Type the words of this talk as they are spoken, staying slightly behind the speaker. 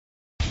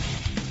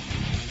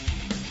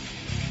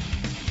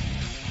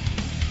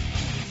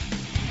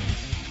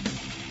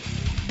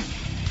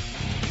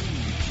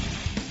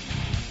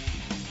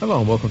Hello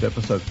and welcome to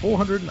episode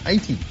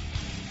 480.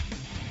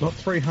 Not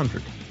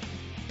 300.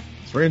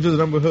 300 is the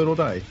number we heard all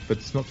day, but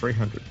it's not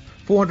 300.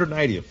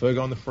 480 of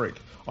Fergo on the Freak.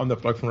 I'm the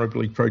bloke from Rugby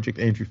League Project,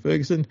 Andrew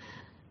Ferguson.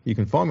 You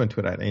can find me on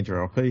Twitter at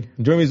AndrewLP.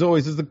 And joining me as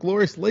always is the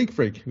glorious League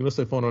Freak. You can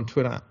also find on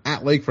Twitter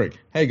at League Freak.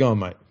 How you going,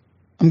 mate?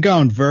 I'm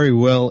going very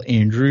well,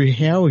 Andrew.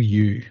 How are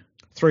you?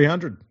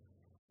 300.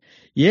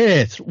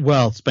 Yeah,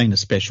 it's been a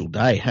special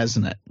day,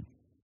 hasn't it?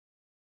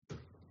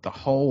 The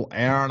whole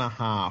hour and a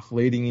half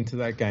leading into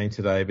that game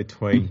today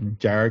between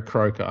Jarrod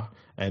Croker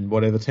and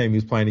whatever team he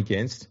was playing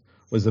against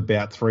was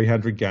about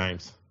 300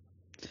 games.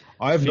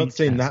 I have not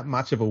seen that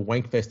much of a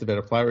wankfest about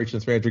a player reaching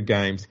 300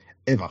 games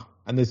ever.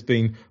 And there's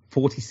been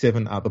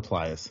 47 other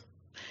players.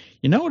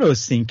 You know what I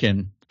was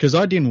thinking? Because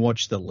I didn't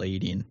watch the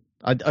lead-in.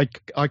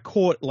 I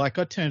caught, I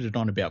turned it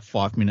on about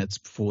 5 minutes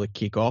before the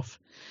kickoff,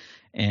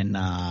 and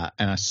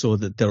I saw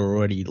that they were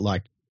already,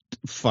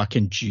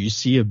 fucking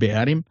juicy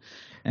about him.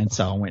 And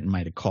so I went and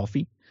made a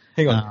coffee.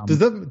 Hang on. Does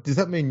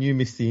that mean you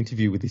missed the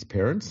interview with his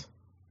parents?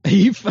 Are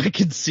you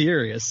fucking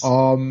serious?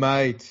 Oh,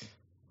 mate.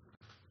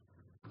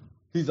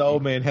 His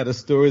old man had a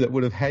story that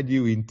would have had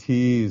you in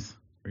tears.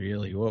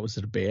 Really? What was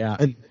it about?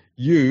 And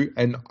you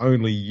and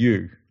only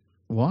you.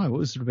 Why? What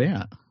was it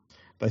about?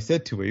 They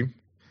said to him,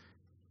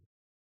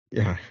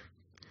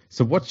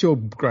 so what's your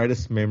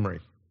greatest memory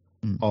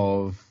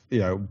of,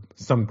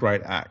 some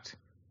great act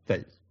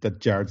that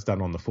Jarrod's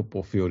done on the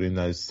football field in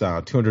those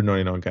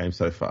 299 games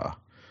so far?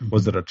 Mm-hmm.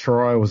 Was it a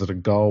try? Was it a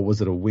goal? Was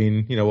it a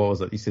win? What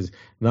was it? He says,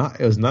 no,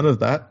 it was none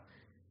of that.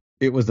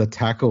 It was a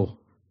tackle.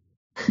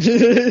 What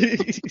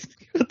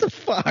the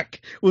fuck?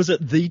 Was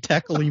it the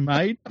tackle he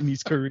made in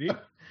his career?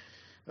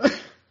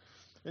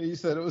 He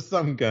said it was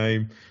some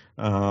game.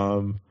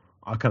 I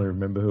can't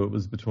remember who it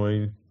was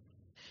between.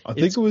 I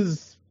think it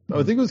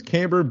was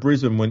Canberra and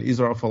Brisbane when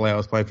Israel Folau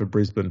was playing for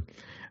Brisbane.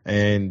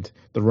 And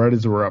the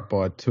Raiders were up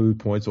by 2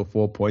 points or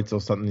 4 points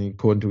or something,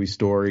 according to his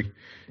story.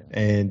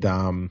 And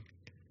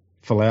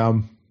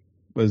Folau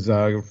was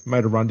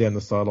made a run down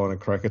the sideline and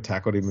Croker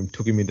tackled him and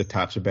took him into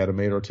touch about a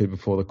metre or two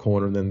before the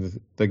corner. And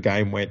then the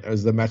game went. It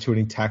was the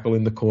match-winning tackle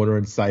in the corner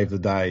and saved the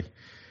day.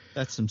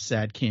 That's some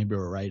sad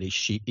Canberra Raiders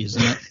shit,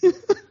 isn't it?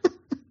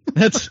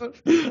 And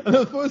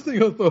the first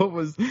thing I thought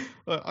was,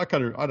 I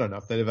don't know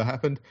if that ever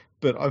happened,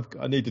 but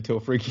I need to tell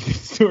Freaky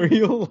this story.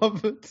 You'll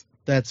love it.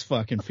 That's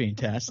fucking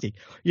fantastic.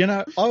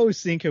 I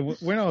was thinking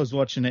when I was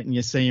watching it and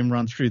you see him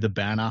run through the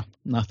banner,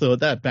 and I thought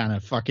that banner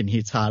fucking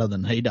hits harder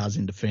than he does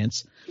in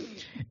defence.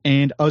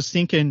 And I was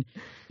thinking,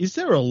 is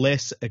there a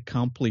less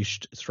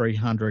accomplished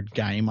 300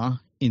 gamer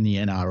in the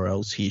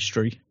NRL's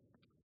history?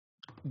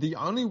 The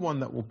only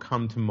one that will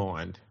come to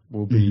mind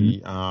will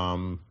be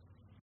John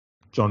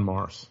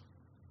Morris.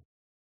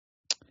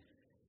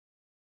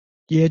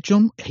 Yeah,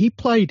 John, he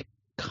played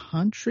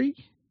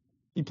country.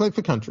 He played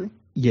for country.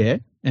 Yeah,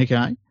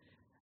 okay.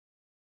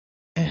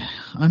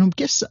 And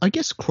I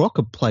guess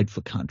Crocker played for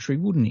country,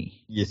 wouldn't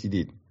he? Yes, he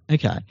did.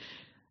 Okay.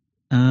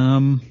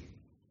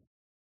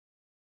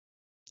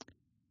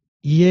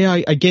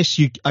 Yeah, I guess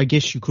you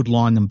could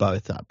line them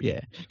both up.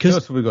 Yeah. What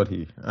else have we got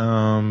here?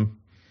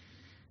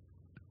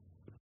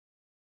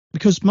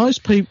 Because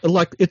most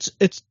people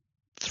it's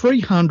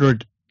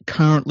 300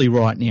 currently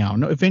right now.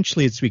 And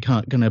eventually it's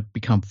going to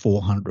become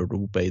 400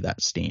 will be that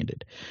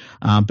standard.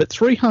 But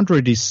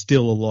 300 is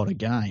still a lot of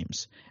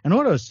games. And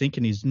what I was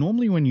thinking is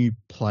normally when you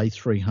play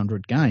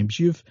 300 games,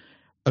 you've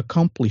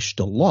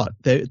accomplished a lot.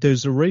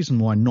 There's a reason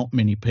why not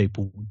many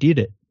people did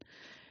it.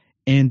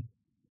 And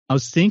I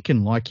was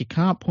thinking, you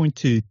can't point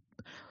to,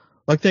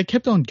 they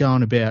kept on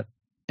going about,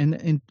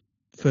 and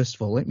first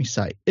of all, let me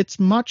say, it's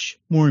much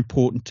more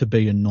important to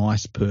be a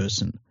nice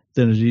person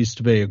than it is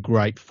to be a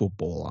great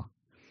footballer.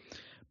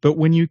 But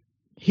when you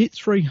hit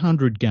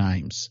 300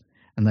 games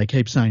and they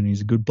keep saying he's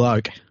a good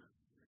bloke,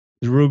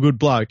 he's a real good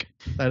bloke,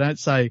 they don't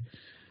say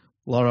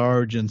a lot of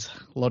origins,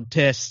 a lot of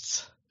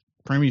tests,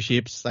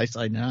 premierships. They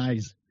say, no,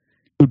 he's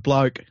a good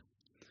bloke.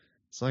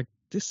 It's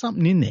there's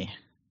something in there.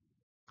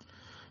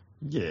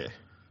 Yeah.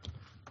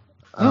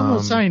 And I'm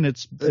not saying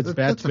it's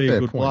bad to be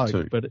a good bloke,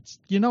 too. But it's,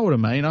 you know what I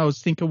mean? I was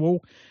thinking,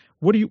 well,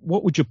 what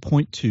would you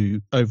point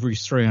to over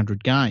his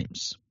 300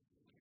 games?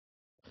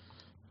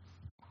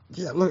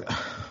 Yeah, look,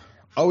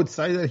 I would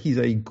say that he's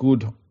a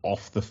good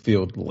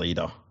off-the-field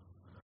leader.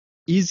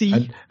 Is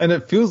he? And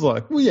it feels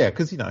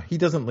because, he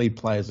doesn't lead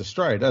players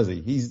astray, does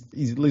he?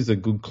 He lives a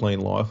good, clean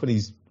life, and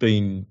he's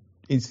been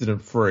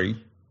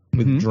incident-free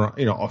with,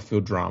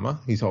 off-field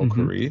drama his whole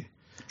career.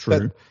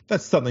 True.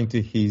 That's something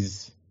to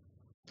his,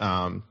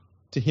 to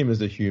him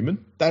as a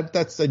human.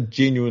 That's a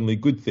genuinely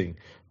good thing.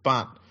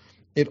 But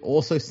it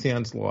also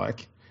sounds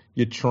like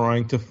you're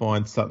trying to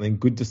find something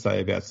good to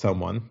say about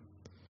someone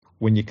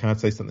when you can't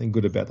say something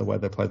good about the way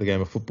they play the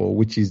game of football,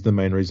 which is the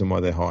main reason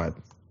why they're hired.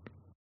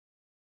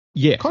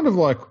 Yeah. Kind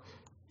of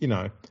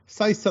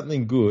say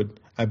something good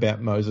about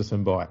Moses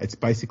and Bai. It's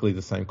basically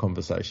the same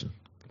conversation.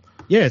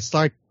 Yeah, it's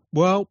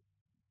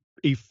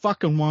he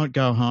fucking won't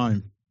go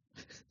home.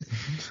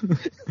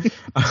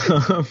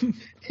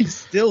 He's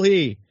still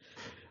here.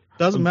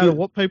 Doesn't matter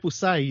what people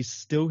say, he's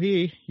still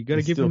here. You got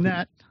to give him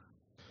that.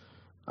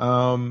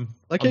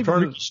 Like even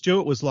Ricky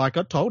Stewart was like,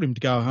 I told him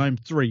to go home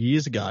 3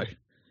 years ago.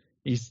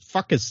 He's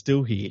fucker's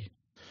still here.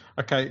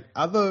 Okay,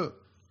 other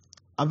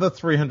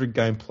 300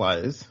 game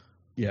players.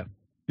 Yeah.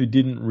 Who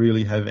didn't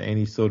really have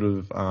any sort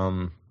of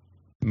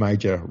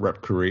major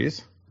rep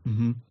careers.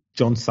 Mm-hmm.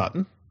 John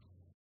Sutton.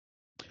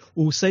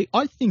 Well, see,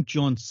 I think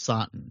John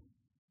Sutton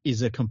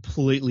is a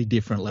completely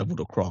different level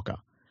to Crocker.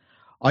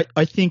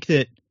 I think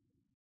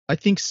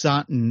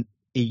Sutton,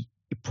 he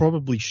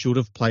probably should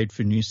have played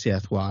for New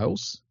South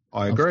Wales.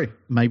 I agree.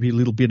 Maybe a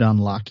little bit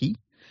unlucky.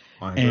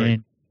 I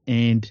agree.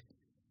 And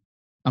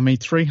I mean,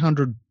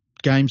 300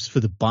 games for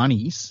the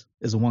Bunnies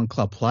as a one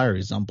club player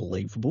is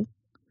unbelievable.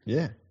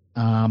 Yeah.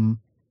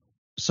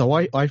 So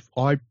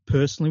I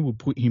personally would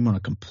put him on a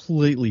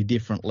completely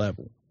different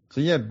level. So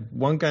you had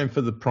one game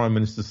for the Prime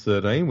Minister's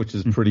 13, which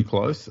is pretty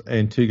close,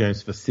 and 2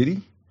 games for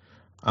City.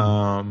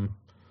 Aidan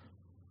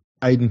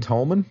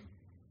Tolman.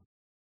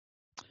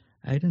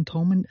 Aidan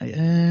Tolman?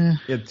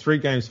 He had 3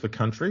 games for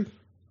country,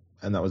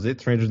 and that was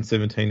it,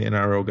 317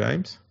 NRL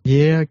games.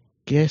 Yeah, I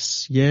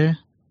guess, yeah.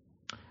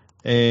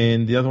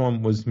 And the other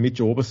one was Mitch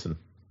Orbison.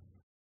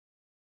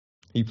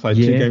 He played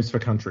 2 games for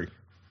country.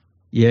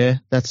 Yeah,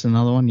 that's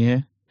another one,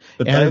 yeah.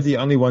 But they're the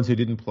only ones who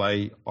didn't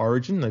play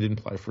Origin. They didn't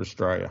play for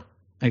Australia.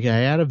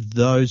 Okay, out of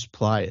those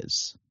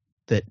players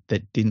that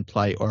didn't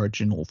play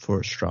Origin or for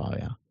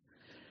Australia,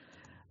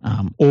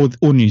 or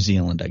New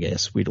Zealand, I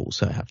guess we'd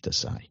also have to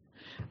say.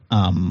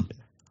 Oh,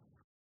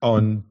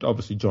 and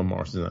obviously John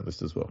Morris is in that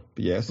list as well.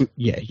 But yes.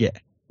 Yeah.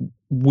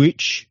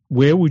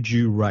 Where would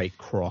you rate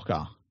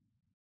Crocker?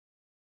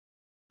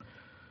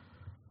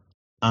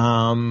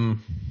 Lower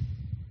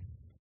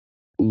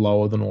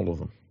than all of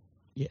them.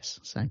 Yes,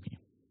 same here.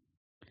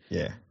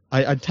 Yeah.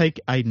 I'd take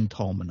Aidan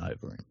Tolman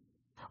over him.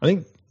 I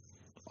think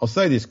I'll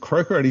say this,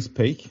 Croker at his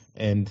peak,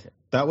 and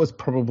that was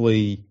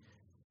probably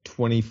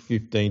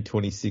 2015,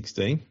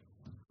 2016,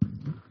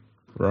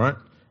 right?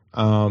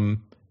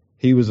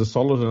 He was a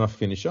solid enough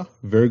finisher,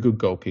 very good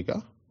goal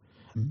kicker,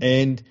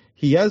 and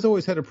he has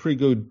always had a pretty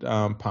good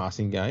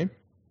passing game.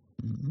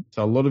 Mm-hmm.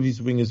 So a lot of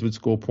his wingers would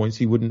score points.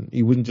 He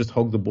wouldn't just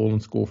hog the ball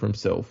and score for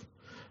himself.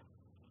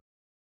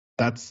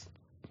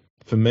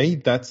 For me,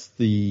 that's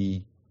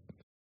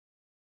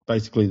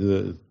basically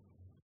the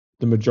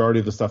majority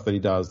of the stuff that he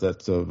does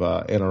that's of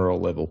NRL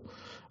level.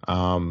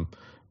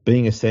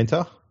 Being a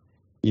centre,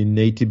 you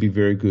need to be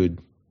very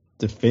good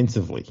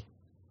defensively.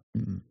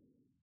 Mm-hmm.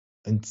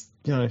 And,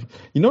 you're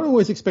not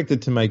always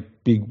expected to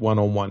make big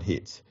one-on-one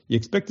hits. You're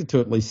expected to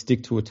at least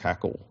stick to a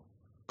tackle.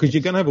 Because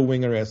you're going to have a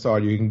winger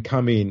outside you can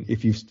come in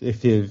if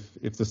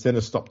the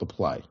centre stopped the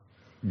play.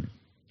 Mm.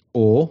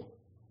 Or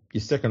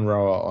your second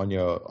rower on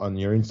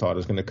your inside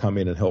is going to come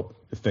in and help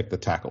effect the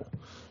tackle.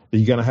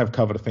 You're going to have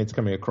cover defence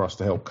coming across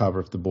to help cover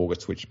if the ball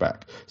gets switched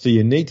back. So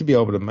you need to be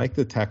able to make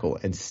the tackle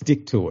and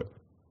stick to it.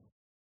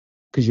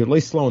 Because you're at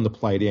least slowing the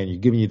play down. You're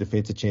giving your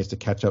defence a chance to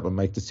catch up and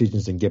make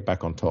decisions and get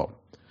back on top.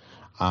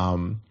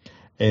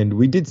 And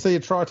we did see a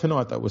try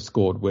tonight that was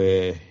scored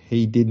where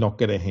he did not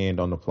get a hand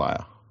on the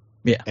player.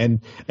 Yeah.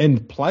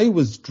 And play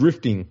was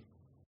drifting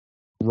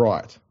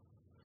right.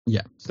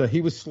 Yeah. So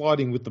he was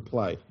sliding with the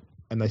play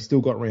and they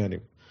still got round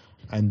him.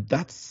 And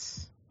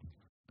that's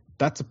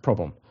a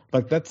problem.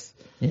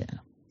 Yeah.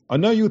 I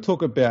know you'll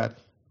talk about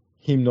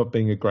him not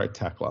being a great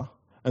tackler.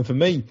 And for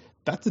me,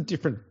 that's a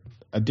different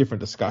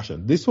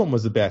discussion. This one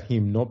was about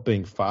him not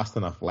being fast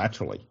enough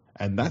laterally.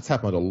 And that's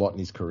happened a lot in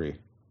his career.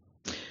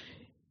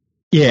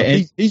 Yeah.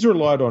 He's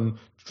relied on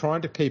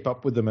trying to keep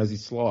up with them as he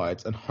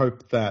slides and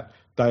hope that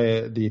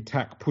the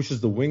attack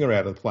pushes the winger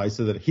out of the play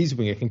so that his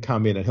winger can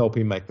come in and help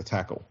him make the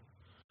tackle.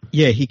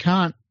 Yeah, he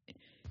can't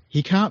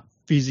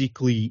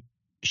physically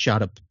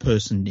shut a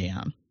person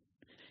down.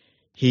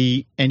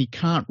 He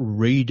can't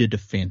read a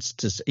defense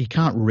he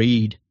can't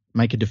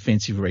make a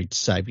defensive read to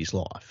save his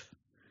life.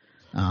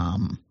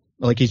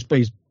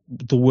 He's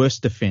the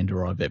worst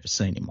defender I've ever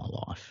seen in my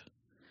life.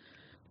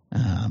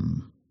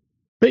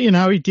 But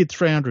he did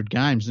 300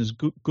 games, and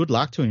it's good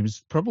luck to him.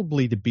 It's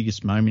probably the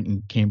biggest moment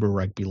in Canberra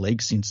Rugby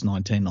League since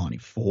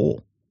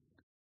 1994.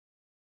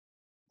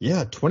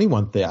 Yeah,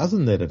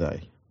 21,000 there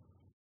today.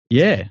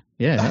 Yeah,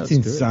 that's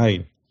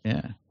insane. Good.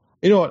 Yeah,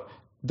 you know what?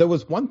 There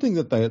was one thing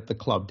that the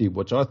club did,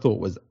 which I thought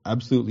was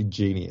absolutely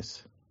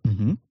genius,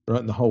 right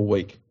in the whole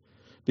week,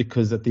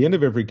 because at the end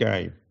of every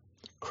game,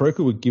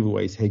 Croker would give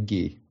away his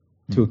headgear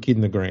to a kid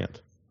in the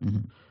ground.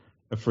 Mm-hmm.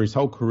 And for his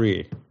whole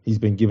career, he's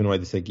been giving away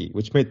this headgear,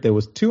 which meant there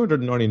was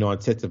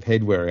 299 sets of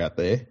headgear out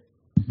there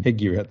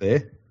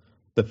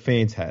that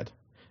fans had.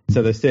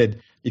 So they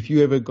said, if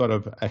you ever got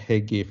a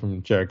headgear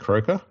from Jared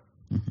Croker,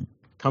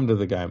 come to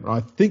the game. And I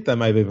think they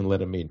may have even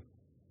let him in,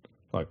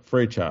 like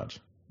free of charge.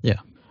 Yeah.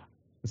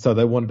 So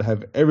they wanted to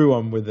have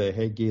everyone with their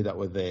headgear that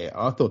were there.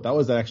 I thought that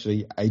was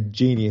actually a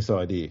genius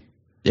idea.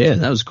 Yeah,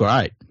 that was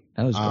great.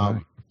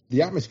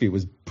 The atmosphere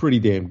was pretty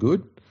damn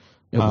good.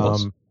 It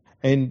was.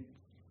 And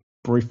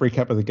brief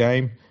recap of the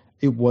game,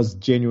 it was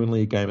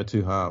genuinely a game of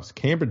two halves.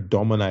 Canberra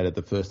dominated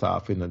the first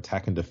half in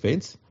attack and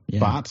defence,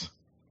 but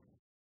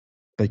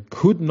they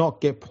could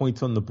not get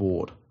points on the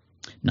board.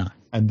 No.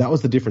 And that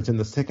was the difference in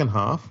the second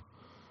half.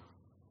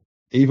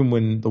 Even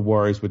when the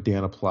Warriors were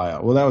down a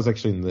player, well, that was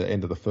actually in the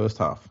end of the first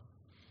half.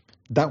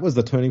 That was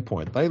the turning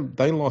point.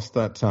 They lost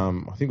that. I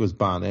think it was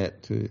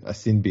Barnett to a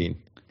sin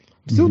bin.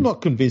 Still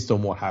not convinced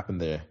on what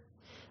happened there.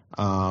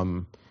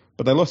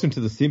 But they lost him to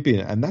the sin bin,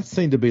 and that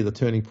seemed to be the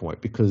turning point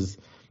because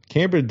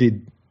Canberra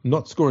did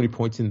not score any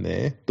points in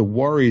there. The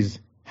Warriors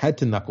had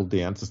to knuckle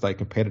down to stay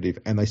competitive,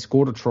 and they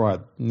scored a try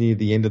near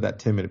the end of that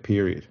 10-minute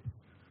period.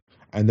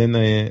 And then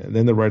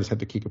the Raiders had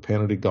to kick a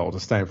penalty goal to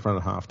stay in front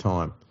at half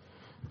time.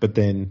 But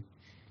then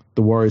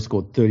the Warriors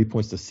scored 30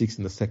 points to 6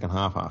 in the second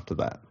half after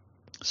that.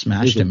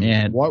 Smashed them,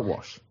 yeah.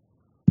 Whitewash.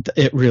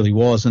 It really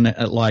was, and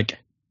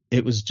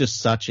it was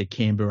just such a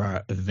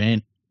Canberra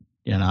event,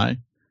 you know,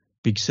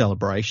 big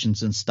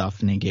celebrations and stuff,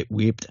 and then get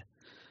whipped.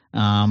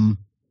 And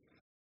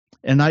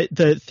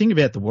the thing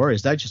about the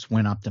Warriors, they just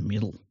went up the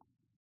middle.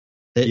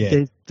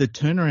 The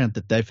turnaround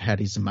that they've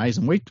had is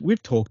amazing.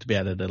 We've talked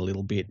about it a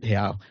little bit,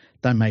 how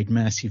they made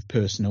massive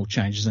personnel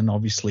changes, and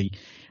obviously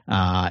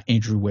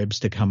Andrew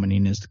Webster coming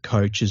in as the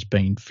coach has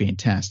been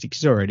fantastic.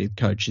 He's already the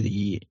coach of the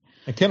year.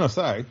 And can I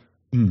say,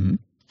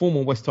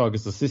 former West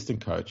Tigers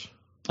assistant coach.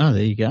 Oh,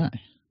 there you go.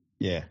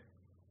 Yeah.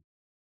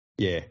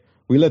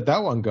 We let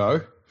that one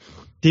go.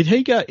 Did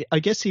he go? I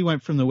guess he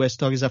went from the West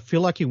Tigers. I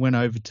feel like he went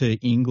over to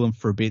England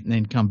for a bit and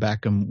then come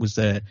back and was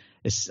a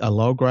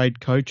lower grade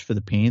coach for the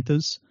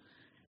Panthers.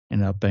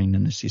 Ended up being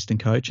an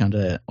assistant coach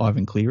under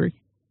Ivan Cleary.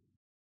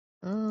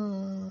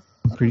 I'm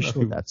pretty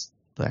sure that's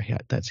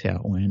how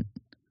it went.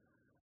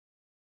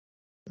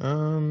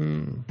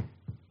 No,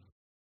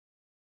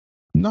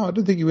 I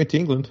don't think he went to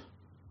England.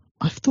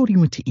 I thought he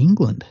went to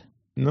England.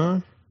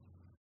 No.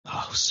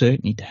 Oh,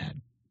 certainly,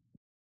 Dad.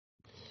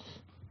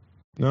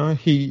 No,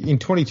 in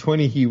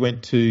 2020 he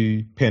went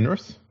to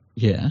Penrith.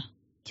 Yeah.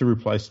 To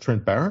replace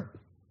Trent Barrett.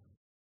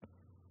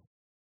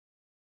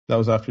 That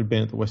was after he'd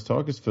been at the West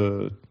Tigers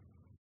for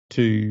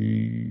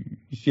he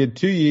had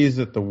 2 years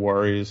at the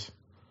Warriors,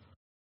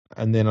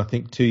 and then I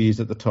think 2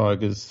 years at the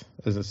Tigers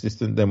as an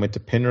assistant. Then went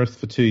to Penrith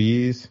for 2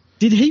 years.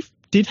 Did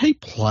he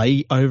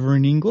play over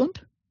in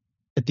England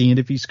at the end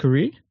of his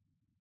career?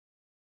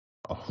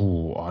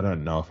 Oh, I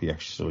don't know if he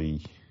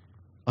actually.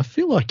 I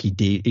feel like he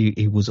did.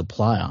 He was a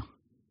player.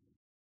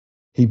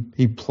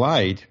 He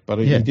played, but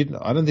he didn't.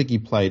 I don't think he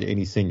played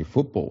any senior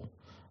football.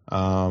 He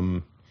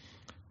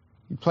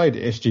played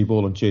SG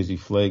Ball and Jersey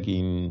Flegg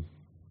in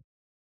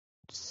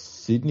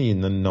Sydney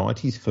in the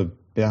 90s for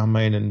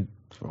Balmain and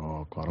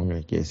I'm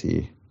going to guess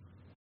here.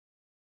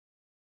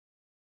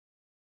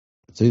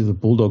 It's either the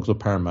Bulldogs or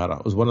Parramatta.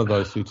 It was one of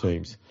those two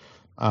teams.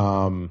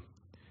 And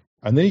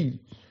then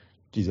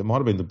it might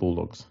have been the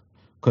Bulldogs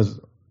because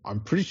I'm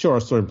pretty sure I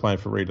saw him playing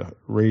for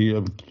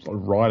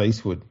Ryde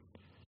Eastwood.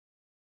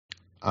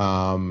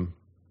 And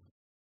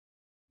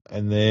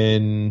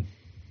then,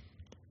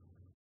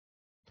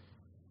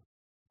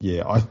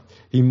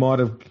 he might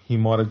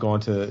have gone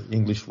to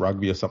English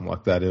rugby or something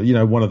like that. You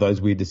know, one of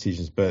those weird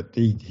decisions. But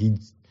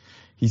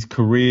his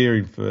career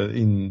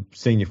in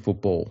senior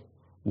football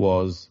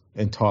was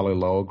entirely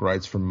lower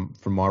grades from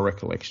my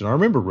recollection. I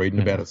remember reading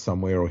about it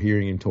somewhere or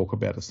hearing him talk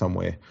about it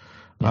somewhere.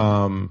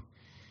 Yeah.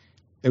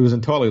 It was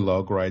entirely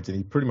lower grades, and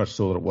he pretty much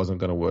saw that it wasn't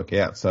going to work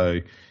out, so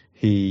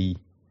he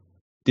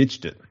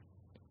ditched it.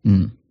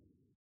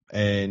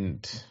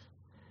 And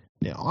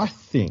now I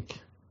think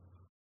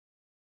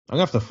I'm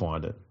going to have to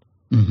find it.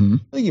 I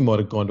think he might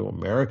have gone to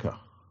America.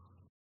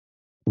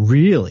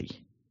 Really?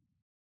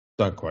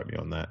 Don't quote me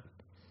on that.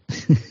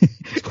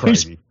 It's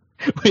crazy.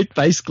 We're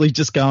basically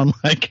just going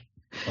like...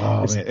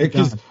 Oh, man.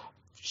 Because,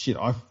 shit,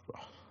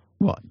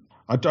 What?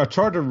 I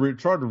tried to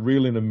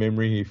reel in a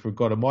memory. He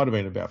forgot. It might have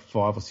been about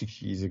 5 or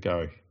 6 years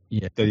ago.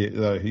 Yeah.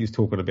 That he was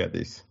talking about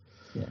this.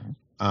 Yeah.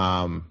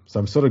 So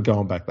I'm sort of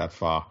going back that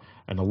far.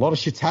 And a lot of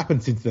shit's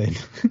happened since then.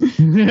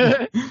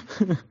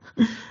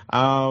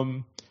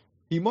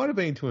 He might have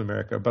been to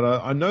America, but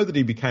I know that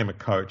he became a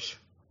coach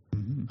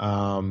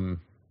around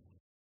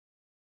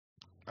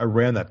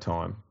that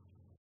time.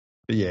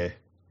 But yeah,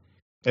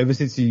 ever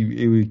since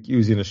he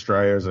was in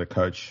Australia as a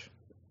coach,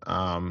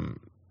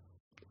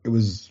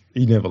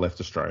 he never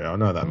left Australia. I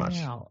know that much.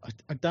 Wow.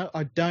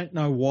 I don't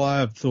know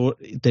why I've thought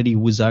that he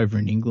was over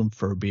in England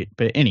for a bit,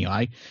 but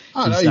anyway.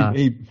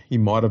 He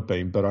might have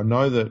been, but I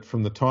know that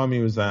from the time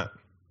he was at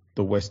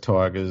the West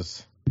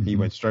Tigers, he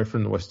went straight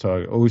from the West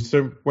Tigers,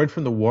 went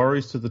from the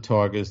Warriors to the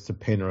Tigers to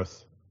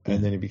Penrith,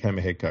 and then he became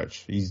a head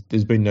coach.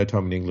 There's been no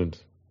time in England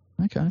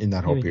in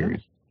that whole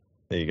period.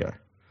 There you go.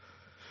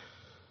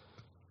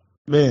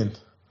 Man,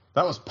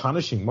 that was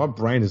punishing. My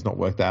brain has not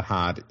worked that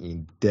hard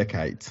in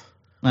decades.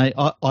 Mate,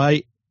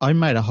 I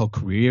made a whole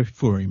career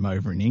for him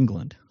over in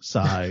England, so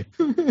I'm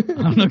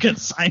not going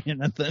to say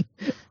anything.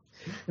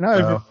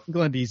 Over in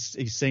England,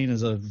 he's seen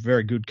as a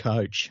very good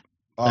coach.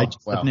 I've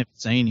never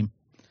seen him.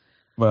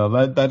 Well,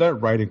 they don't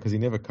rate him because he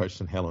never coached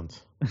St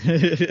Helens.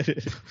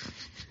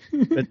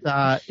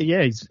 But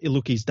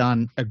he's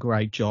done a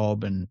great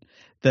job. And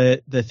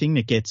the thing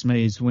that gets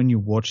me is when you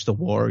watch the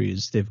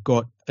Warriors, they've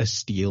got a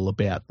steel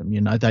about them.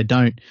 You know, they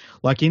don't,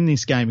 like in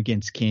this game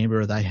against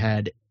Canberra, they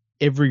had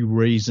every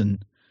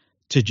reason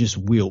to just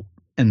wilt,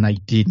 and they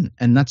didn't.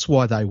 And that's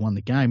why they won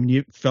the game. And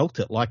you felt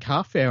it like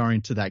half hour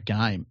into that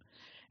game,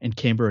 and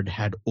Canberra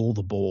had all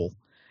the ball.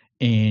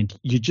 And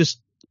you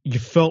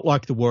felt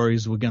like the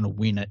Warriors were going to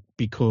win it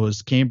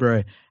because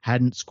Canberra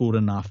hadn't scored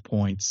enough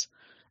points.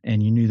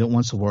 And you knew that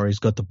once the Warriors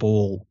got the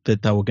ball,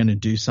 that they were going to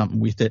do something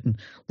with it. And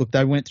look,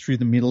 they went through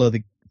the middle of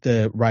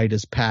the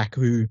Raiders pack,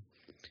 who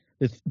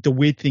the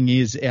weird thing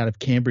is, out of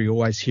Canberra, you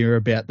always hear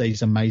about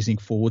these amazing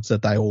forwards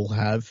that they all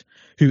have,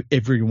 who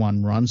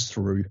everyone runs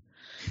through.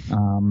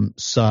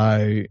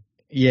 So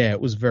yeah,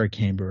 it was a very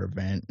Canberra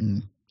event,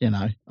 and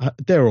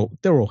they're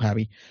all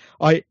happy.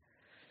 I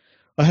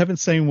haven't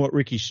seen what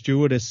Ricky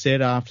Stewart has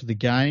said after the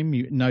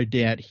game. No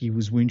doubt he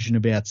was whinging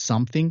about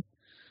something,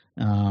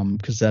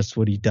 because that's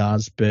what he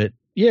does. But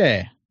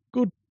yeah,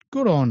 good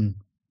on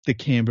the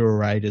Canberra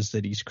Raiders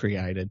that he's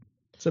created.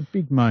 It's a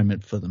big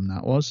moment for them,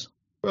 that was.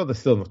 Well, they're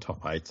still in the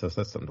top 8, so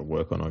that's something to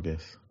work on, I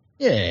guess.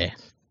 Yeah.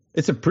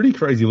 It's a pretty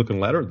crazy looking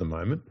ladder at the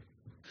moment.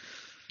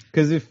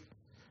 Because if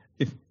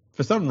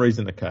for some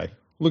reason, okay,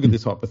 look at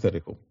this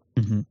hypothetical.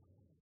 Mm-hmm.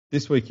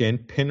 This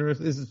weekend, Penrith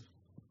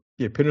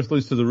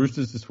lose to the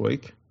Roosters this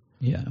week.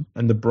 Yeah.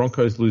 And the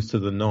Broncos lose to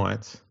the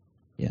Knights.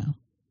 Yeah.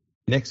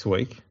 Next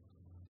week,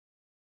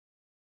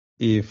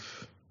 let's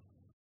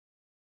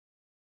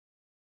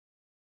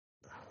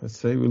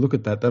see, we look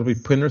at that. That'll be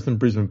Penrith and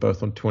Brisbane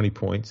both on 20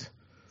 points.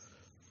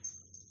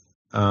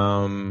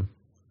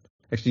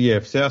 Actually, yeah,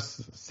 if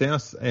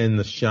South and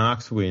the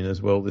Sharks win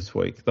as well this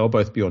week, they'll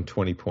both be on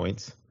 20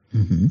 points.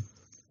 Mm-hmm.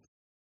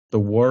 The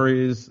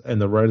Warriors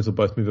and the Raiders will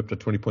both move up to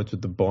 20 points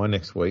with the bye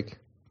next week.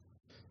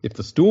 If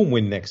the Storm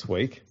win next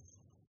week,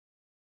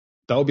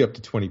 they'll be up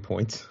to 20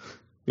 points.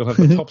 You'll have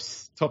the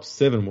top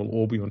 7 will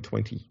all be on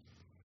 20.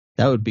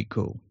 That would be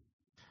cool.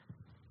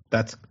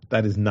 That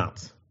is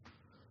nuts.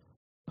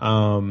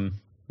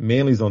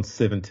 Manly's on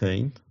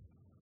 17.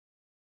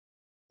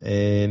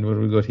 And what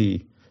have we got here?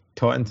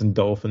 Titans and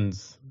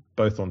Dolphins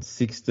both on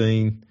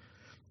 16.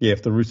 Yeah,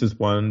 if the Roosters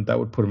won, that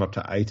would put them up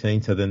to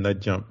 18. So then they'd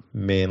jump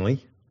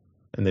Manly,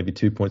 and they'd be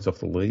 2 points off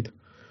the lead.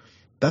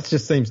 That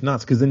just seems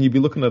nuts, because then you'd be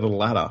looking at a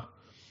ladder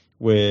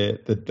where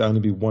there'd only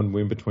be one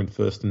win between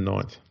first and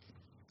ninth.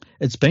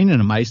 It's been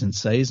an amazing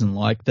season.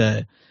 Like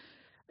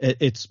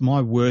it's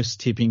my worst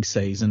tipping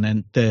season,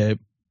 and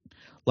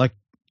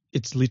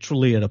it's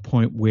literally at a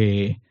point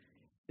where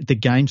the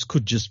games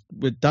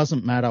it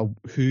doesn't matter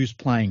who's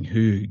playing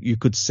who, you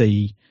could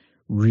see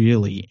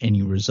really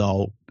any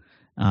result.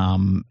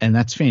 And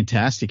that's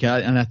fantastic.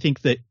 And I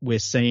think that we're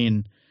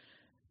seeing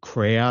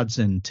crowds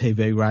and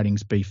TV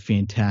ratings be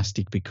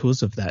fantastic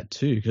because of that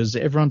too, because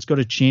everyone's got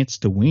a chance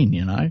to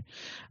win,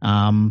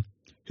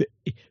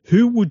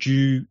 Who would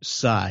you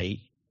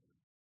say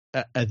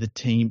are the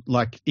team,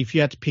 like if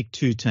you had to pick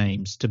 2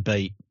 teams to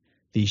beat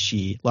this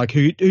year, like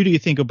who do you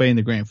think will be in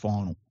the grand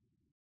final?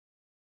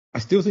 I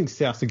still think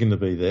Souths are going to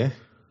be there.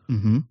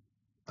 Mm-hmm.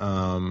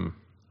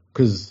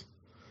 Because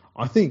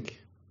I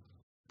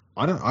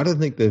don't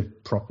think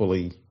they've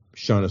properly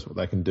shown us what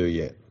they can do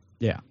yet.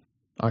 Yeah,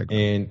 I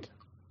agree. And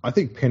I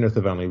think Penrith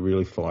have only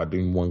really fired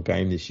in one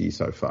game this year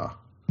so far.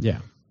 Yeah.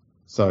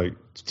 So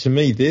to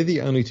me, they're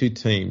the only 2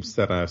 teams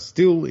that are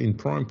still in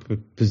prime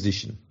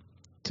position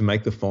to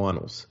make the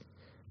finals,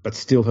 but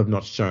still have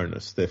not shown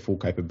us their full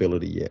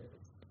capability yet.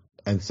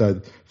 And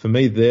so for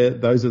me,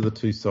 those are the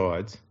 2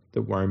 sides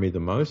that worry me the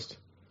most.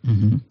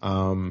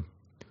 Mm-hmm.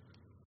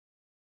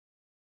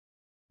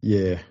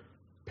 Yeah,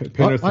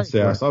 Penrith and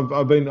South.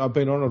 I've been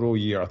on it all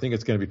year. I think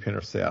it's going to be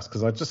Penrith South,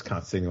 because I just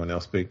can't see anyone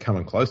else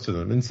coming close to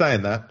them. In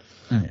saying that,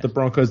 the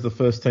Broncos are the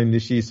first team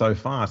this year so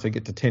far to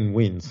get to 10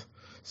 wins.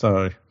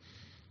 So,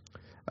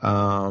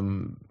 I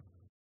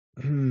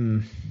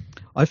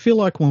feel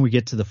like when we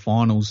get to the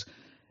finals,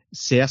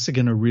 South are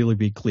going to really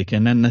be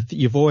clicking, and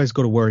you've always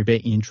got to worry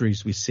about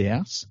injuries with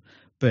South,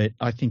 but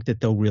I think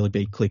that they'll really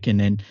be clicking.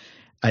 And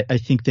I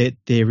think that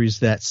there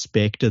is that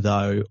spectre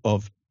though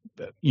of,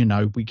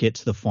 we get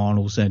to the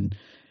finals and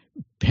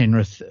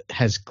Penrith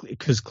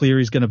because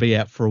Cleary's going to be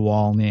out for a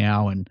while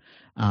now, and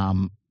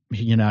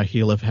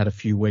he'll have had a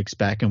few weeks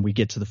back, and we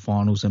get to the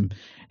finals and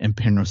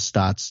Penrith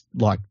starts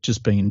like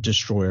just being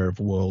destroyer of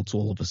worlds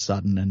all of a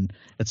sudden, and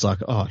it's like,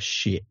 oh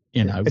shit,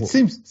 It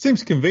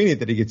seems convenient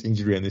that he gets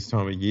injured around this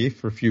time of year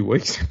for a few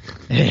weeks.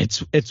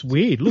 It's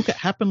weird. Look, it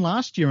happened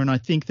last year, and I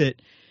think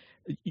that,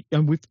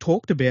 and we've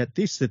talked about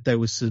this, that there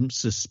was some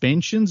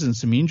suspensions and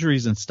some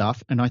injuries and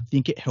stuff, and I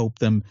think it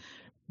helped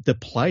the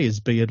players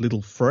be a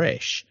little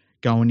fresh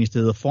going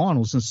into the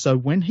finals. And so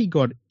when he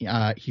got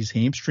his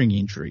hamstring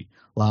injury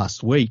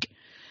last week,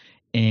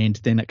 and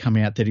then it came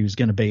out that he was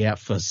going to be out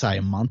for, say,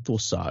 a month or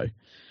so,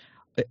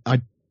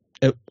 I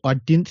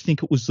didn't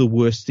think it was the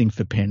worst thing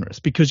for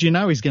Penrith, because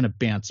he's going to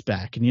bounce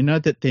back, and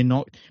that they're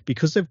not,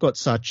 because they've got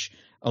such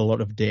a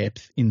lot of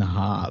depth in the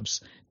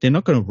halves, they're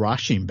not going to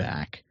rush him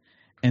back.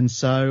 And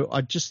so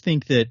I just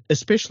think that,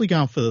 especially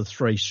going for the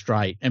 3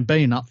 straight and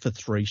being up for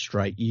 3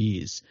 straight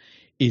years,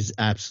 is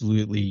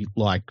absolutely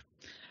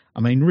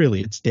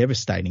really it's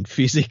devastating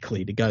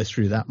physically to go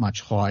through that much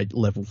high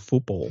level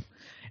football.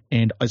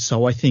 And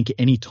so I think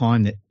any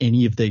time that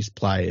any of these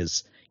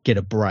players get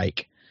a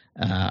break,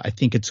 I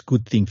think it's a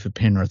good thing for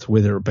Penrith,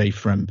 whether it be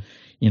from,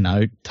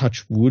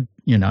 touch wood,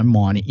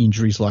 minor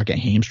injuries like a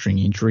hamstring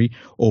injury,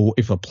 or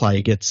if a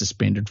player gets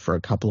suspended for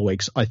a couple of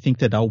weeks. I think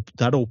that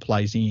all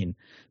plays in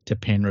to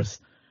Penrith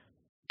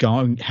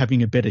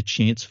having a better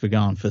chance for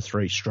going for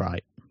 3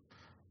 straight.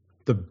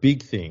 The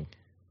big thing,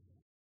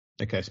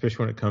 okay,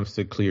 especially when it comes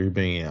to Cleary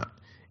being out,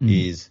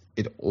 is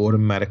it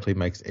automatically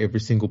makes every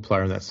single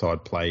player on that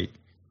side play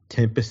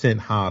 10%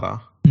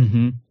 harder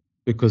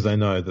because they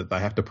know that they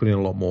have to put in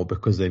a lot more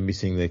because they're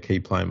missing their key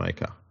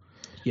playmaker.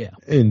 Yeah.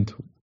 And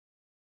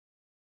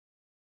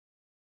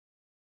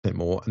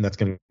more, and that's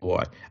going to be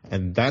why.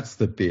 And that's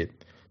the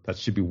bit that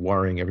should be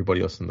worrying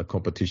everybody else in the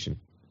competition,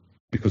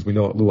 because we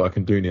know what Luai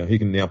can do now. He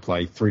can now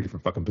play 3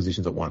 different fucking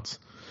positions at once.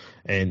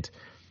 And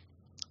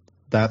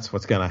that's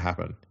what's going to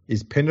happen,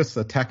 is Penrith's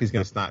attack is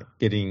going to start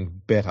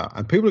getting better.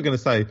 And people are going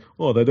to say,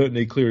 oh, they don't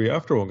need Cleary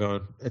after all.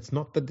 Going, it's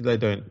not that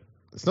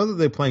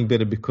they're playing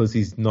better because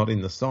he's not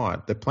in the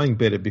side. They're playing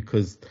better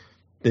because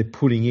they're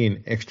putting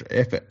in extra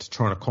effort to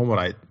try and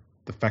accommodate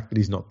the fact that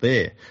he's not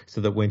there,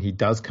 so that when he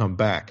does come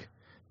back,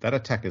 that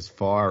attack is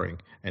firing,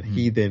 and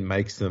he then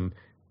makes them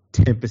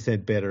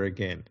 10% better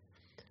again.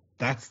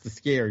 That's the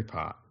scary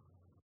part.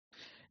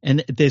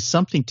 And there's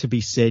something to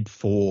be said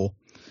for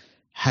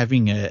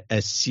having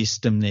a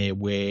system there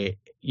where,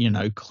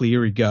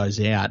 Cleary goes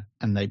out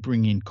and they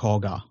bring in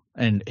Cogger,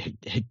 and,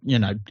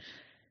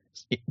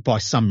 by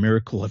some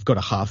miracle, they've got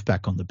a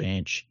halfback on the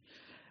bench.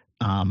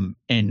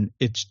 And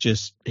it's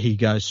just, he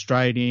goes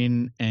straight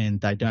in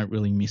and they don't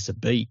really miss a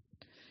beat.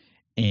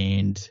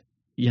 And,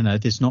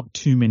 there's not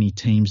too many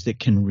teams that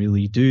can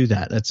really do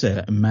that. That's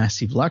a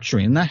massive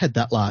luxury. And they had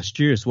that last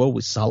year as well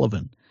with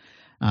Sullivan,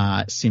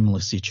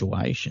 similar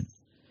situation.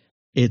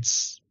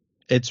 It's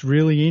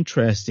really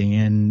interesting.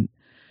 And,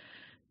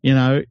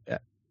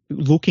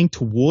 looking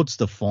towards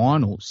the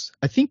finals,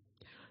 I think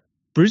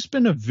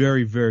Brisbane are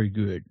very, very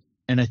good.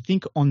 And I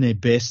think on their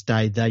best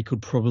day, they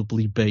could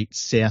probably beat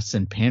South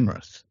and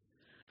Penrith.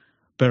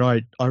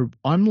 But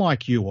I'm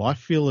like you. I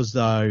feel as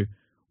though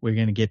we're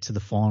going to get to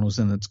the finals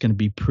and it's going to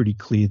be pretty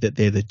clear that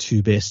they're the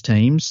 2 best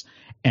teams,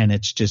 and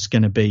it's just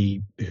going to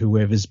be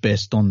whoever's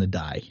best on the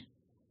day.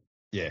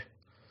 Yeah.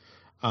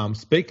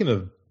 Speaking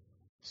of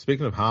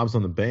halves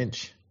on the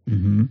bench,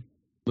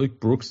 Luke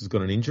Brooks has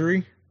got an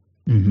injury.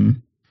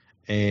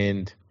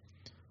 And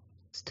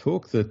let's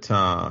talk that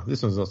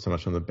this one's not so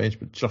much on the bench,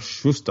 but Josh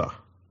Schuster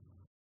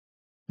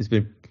has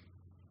been,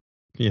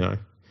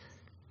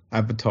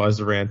 advertised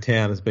around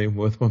town as being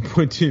worth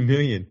 $1.2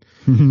 million.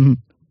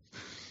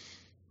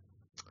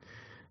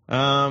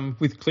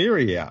 With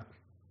Cleary out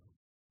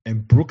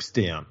and Brooks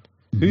down,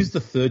 who's the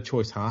 3rd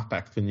choice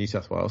halfback for New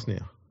South Wales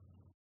now?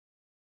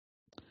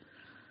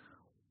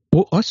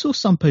 Well, I saw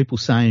some people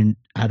saying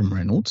Adam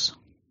Reynolds,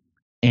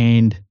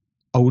 and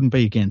I wouldn't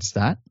be against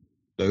that.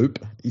 Nope.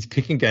 His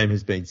kicking game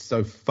has been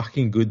so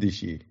fucking good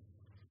this year.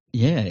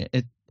 Yeah.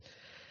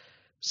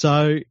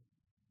 So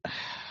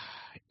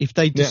if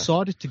they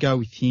decided to go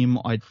with him,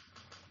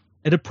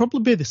 it'd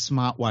probably be the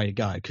smart way to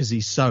go because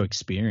he's so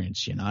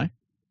experienced,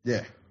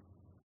 Yeah.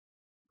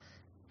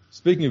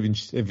 Speaking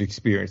of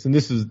experience, and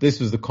this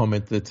was the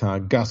comment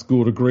that Gus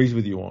Gould agrees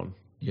with you on.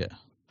 Yeah.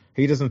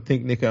 He doesn't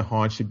think Nicho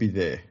Hynes should be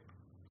there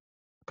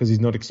because he's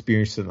not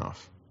experienced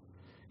enough.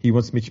 He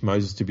wants Mitch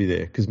Moses to be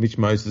there because Mitch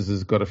Moses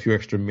has got a few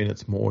extra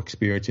minutes more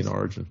experience in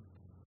Origin.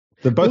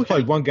 They've both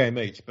played 1 game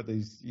each, but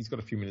he's got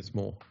a few minutes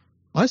more.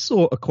 I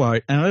saw a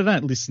quote, and I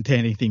don't listen to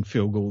anything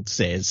Phil Gould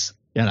says,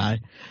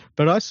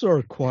 but I saw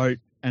a quote,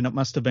 and it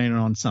must have been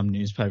on some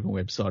newspaper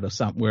website or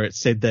something, where it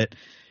said that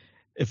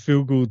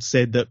Phil Gould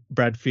said that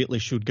Brad Fittler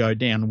should go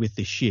down with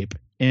the ship.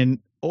 And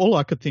all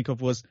I could think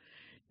of was,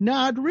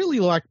 I'd really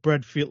like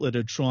Brad Fittler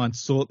to try and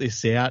sort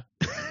this out.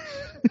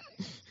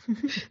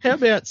 How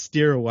about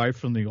steer away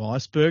from the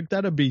iceberg?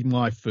 That'd be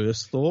my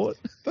first thought.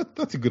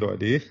 That's a good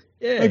idea.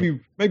 Yeah.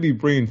 Maybe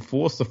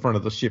reinforce the front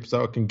of the ship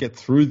so it can get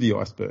through the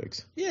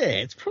icebergs. Yeah,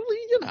 it's probably,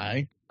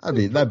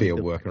 that'd be a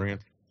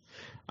workaround.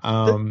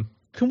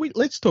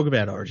 Let's talk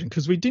about Origin,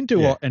 because we didn't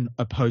do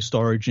a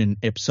post-Origin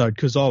episode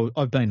because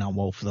I've been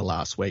unwell for the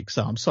last week,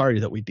 so I'm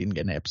sorry that we didn't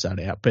get an episode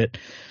out. But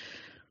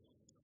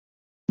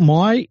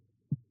my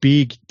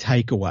big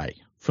takeaway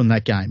from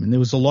that game, and there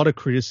was a lot of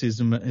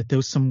criticism.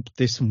 There's some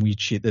weird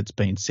shit that's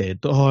been said.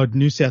 Oh,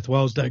 New South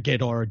Wales don't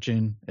get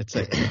Origin. I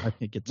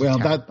think it's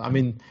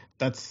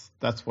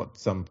that's what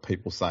some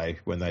people say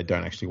when they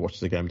don't actually watch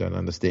the game, don't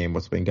understand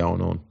what's been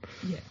going on.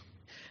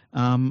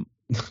 Yeah.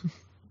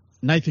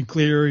 Nathan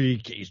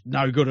Cleary, he's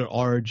no good at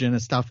Origin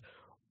and stuff.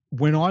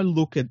 When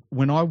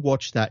I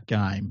watched that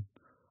game,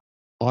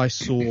 I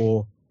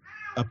saw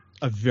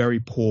a very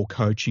poor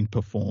coaching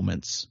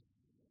performance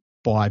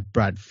by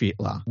Brad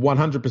Fittler.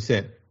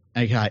 100%.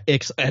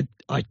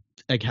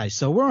 Okay,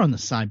 so we're on the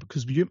same,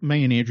 because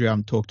me and Andrew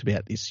haven't talked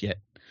about this yet.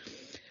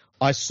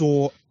 I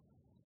saw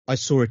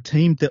a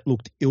team that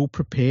looked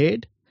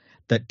ill-prepared,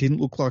 that didn't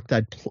look like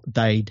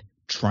they'd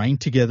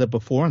trained together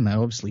before, and they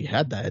obviously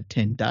had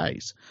 10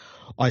 days.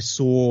 I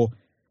saw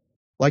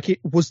Like,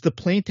 it was the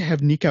plan to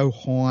have Nico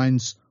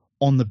Hines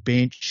on the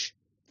bench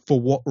for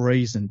what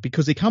reason?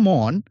 Because he come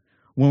on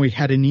when we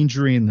had an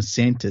injury in the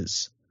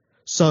centres.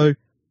 So,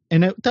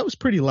 and that was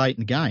pretty late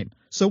in the game.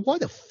 So why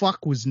the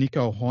fuck was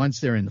Nico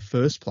Hines there in the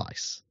first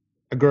place?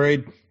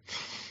 Agreed.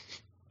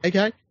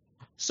 Okay.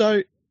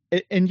 So,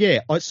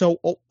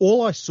 so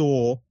all I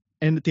saw,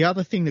 and the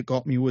other thing that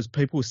got me was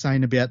people were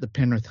saying about the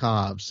Penrith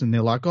halves, and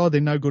they're like, oh,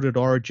 they're no good at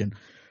Origin.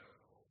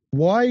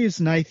 Why is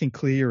Nathan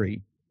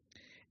Cleary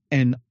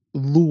and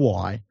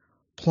Luai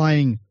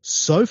playing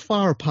so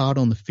far apart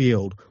on the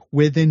field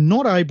where they're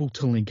not able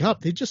to link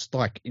up? They're just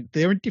like,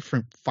 they're in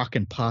different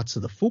fucking parts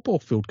of the football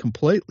field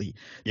completely.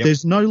 Yep.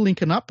 There's no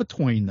linking up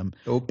between them.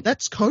 Nope.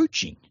 That's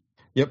coaching.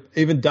 Yep.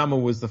 Even dumber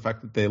was the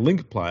fact that their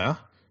link player,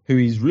 who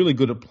is really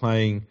good at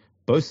playing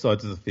both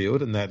sides of the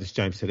field, and that is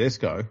James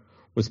Tedesco,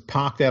 was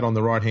parked out on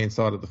the right-hand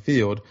side of the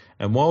field.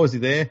 And why was he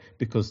there?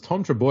 Because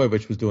Tom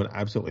Trbojevic was doing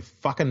absolutely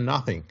fucking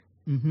nothing.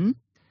 Mm-hmm.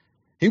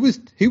 He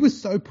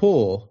was so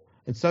poor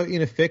and so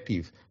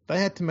ineffective, they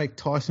had to make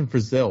Tyson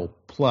Frizzell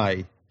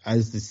play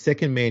as the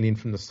second man in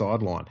from the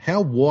sideline.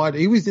 How wide?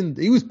 He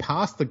was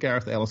past the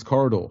Gareth Ellis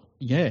corridor.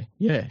 Yeah.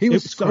 He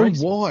was so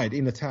crazy. wide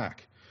in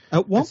attack.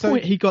 At one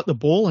point, he got the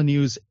ball and he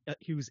was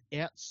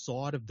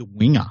outside of the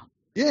winger.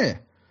 Yeah.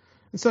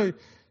 And so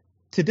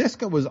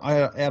Tedesco was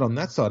out on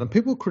that side, and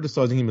people were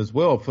criticising him as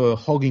well for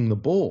hogging the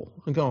ball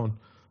and going,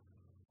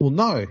 well,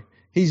 no,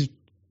 he's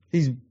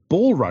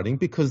ball running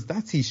because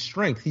that's his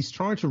strength. He's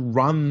trying to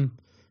run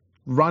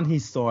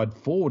his side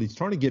forward. He's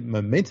trying to get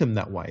momentum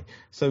that way.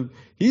 So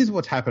here's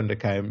what's happened,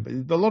 okay?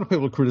 A lot of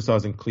people are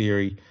criticising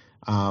Cleary.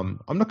 I'm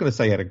not going to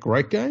say he had a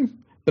great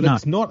game, but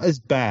It's not as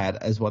bad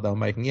as what they were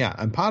making out.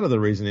 And part of the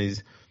reason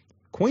is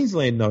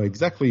Queensland know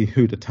exactly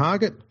who to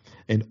target,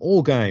 and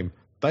all game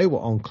they were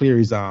on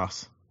Cleary's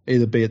ass,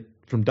 either be it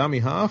from dummy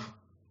half,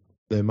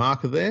 their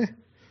marker there,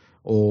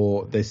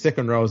 or their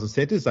second rowers and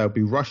centres. They would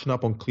be rushing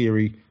up on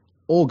Cleary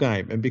all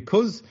game. And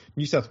because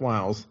New South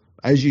Wales,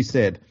 as you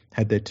said,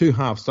 had their two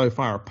halves so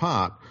far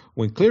apart,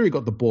 when Cleary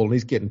got the ball and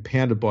he's getting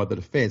pounded by the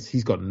defence,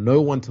 he's got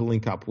no one to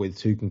link up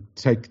with who can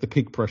take the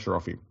kick pressure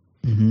off him.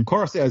 Mm-hmm.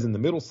 Coruscant's in the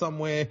middle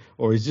somewhere,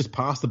 or he's just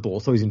passed the ball,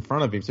 so he's in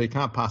front of him, so he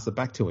can't pass it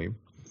back to him.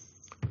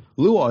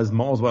 Luai is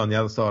miles away on the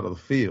other side of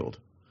the field.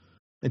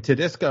 And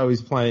Tedesco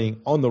is playing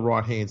on the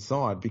right-hand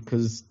side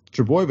because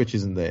Trbojevic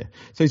isn't there.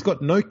 So he's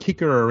got no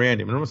kicker around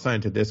him. And I'm not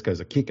saying Tedesco's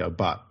a kicker,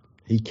 but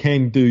he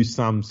can do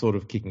some sort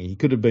of kicking. He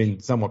could have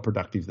been somewhat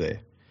productive there.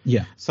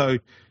 Yeah. So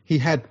he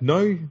had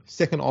no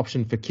second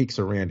option for kicks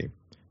around him.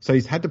 So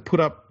he's had to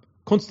put up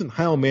constant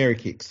Hail Mary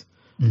kicks.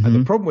 Mm-hmm. And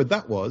the problem with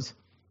that was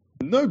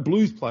no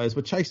Blues players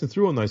were chasing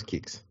through on those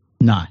kicks.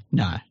 No.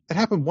 It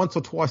happened once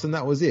or twice and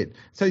that was it.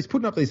 So he's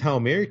putting up these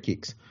Hail Mary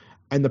kicks.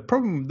 And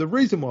the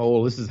reason why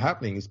all this is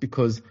happening is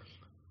because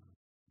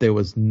there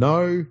was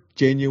no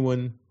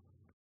genuine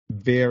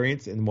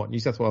variance in what New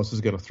South Wales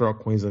was going to throw at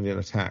Queensland in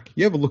attack.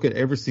 You have a look at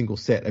every single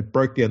set. It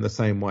broke down the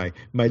same way,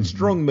 made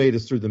strong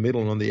meters through the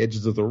middle and on the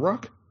edges of the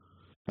ruck,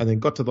 and then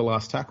got to the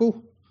last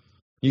tackle.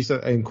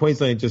 And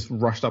Queensland just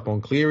rushed up on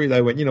Cleary.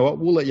 They went, you know what,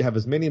 we'll let you have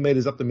as many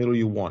meters up the middle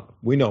you want.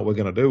 We know what we're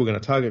going to do. We're going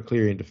to target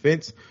Cleary in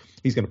defence.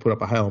 He's going to put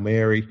up a Hail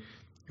Mary.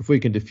 If we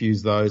can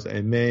defuse those,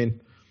 and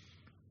man,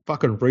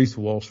 fucking Reece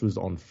Walsh was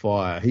on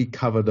fire. He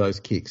covered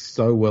those kicks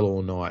so well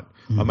all night.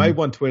 Mm-hmm. I made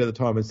one tweet at the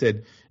time and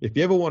said, if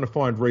you ever want to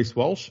find Reece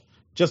Walsh,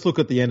 just look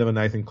at the end of a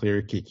Nathan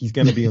Cleary kick. He's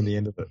going to be on the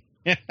end of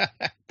it.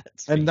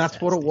 That's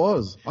what it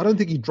was. I don't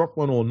think he dropped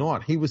one all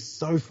night. He was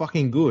so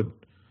fucking good.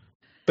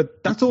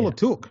 But that's all it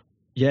took.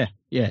 Yeah.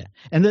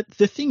 And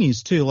the thing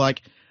is too,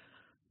 like,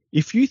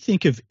 if you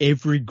think of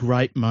every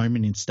great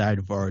moment in State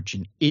of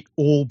Origin, it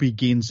all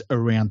begins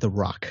around the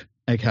ruck.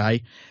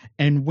 Okay.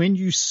 And when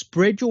you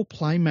spread your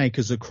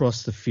playmakers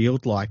across the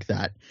field like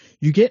that,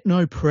 you get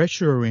no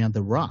pressure around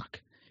the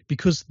ruck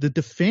because the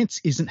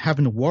defense isn't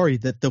having to worry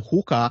that the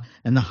hooker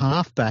and the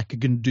halfback are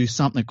going to do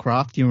something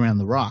crafty around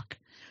the ruck.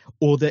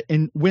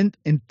 And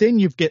then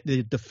you've get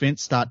the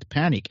defense start to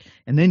panic,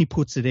 and then he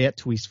puts it out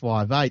to his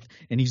 5'8",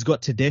 and he's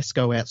got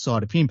Tedesco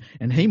outside of him,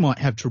 and he might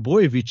have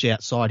Trbojevic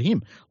outside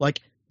him.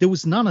 Like, there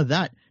was none of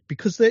that.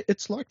 Because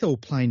it's like they were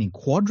playing in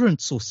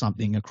quadrants or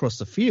something across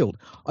the field.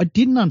 I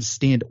didn't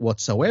understand it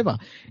whatsoever.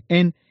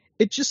 And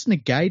it just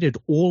negated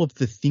all of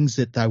the things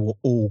that they were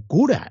all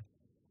good at.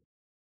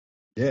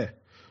 Yeah.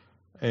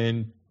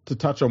 And to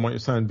touch on what you're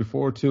saying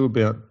before, too,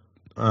 about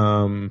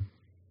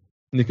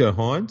Nico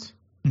Hines.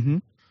 Mm-hmm.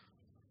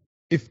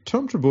 If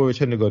Tom Trbojevic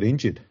hadn't got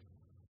injured,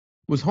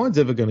 was Hines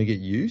ever going to get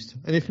used?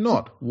 And if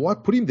not, why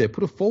put him there?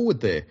 Put a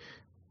forward there.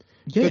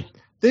 Yeah. But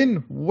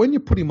then when you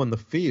put him on the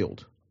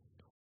field,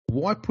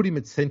 why put him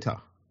at centre?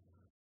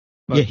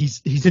 Like,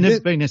 he's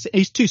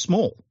too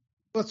small.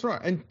 That's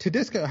right. And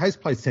Tedesco has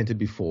played centre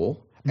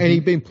before, and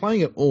he'd been playing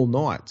it all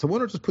night. So why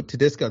not just put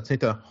Tedesco at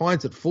centre,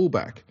 Hines at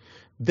fullback?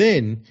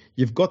 Then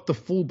you've got the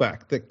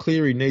fullback that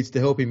Cleary needs to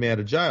help him out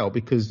of jail,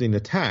 because in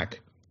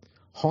attack,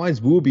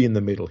 Hines will be in the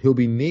middle. He'll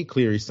be near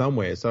Cleary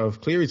somewhere. So if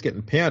Cleary's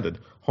getting pounded,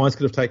 Hines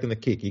could have taken the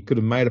kick. He could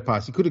have made a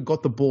pass. He could have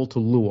got the ball to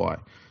Luai,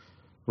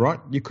 right?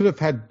 You could have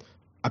had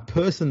a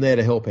person there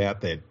to help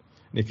out then.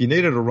 And if you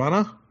needed a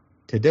runner,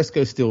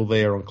 Tedesco's still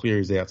there on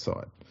Cleary's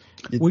outside.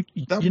 That would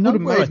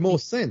have made more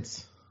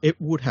sense. It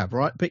would have,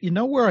 right? But you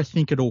know where I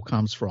think it all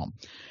comes from?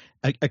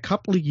 A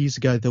couple of years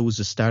ago, there was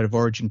a State of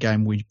Origin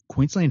game where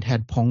Queensland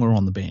had Ponga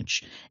on the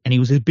bench, and he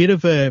was a bit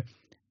of a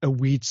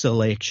weird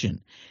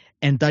selection.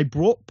 And they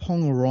brought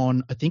Ponga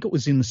on, I think it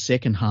was in the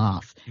second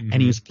half,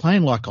 and he was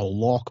playing like a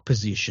lock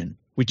position,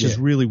 which is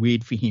really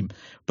weird for him.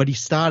 But he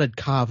started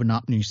carving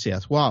up New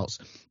South Wales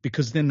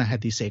because then they had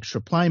this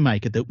extra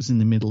playmaker that was in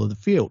the middle of the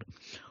field.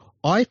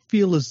 I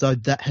feel as though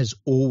that has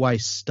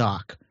always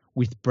stuck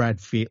with Brad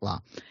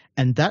Fittler,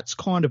 and that's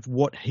kind of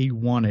what he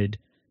wanted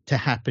to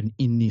happen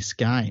in this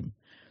game.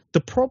 The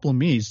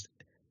problem is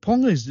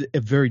Ponga is a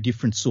very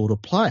different sort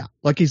of player.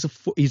 Like he's a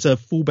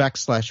fullback /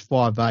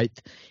 5'8".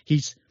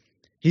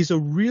 He's a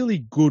really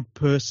good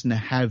person to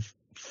have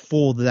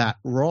for that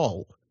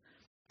role.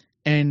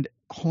 And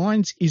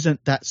Hines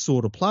isn't that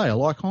sort of player.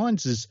 Like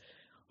Hines is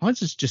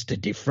just a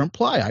different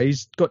player.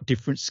 He's got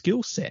different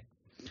skill set.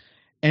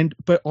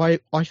 But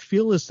I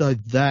feel as though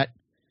that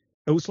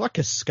it was like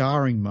a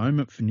scarring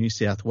moment for New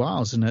South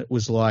Wales, and it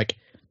was like,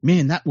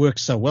 man, that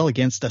works so well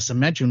against us.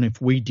 Imagine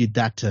if we did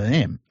that to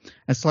them.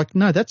 It's like,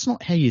 no, that's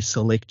not how you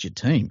select your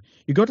team.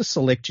 You got to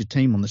select your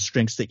team on the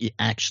strengths that you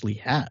actually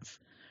have,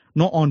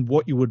 not on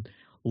what you would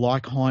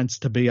like Hines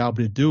to be able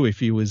to do if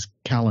he was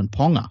Callan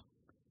Ponga.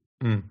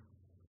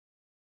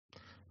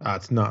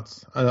 It's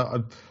nuts.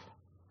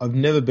 I've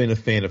never been a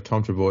fan of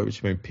Tom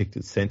Trbojevic being picked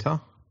at centre,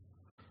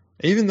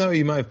 even though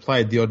he may have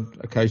played the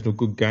odd occasional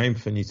good game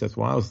for New South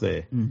Wales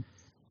there.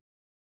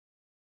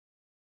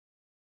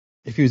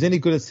 If he was any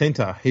good at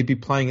centre, he'd be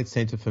playing at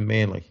centre for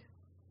Manly.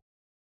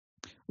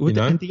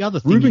 And the other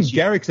thing Ruben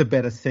Garrick's a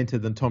better centre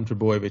than Tom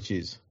Trbojevic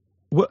is.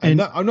 Well,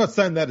 I'm not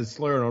saying that as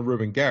slurring on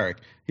Ruben Garrick.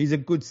 He's a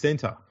good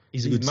centre.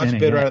 He's much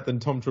better at it than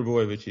Tom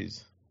Trbojevic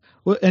is.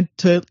 Well, and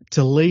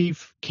to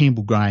leave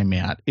Campbell Graham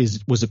out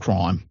was a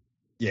crime.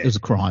 Yeah. It was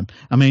a crime.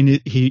 I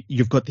mean,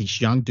 you've got this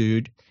young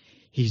dude.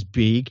 He's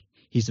big.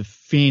 He's a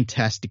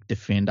fantastic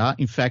defender.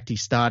 In fact, he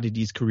started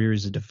his career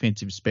as a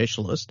defensive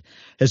specialist,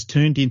 has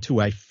turned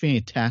into a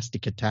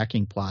fantastic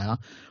attacking player.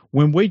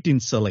 When we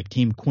didn't select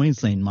him,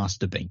 Queensland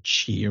must have been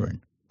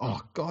cheering.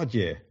 Oh, God,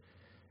 yeah.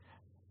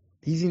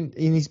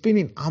 He's been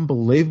in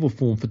unbelievable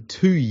form for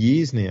 2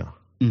 years now.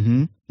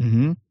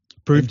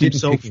 Proved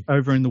himself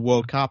over in the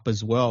World Cup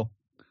as well.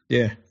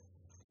 Yeah.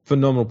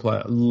 Phenomenal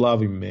player.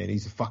 Love him, man.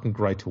 He's fucking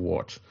great to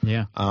watch.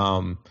 Yeah.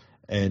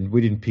 And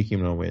we didn't pick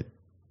him nowhere.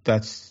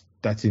 That's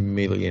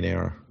immediately an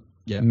error.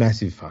 Yeah.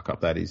 Massive fuck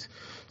up, that is.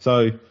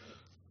 So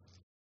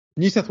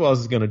New South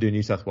Wales is going to do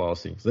New South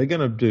Wales things. They're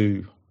going to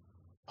do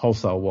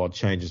wholesale wild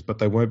changes, but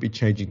they won't be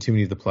changing too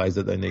many of the players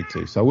that they need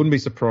to. So I wouldn't be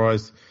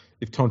surprised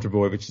if Tom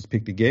Trbojevic is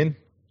picked again,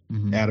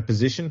 out of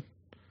position.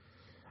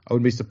 I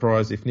wouldn't be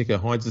surprised if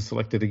Nicho Hines is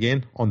selected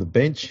again on the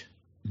bench.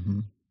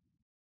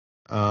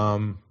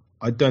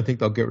 I don't think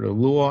they'll get rid of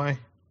Luai.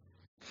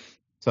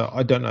 So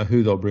I don't know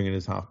who they'll bring in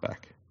as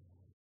halfback.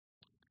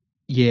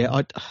 Yeah,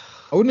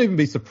 I wouldn't even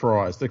be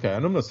surprised. Okay,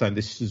 and I'm not saying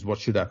this is what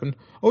should happen.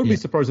 I wouldn't be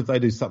surprised if they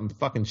do something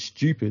fucking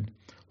stupid,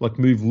 like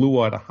move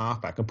Luai to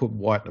halfback and put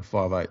White in a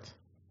 5'8".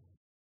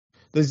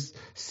 There's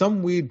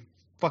some weird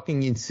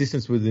fucking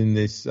insistence within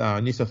this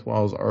New South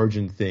Wales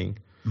Origin thing,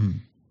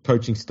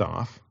 coaching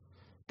staff,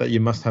 that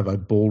you must have a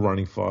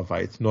ball-running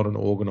 5'8", not an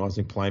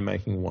organising,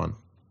 playmaking one.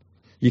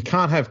 You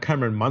can't have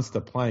Cameron Munster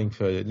playing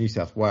for New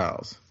South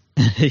Wales.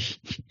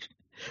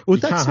 Well,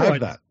 you can't have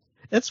that.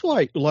 That's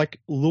why, like,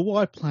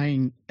 Luai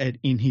playing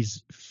in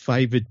his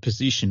favoured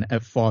position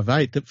at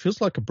 5'8", that feels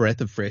like a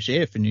breath of fresh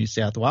air for New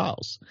South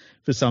Wales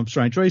for some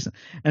strange reason.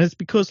 And it's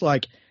because,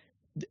 like,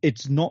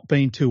 it's not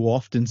been too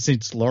often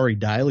since Laurie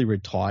Daly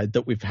retired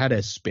that we've had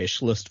a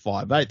specialist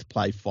 5'8"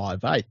 play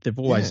 5'8". They've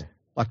always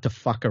liked to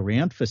fuck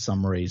around for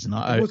some reason.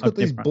 I've got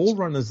these ball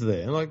runners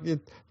there. Like, they're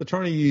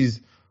trying to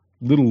use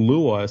little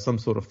Luai as some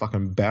sort of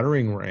fucking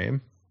battering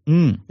ram.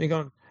 You're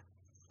going,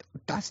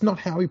 that's not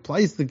how he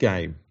plays the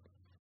game.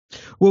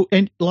 Well,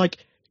 and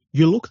like,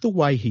 you look at the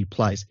way he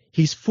plays,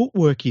 his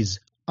footwork is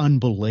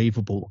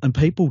unbelievable, and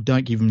people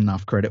don't give him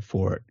enough credit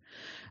for it.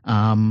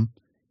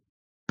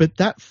 But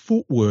that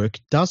footwork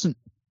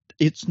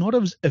it's not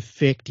as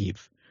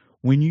effective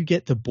when you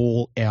get the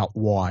ball out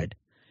wide,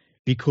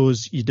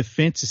 because your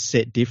defense is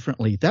set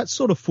differently. That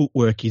sort of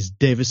footwork is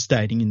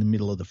devastating in the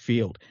middle of the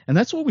field. And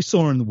that's what we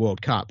saw in the World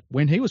Cup.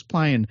 When he was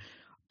playing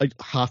a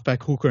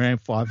halfback hooker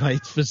and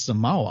 5'8" for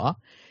Samoa,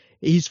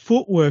 his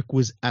footwork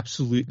was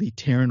absolutely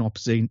tearing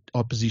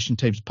opposition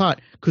teams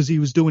apart because he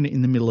was doing it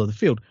in the middle of the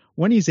field.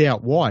 When he's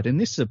out wide, and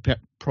this is a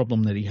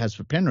problem that he has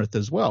for Penrith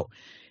as well,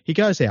 he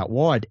goes out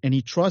wide and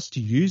he tries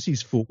to use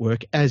his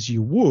footwork as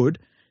you would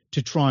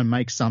to try and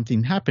make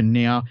something happen.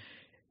 Now,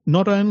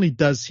 not only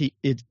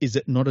is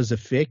it not as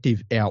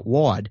effective out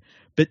wide,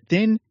 but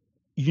then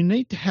you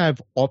need to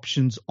have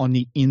options on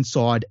the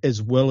inside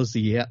as well as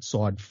the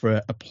outside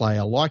for a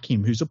player like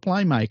him who's a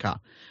playmaker.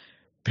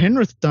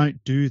 Penrith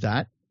don't do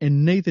that,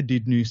 and neither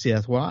did New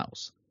South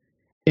Wales.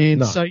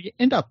 And so you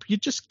end up, you're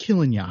just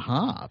killing your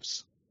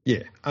halves.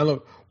 Yeah. And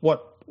look,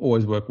 what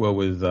always worked well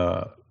with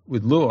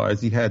Luai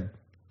is he had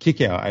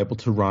Kikau able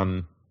to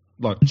run,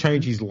 like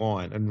change his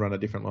line and run a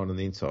different line on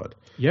the inside.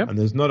 Yep. And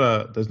there's not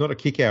a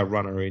Kikau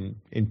runner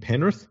in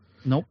Penrith.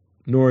 Nope.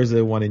 Nor is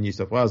there one in New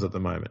South Wales at the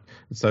moment.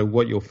 And so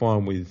what you'll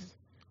find with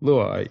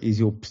Luai is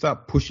you'll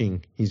start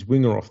pushing his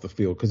winger off the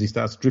field because he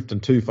starts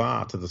drifting too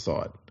far to the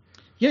side.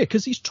 Yeah,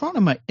 because he's trying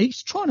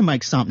to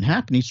make something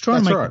happen. He's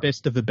trying to make the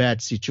best of a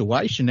bad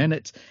situation, and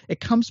it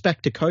comes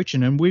back to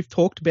coaching. And we've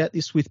talked about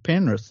this with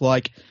Penrith.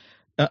 Like,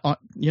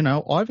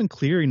 Ivan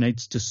Cleary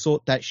needs to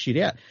sort that shit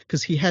out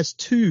because he has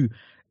two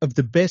of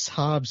the best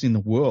halves in the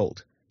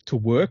world to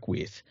work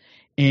with,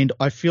 and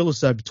I feel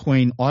as though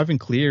between Ivan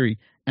Cleary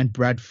and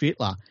Brad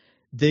Fittler,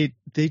 they're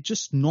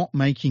just not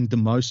making the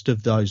most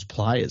of those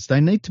players.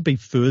 They need to be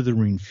further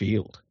in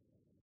field.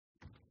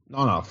 No,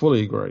 I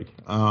fully agree.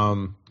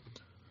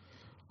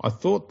 I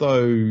thought,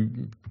 though,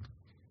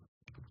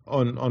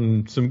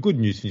 on some good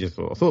news, I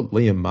thought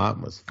Liam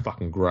Martin was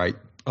fucking great.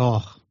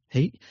 Oh,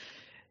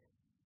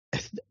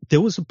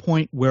 there was a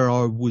point where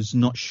I was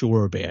not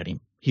sure about him.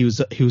 He was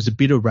a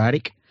bit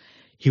erratic.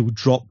 He would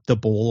drop the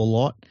ball a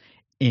lot,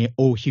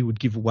 or he would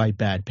give away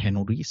bad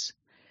penalties.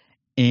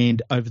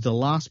 And over the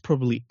last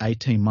probably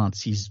 18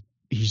 months, he's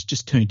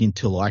just turned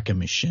into like a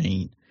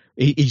machine.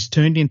 He's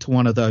turned into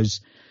one of those,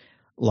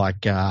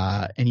 like,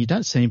 and you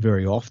don't see him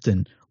very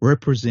often,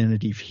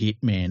 representative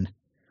hitmen,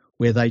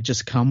 where they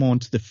just come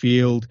onto the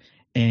field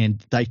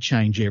and they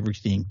change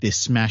everything. They're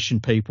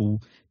smashing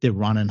people. They're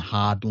running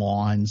hard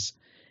lines.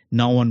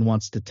 No one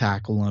wants to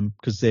tackle them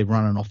because they're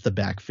running off the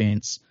back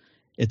fence.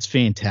 It's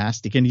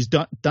fantastic. And he's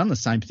done the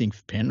same thing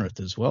for Penrith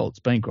as well. It's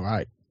been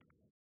great.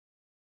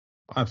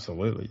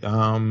 Absolutely.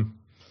 Yeah.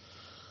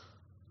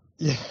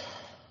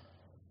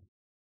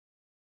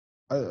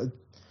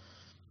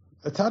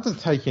 It's hard to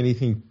take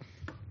anything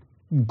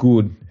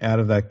good out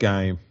of that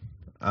game.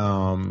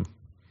 And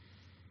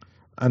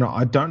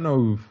I don't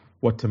know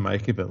what to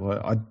make of it.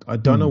 Like, I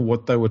don't know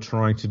what they were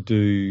trying to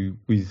do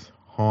with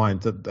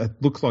Hines.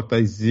 It looks like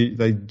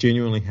they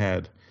genuinely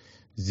had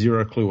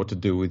zero clue what to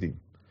do with him.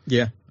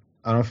 Yeah.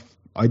 And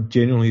I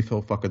genuinely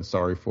felt fucking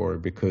sorry for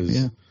him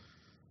because,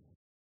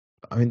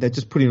 I mean, they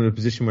just put him in a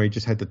position where he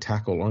just had to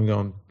tackle. I'm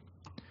going,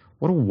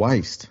 what a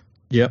waste.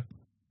 Yep.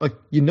 Like,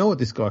 you know what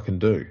this guy can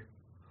do.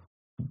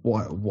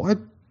 Why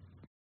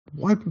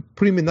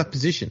put him in that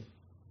position?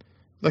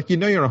 Like, you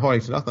know you're not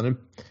hiding to nothing. And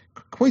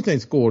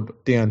Queensland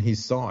scored down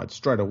his side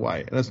straight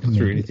away. And that's not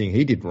through anything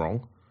he did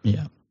wrong.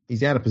 Yeah.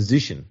 He's out of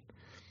position.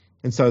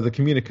 And so the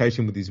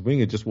communication with his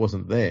winger just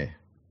wasn't there.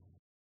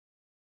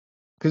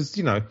 Because,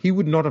 he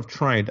would not have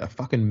trained a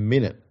fucking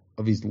minute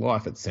of his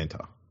life at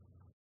centre.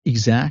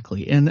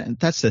 Exactly. And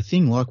that's the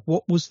thing. Like,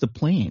 what was the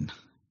plan?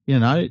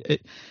 There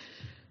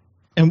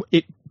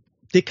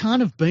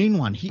can't have been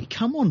one.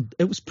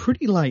 It was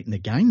pretty late in the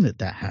game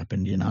that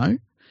happened,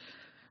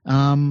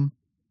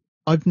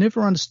 I've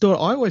never understood.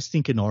 I always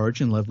think in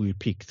Origin level you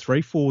pick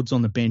 3 forwards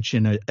on the bench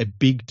and a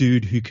big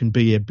dude who can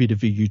be a bit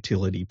of a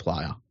utility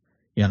player,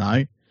 Yeah,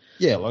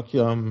 like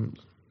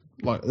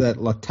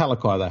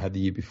Talakai they had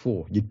the year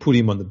before. You'd put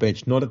him on the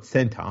bench, not at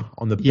centre,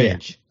 on the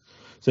bench.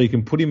 So you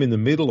can put him in the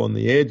middle, on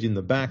the edge, in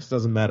the backs,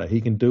 doesn't matter.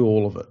 He can do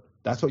all of it.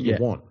 That's what you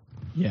want.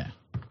 Yeah.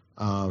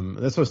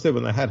 That's what I said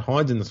when they had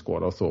Hines in the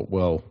squad. I thought,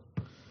 well,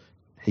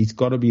 he's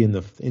got to be in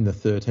the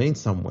 13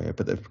 somewhere,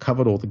 but they've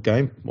covered all the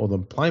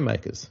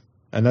playmakers.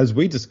 And as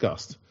we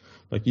discussed,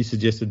 like you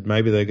suggested,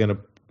 maybe they're going to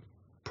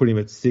put him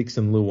at 6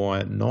 and Luai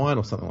at 9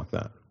 or something like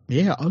that.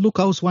 Yeah, look,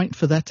 I was waiting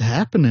for that to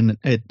happen, and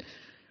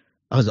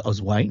I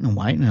was waiting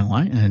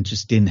and it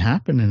just didn't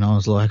happen. And I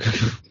was like,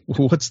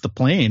 well, what's the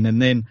plan?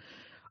 And then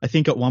I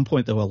think at one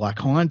point they were like,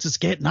 Hines is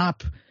getting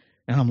up.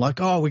 And I'm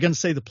like, oh, we're going to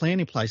see the plan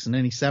in place. And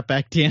then he sat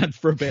back down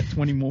for about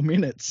 20 more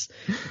minutes.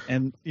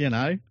 And,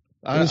 it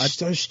was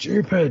so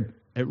stupid.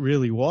 It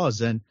really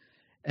was. And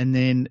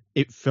then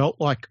it felt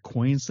like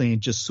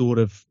Queensland just sort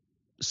of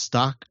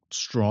stuck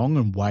strong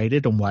and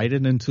waited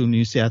until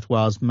New South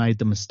Wales made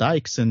the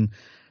mistakes, and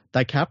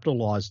they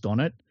capitalised on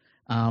it.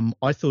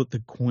 I thought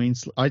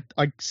I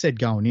said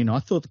going in, I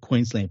thought the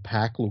Queensland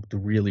pack looked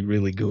really,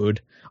 really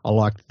good. I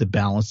liked the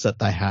balance that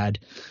they had.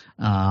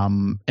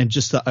 And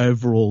just the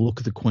overall look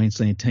of the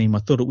Queensland team, I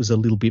thought it was a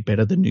little bit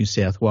better than New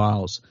South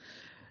Wales.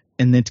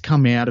 And then to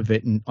come out of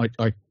it, and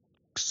I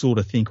sort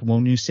of think, well,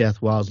 New South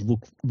Wales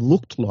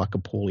looked like a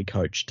poorly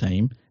coached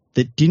team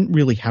that didn't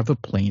really have a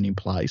plan in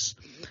place.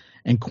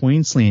 And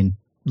Queensland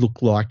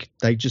looked like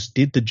they just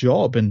did the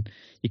job, and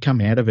you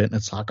come out of it and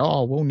it's like,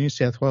 oh, well, New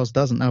South Wales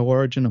doesn't know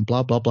Origin and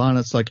blah, blah, blah. And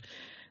it's like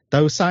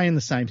they were saying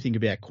the same thing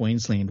about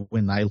Queensland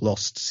when they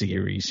lost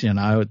series.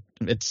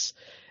 It's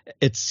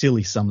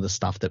silly, some of the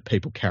stuff that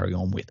people carry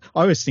on with.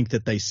 I always think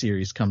that these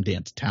series come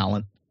down to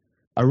talent.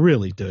 I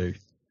really do.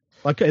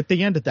 Like at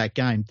the end of that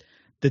game,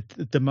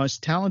 the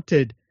most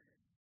talented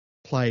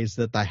players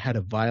that they had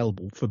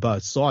available for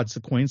both sides, the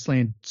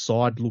Queensland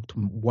side looked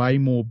way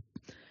more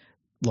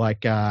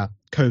like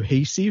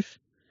cohesive.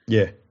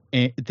 Yeah.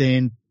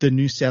 Than the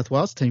New South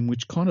Wales team,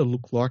 which kind of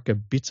looked like a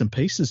bits and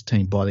pieces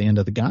team by the end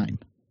of the game.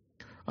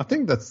 I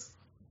think that's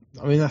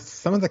I mean,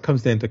 some of that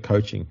comes down to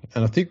coaching.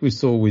 And I think we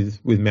saw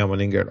with Mal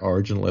Meninga at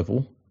Origin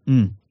level,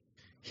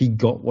 he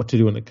got what to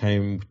do when it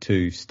came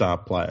to star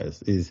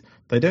players. Is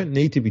they don't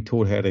need to be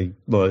taught how to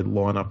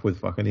line up with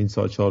fucking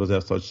inside shoulders,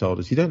 outside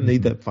shoulders. You don't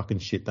need that fucking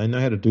shit. They know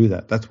how to do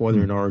that. That's why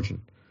they're in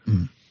Origin.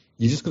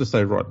 You just got to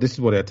say, right, this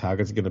is what our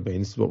targets are going to be,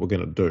 and this is what we're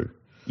going to do.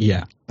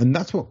 Yeah. And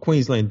that's what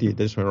Queensland did.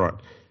 They just went, right,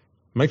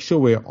 make sure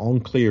we're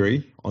on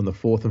Cleary on the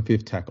 4th and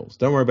 5th tackles.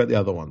 Don't worry about the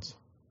other ones.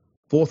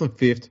 4th and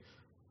 5th,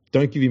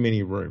 don't give him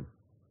any room.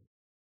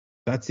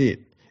 That's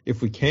it.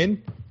 If we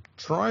can,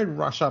 try and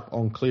rush up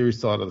on Cleary's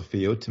side of the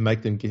field to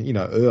make them get,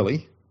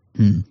 early.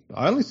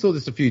 I only saw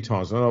this a few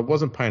times, and I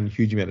wasn't paying a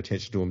huge amount of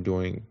attention to him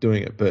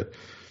doing it, but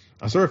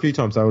I saw a few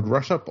times they would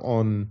rush up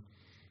on,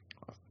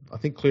 I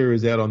think Cleary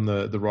is out on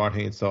the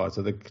right-hand side,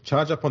 so they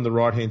charge up on the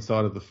right-hand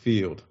side of the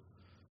field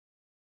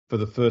for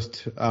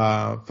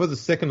the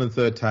second and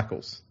third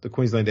tackles, the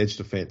Queensland edge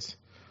defence.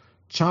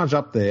 Charge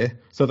up there,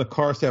 so the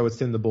Coruscant would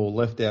send the ball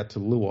left out to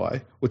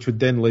Luai, which would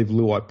then leave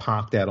Luai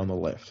parked out on the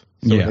left.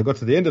 So when they got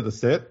to the end of the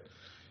set,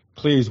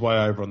 Cleary's way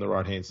over on the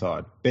right-hand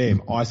side.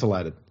 Bam,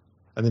 isolated.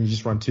 And then you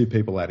just run two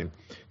people at him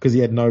because he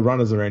had no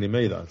runners around him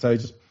either. So he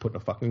just put a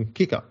fucking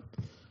kick up.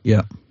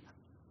 Yeah.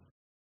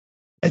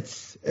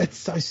 It's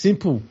so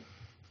simple.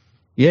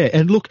 Yeah,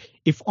 and look,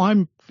 if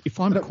I'm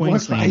Queensland,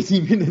 Queensland,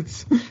 80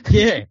 minutes.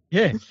 yeah.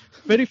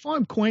 But if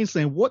I'm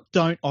Queensland, what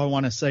don't I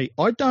want to see?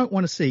 I don't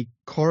want to see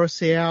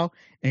Coruscant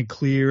and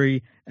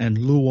Cleary and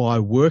Luai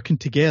working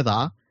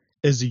together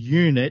as a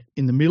unit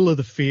in the middle of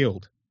the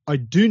field. I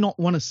do not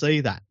want to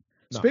see that,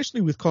 especially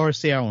with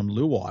Coruscant and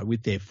Luai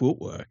with their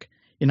footwork.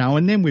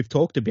 And then we've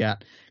talked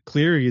about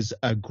Cleary is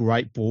a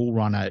great ball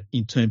runner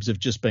in terms of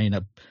just being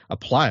a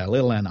player,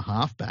 let alone a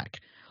halfback.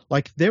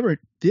 Like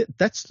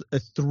that's a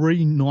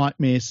 3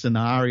 nightmare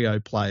scenario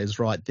players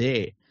right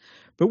there.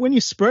 But when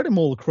you spread them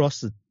all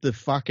across the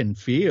fucking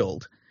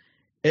field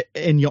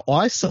and you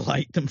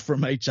isolate them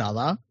from each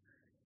other,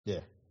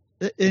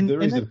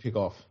 they're easy to pick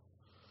off.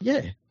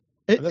 Yeah,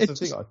 that's the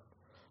thing.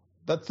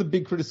 That's the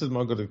big criticism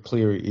I got of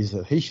Cleary is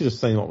that he should have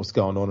seen what was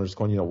going on and just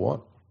gone, you know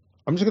what?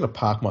 I'm just going to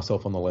park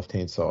myself on the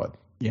left-hand side.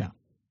 Yeah.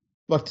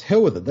 Like, to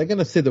hell with it. They're going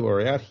to say that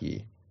we're out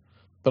here,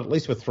 but at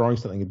least we're throwing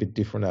something a bit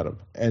different at them,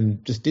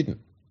 and just didn't.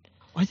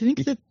 I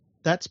think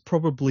that's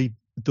probably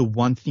the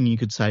one thing you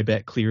could say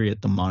about Cleary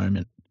at the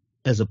moment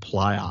as a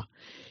player.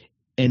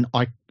 And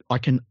I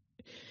can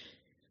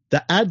 –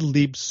 the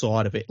ad-lib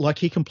side of it, like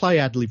he can play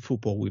ad-lib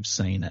football, we've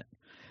seen it.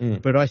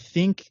 But I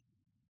think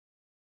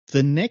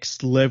the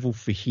next level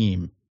for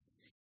him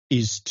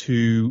is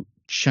to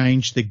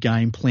change the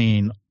game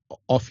plan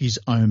off his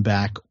own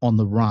back on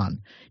the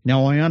run.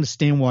 Now, I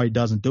understand why he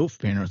doesn't do it for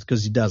Penrith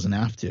because he doesn't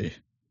have to.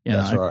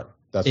 That's right.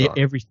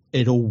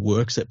 It all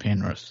works at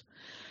Penrith.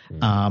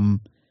 When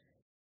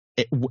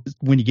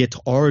you get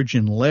to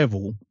Origin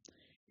level,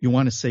 you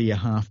want to see your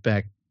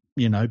halfback,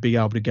 be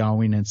able to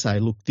go in and say,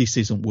 look, this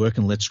isn't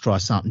working. Let's try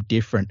something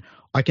different.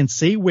 I can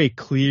see where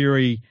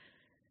Cleary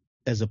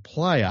as a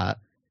player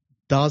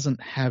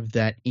doesn't have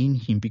that in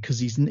him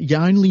because you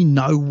only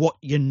know what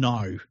you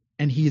know,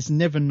 and he has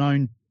never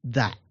known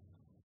that.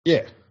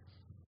 Yeah.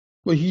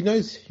 Well, he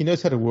knows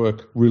how to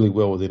work really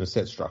well within a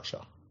set structure.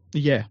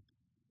 Yeah.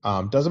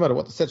 Doesn't matter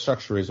what the set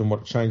structure is and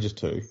what it changes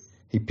to.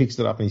 He picks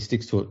it up and he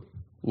sticks to it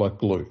like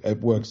glue.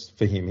 It works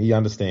for him. He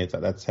understands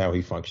that. That's how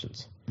he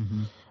functions.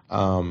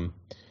 Mm-hmm.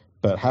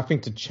 But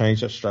having to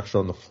change that structure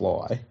on the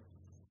fly,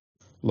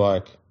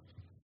 like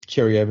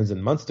Cherry Evans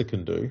and Munster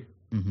can do,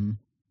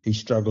 he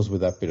struggles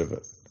with that bit of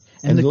it.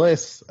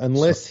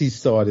 Unless his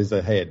side is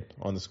ahead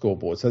on the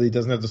scoreboard, so he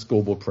doesn't have the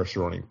scoreboard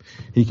pressure on him.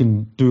 He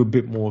can do a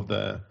bit more of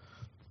the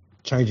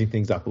changing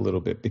things up a little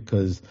bit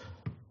because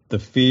the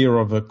fear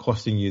of it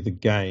costing you the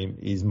game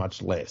is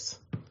much less.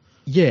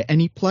 Yeah,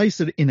 and he plays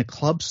it in a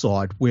club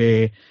side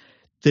where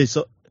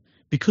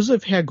because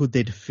of how good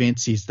their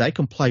defence is, they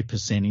can play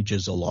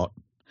percentages a lot.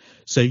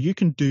 So you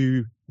can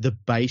do the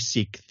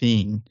basic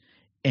thing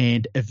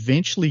and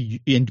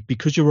eventually, and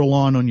because you're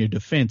relying on your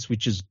defence,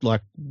 which is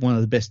like one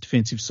of the best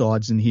defensive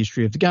sides in the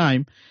history of the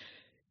game,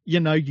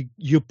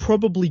 you're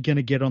probably going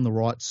to get on the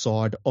right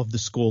side of the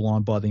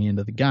scoreline by the end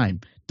of the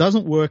game.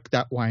 Doesn't work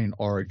that way in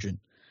Origin.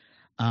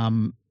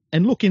 And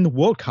look, in the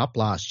World Cup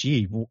last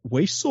year,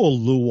 we saw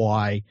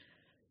Luai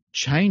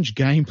change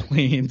game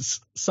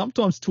plans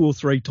sometimes 2 or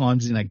 3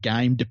 times in a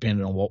game,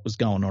 depending on what was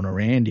going on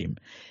around him,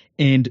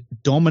 and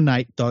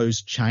dominate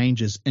those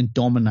changes and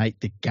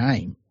dominate the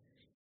game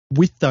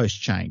with those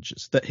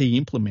changes that he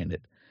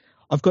implemented.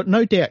 I've got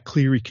no doubt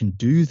Cleary can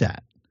do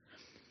that.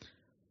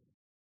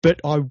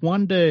 But I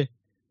wonder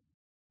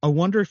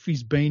if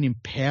he's been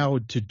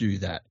empowered to do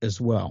that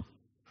as well.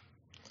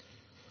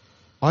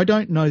 I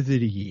don't know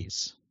that he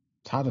is.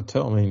 It's hard to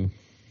tell. I mean,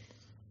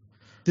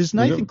 does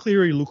Nathan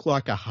Cleary look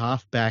like a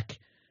halfback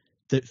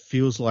that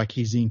feels like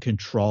he's in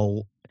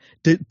control?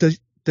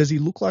 Does he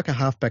look like a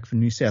halfback for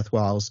New South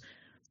Wales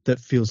that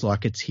feels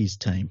like it's his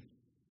team?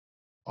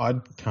 I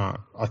can't.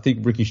 I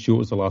think Ricky Stewart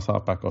was the last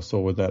halfback I saw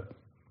with that.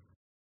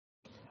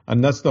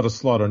 And that's not a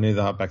slight on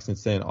either halfback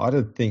since then. I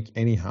don't think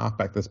any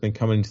halfback that's been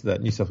coming into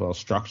that New South Wales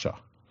structure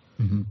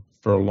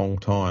for a long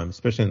time,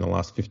 especially in the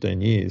last 15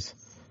 years,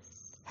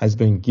 has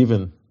been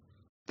given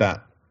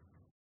that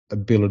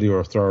ability or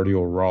authority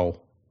or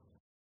role.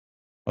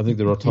 I think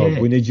they're all told,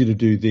 we need you to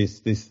do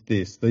this,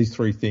 these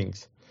three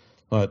things.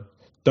 Like,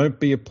 don't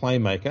be a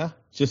playmaker,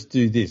 just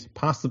do this.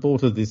 Pass the ball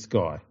to this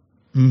guy.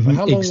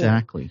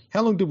 Exactly.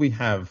 How long did we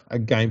have a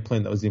game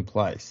plan that was in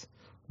place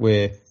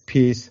where,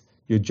 Pearce,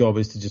 your job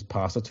is to just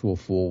pass it to a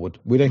forward.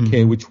 We don't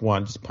care which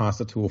one, just pass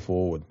it to a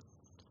forward.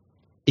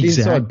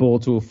 Exactly. Inside ball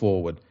to a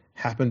forward.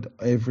 Happened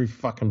every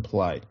fucking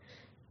play.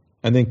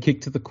 And then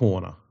kick to the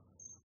corner.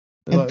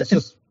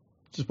 It's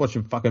just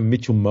watching fucking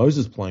Mitchell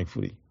Moses playing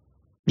footy.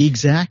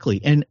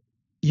 Exactly. And,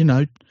 you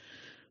know,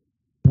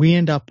 we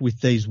end up with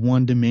these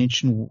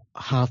one-dimensional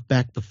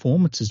halfback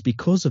performances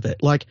because of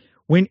it. Like,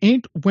 when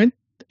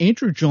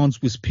Andrew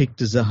Johns was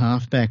picked as a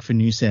halfback for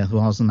New South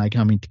Wales and they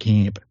come into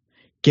camp,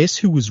 guess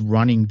who was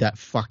running that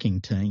fucking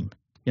team,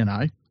 you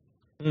know?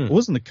 It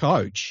wasn't the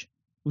coach.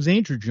 It was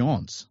Andrew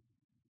Johns.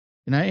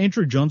 You know,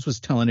 Andrew Johns was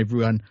telling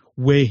everyone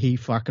where he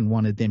fucking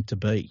wanted them to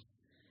be.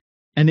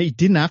 And he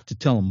didn't have to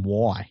tell them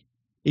why.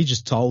 He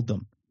just told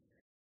them.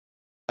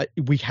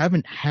 We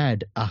haven't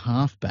had a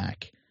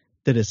halfback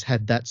that has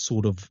had that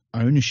sort of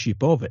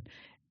ownership of it.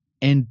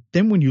 And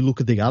then when you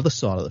look at the other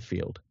side of the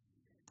field,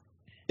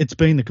 it's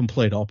been the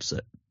complete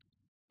opposite.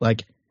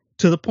 Like,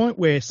 to the point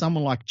where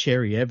someone like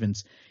Cherry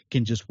Evans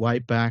can just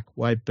wait back,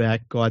 guide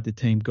the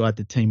team,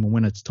 and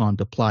when it's time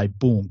to play,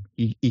 boom,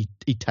 he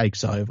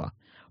takes over.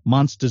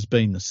 Munster's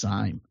been the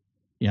same,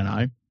 you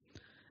know.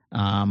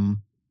 And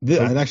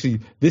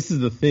actually, this is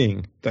the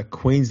thing that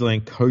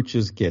Queensland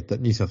coaches get that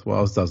New South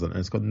Wales doesn't, and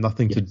it's got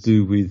nothing to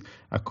do with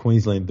a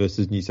Queensland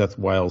versus New South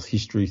Wales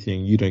history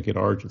thing. You don't get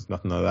origins,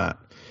 nothing like that.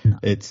 No.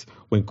 It's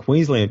when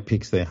Queensland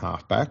picks their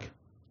halfback,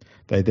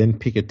 they then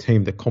pick a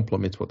team that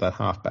complements what that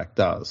halfback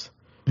does.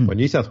 When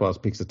New South Wales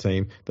picks a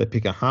team, they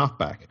pick a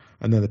halfback,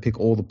 and then they pick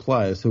all the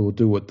players who will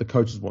do what the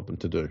coaches want them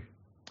to do.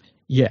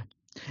 Yeah.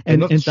 And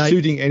not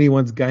shooting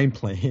anyone's game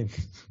plan.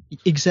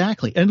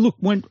 Exactly. And look,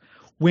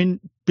 when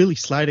Billy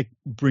Slater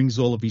brings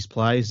all of his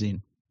players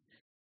in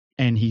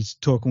and he's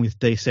talking with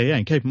DCE,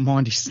 and keep in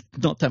mind he's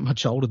not that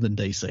much older than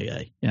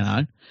DCE, you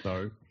know.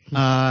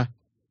 No.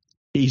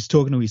 He's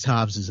talking to his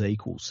halves as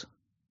equals.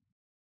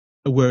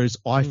 Whereas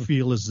I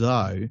feel as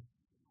though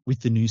with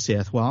the New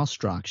South Wales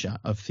structure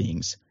of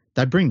things,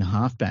 they bring the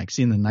halfbacks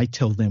in and they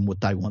tell them what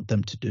they want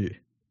them to do.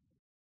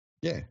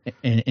 Yeah.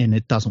 And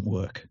it doesn't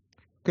work.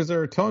 Because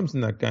there are times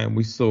in that game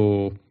we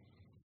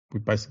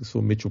basically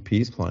saw Mitchell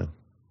Pearce playing.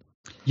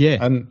 Yeah.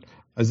 And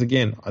as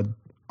again,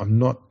 I'm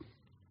not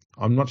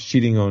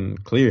shitting on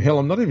Cleary. Hell,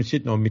 I'm not even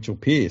shitting on Mitchell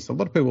Pearce. A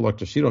lot of people like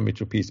to shit on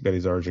Mitchell Pearce about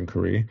his Origin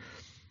career.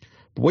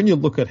 But when you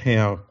look at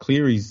how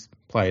Cleary's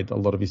played a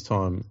lot of his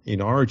time in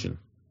Origin,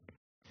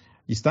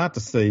 you start to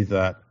see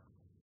that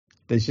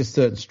there's just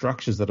certain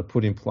structures that are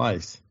put in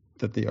place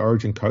that the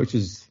Origin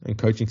coaches and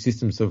coaching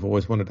systems have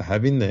always wanted to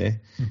have in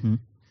there. Mm-hmm.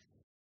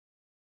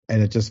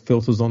 And it just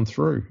filters on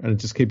through, and it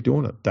just keep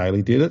doing it.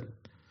 Daly did it,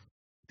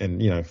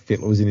 and, you know,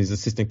 Fittler was in his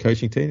assistant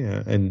coaching team,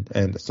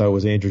 and so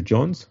was Andrew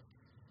Johns.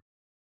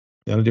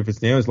 The only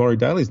difference now is Laurie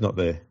Daly's not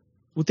there.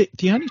 Well,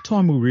 the only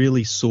time we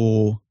really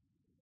saw,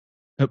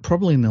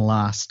 probably in the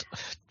last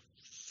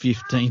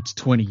 15 to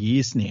 20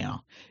 years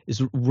now,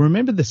 is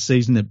remember the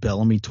season that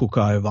Bellamy took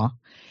over,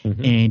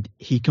 and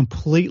he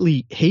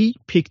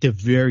picked a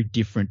very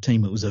different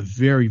team. It was a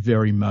very,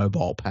 very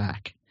mobile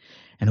pack,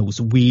 and it was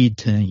a weird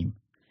team.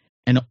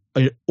 And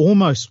it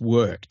almost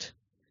worked.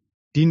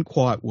 Didn't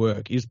quite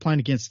work. He was playing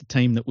against a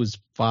team that was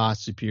far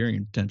superior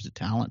in terms of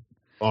talent.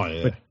 Oh,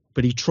 yeah.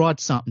 But he tried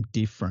something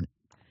different,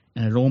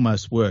 and it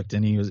almost worked.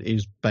 And he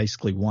was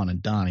basically one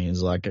and done. He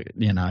was like,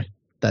 you know,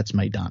 that's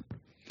me done.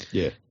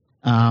 Yeah.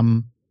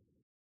 And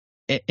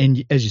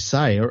as you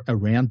say,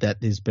 around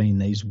that, there's been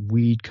these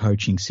weird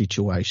coaching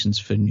situations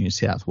for New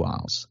South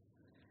Wales.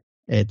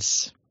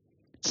 It's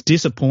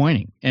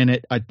disappointing, and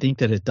I think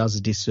that it does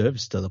a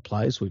disservice to the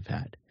players we've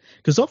had.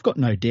 Because I've got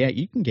no doubt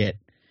if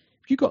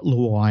you got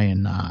Luai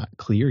and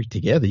Cleary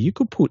together, you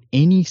could put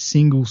any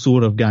single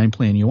sort of game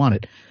plan you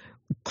wanted.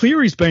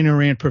 Cleary's been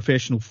around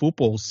professional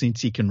football since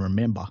he can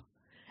remember.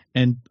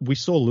 And we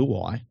saw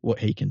Luai, what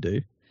he can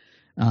do.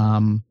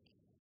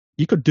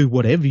 You could do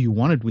whatever you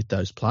wanted with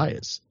those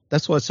players.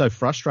 That's why it's so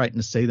frustrating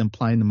to see them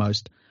playing the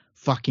most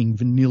fucking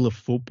vanilla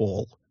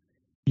football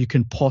you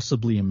can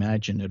possibly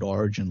imagine at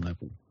Origin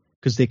level.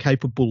 Because they're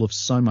capable of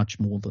so much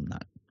more than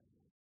that.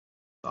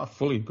 I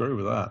fully agree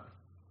with that.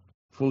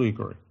 Fully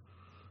agree.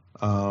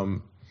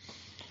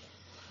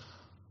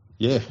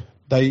 Yeah,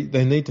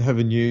 they need to have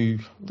a new.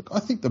 Look,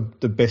 I think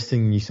the best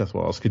thing New South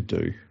Wales could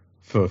do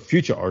for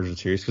future Origin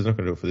series, because they're not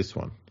going to do it for this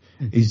one,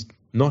 is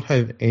not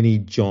have any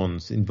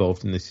Johns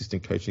involved in the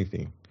assistant coaching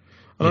thing.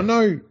 And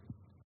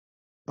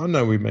I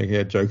know we make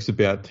our jokes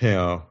about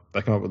how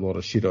they come up with a lot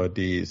of shit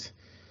ideas,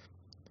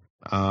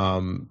 you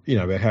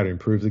know, about how to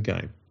improve the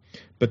game.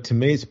 But to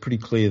me, it's pretty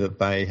clear that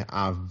they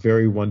are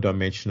very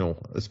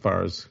one-dimensional as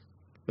far as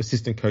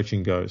assistant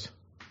coaching goes.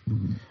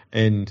 Mhm.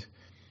 And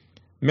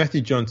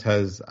Matthew Johns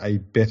has a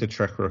better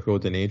track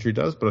record than Andrew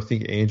does, but I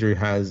think Andrew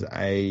has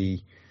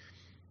a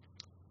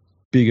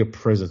bigger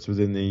presence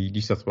within the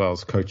New South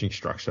Wales coaching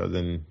structure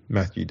than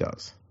Matthew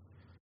does.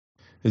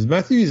 Because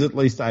Matthew is at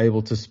least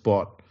able to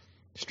spot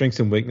strengths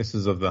and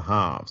weaknesses of the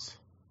halves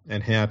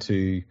and how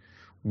to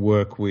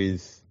work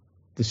with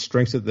the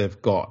strengths that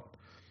they've got,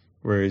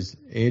 whereas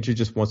Andrew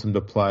just wants them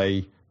to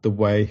play the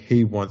way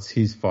he wants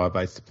his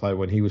 5'8" to play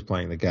when he was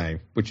playing the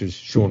game, which is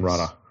Sean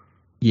Rudder.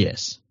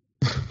 Yes.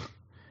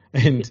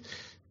 and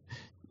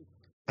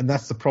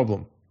that's the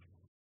problem.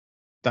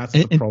 That's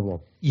the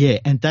problem. Yeah,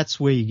 and that's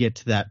where you get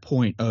to that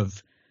point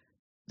of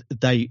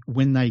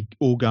when they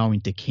all go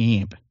into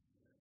camp,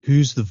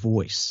 who's the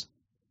voice?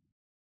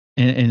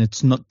 And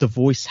it's not, the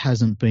voice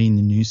hasn't been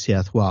the New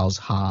South Wales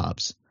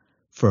halves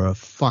for a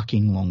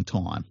fucking long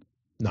time.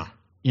 No.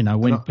 You know,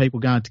 when people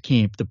go into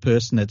camp, the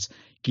person that's,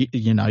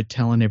 you know,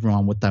 telling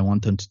everyone what they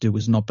want them to do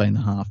is not being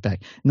the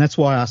halfback. And that's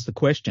why I asked the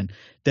question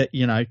that,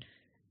 you know,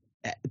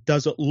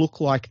 does it look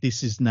like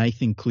this is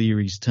Nathan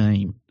Cleary's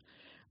team?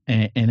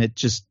 And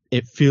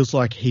it feels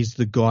like he's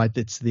the guy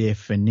that's there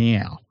for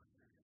now,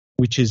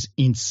 which is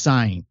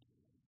insane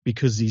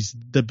because he's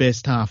the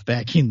best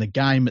halfback in the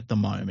game at the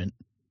moment.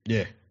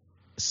 Yeah.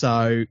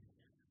 So,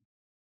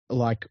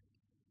 like,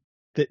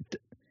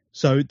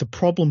 so the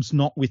problem's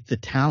not with the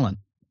talent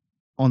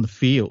on the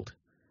field.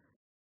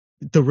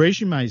 The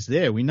resume's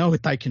there. We know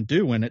what they can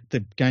do when the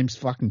games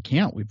fucking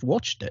count. We've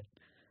watched it.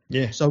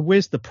 Yeah. So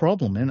where's the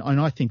problem? And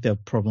I think the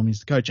problem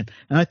is the coaching.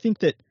 And I think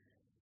that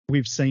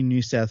we've seen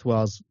New South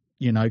Wales,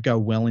 you know, go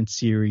well in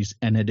series,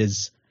 and it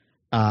has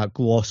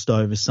glossed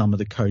over some of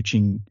the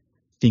coaching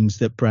things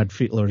that Brad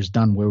Fittler has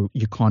done, where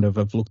you kind of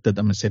have looked at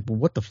them and said, well,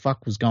 what the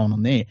fuck was going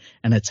on there?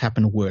 And it's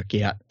happened to work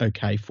out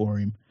okay for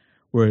him.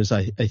 Whereas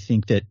I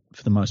think that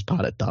for the most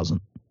part it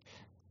doesn't.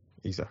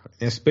 Exactly.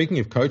 Now, speaking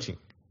of coaching.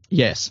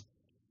 Yes.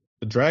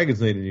 The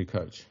Dragons need a new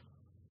coach.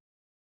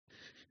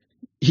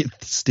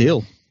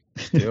 Still.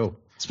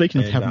 Speaking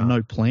of And, having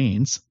no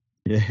plans.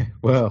 Yeah.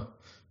 Well,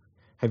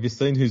 have you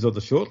seen who's on the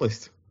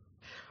shortlist?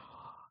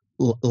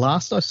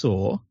 Last I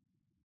saw,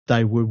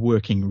 they were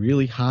working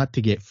really hard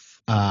to get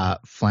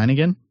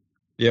Flanagan.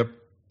 Yep.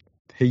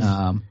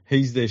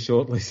 He's their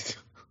shortlist.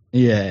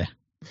 Yeah.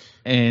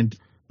 And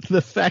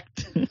the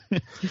fact,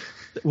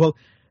 well,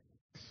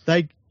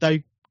 they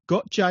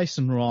got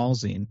Jason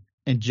Ryles in,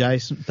 and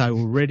they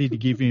were ready to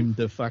give him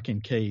the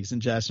fucking keys.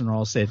 And Jason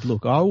Ryles said,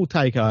 look, I will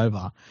take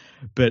over,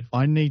 but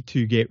I need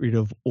to get rid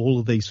of all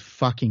of these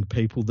fucking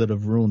people that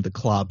have ruined the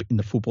club in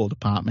the football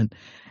department.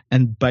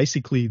 And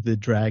basically the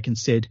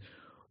Dragons said,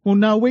 well,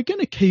 no, we're going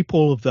to keep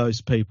all of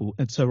those people.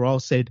 And so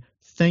Ryles said,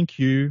 thank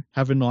you,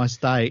 have a nice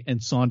day,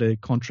 and signed a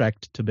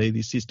contract to be the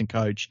assistant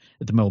coach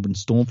at the Melbourne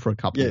Storm for a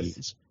couple of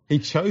years. He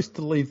chose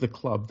to leave the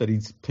club that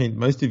he'd spent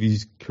most of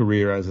his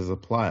career as a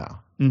player.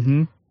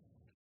 Mm-hmm.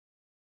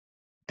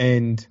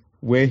 And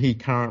where he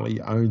currently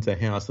owns a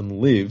house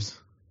and lives,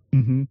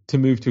 to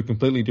move to a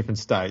completely different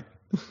state.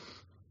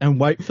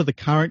 And wait for the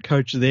current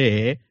coach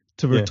there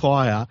to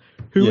retire,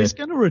 who is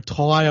going to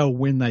retire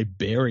when they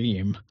bury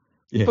him.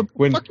 Yeah,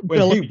 when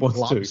he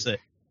wants to.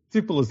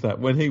 Simple as that,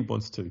 when he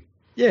wants to.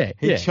 Yeah,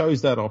 He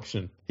chose that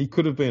option. He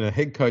could have been a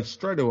head coach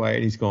straight away,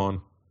 and he's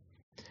gone,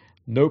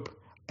 nope.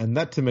 And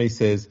that to me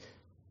says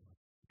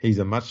he's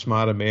a much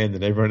smarter man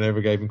than everyone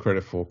ever gave him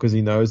credit for, because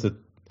he knows that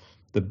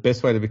the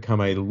best way to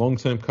become a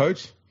long-term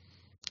coach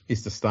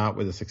is to start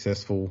with a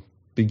successful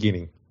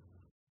beginning.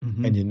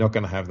 Mm-hmm. And you're not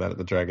going to have that at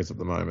the Dragons at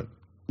the moment.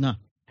 No.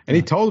 And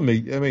he told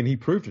me, I mean, he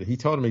proved it. He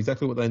told them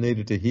exactly what they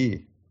needed to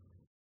hear.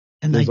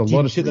 And there's a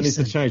lot of shit that needs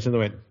to change. And they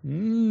went,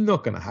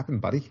 not going to happen,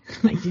 buddy.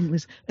 They didn't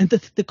listen. And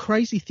the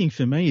crazy thing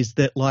for me is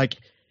that, like,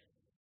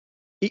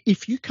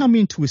 if you come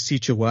into a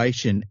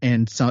situation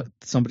and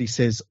somebody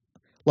says,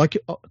 like,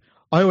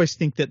 I always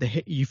think that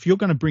if you're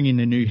going to bring in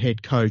a new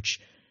head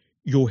coach,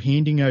 you're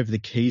handing over the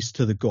keys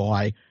to the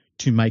guy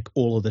to make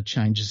all of the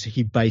changes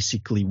he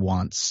basically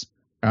wants,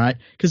 all right?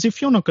 Because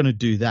if you're not going to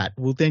do that,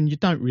 well, then you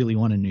don't really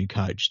want a new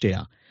coach, do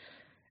you?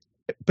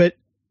 But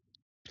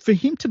for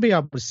him to be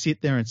able to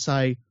sit there and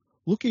say,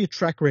 look at your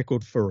track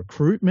record for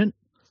recruitment,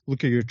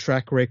 look at your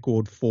track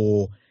record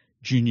for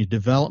junior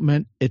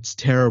development, it's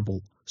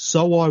terrible.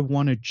 So I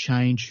want to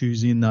change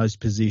who's in those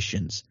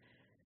positions.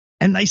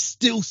 And they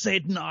still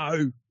said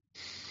no.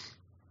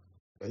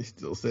 They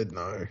still said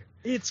no.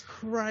 It's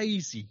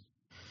crazy.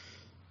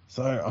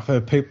 So I've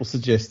heard people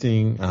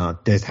suggesting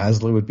Des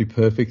Hasler would be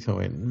perfect. I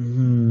went,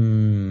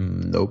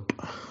 nope.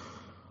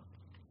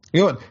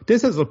 You know what? Des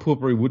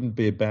Hasler-Pulbury wouldn't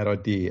be a bad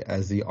idea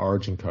as the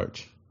Origin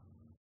coach.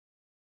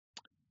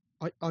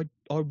 I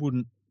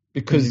wouldn't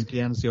because put him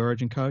down as the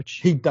Origin coach.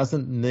 He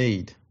doesn't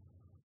need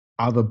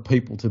other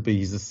people to be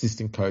his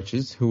assistant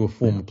coaches who are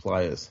former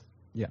players.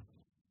 Yeah.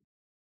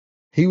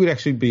 He would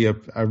actually be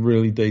a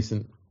really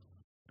decent...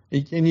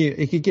 And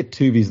he could get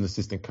Tuvey as an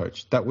assistant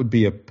coach. That would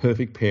be a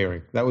perfect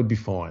pairing. That would be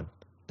fine.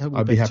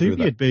 I'd be happy with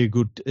that. Tuvey would be a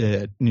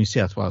good New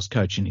South Wales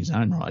coach in his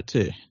own right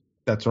too.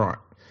 That's right.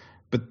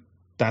 But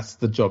that's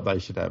the job they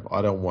should have.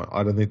 I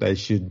don't think they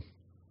should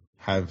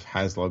have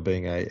Hasler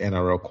being a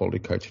NRL quality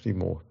coach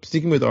anymore.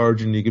 Sticking with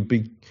Origin, you could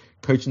be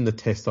coaching the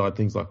test side,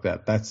 things like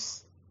that.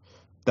 That's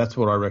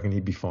what I reckon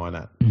he'd be fine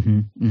at.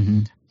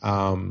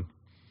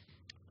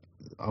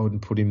 I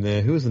wouldn't put him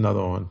there. Who was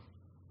another one?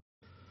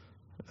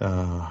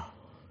 God,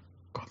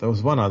 there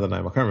was one other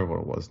name. I can't remember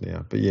what it was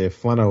now. But yeah,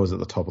 Flano was at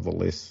the top of the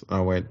list.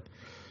 I went,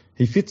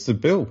 he fits the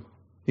bill.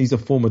 He's a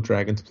former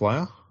Dragons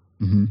player.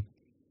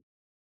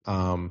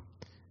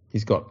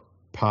 He's got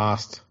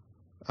past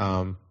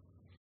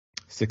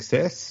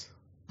success.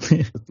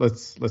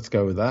 Let's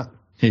go with that.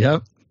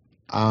 Yep.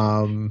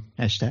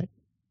 Hashtag.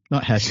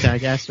 Not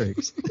hashtag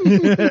asterisks.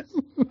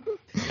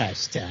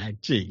 Hashtag,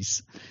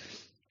 jeez.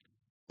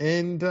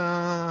 And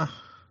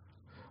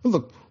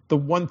look, the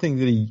one thing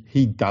that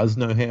he does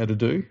know how to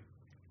do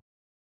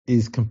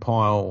is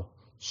compile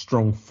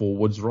strong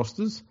forwards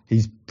rosters.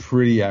 He's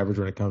pretty average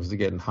when it comes to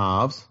getting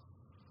halves.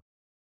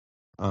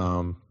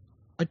 I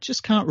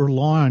just can't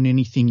rely on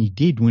anything he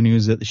did when he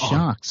was at the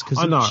Sharks because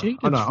he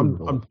cheated.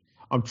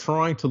 I'm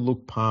trying to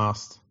look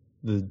past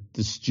the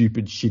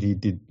stupid shit he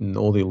did and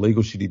all the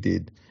illegal shit he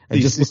did.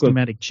 And the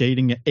systematic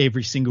cheating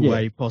every single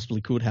way he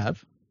possibly could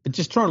have. And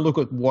just trying to look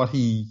at what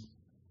he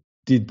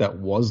did that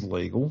was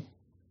legal.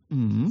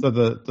 So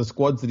the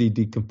squads that he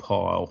did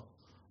compile,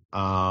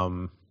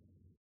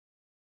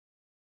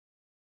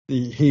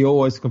 he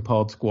always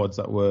compiled squads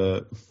that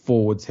were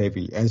forwards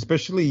heavy, and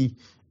especially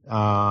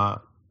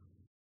like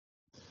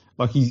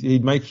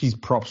he'd make his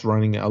props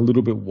running a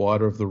little bit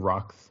wider of the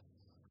ruck,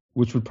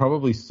 which would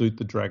probably suit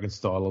the Dragon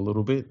style a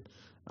little bit.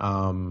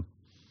 But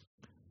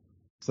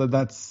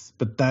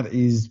that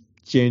is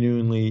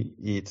genuinely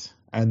it.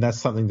 And that's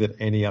something that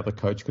any other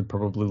coach could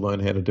probably learn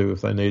how to do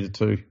if they needed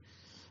to.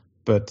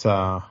 But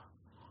I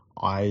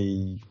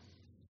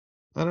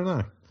don't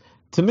know.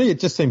 To me, it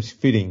just seems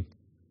fitting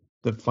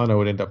that Flano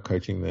would end up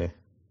coaching there.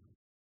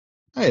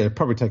 Hey, it'd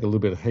probably take a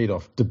little bit of heat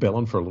off De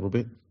Belin for a little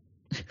bit.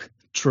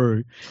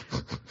 True.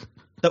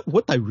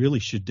 What they really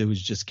should do is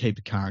just keep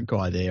the current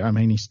guy there. I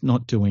mean, he's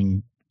not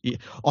doing...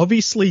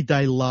 Obviously,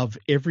 they love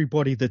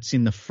everybody that's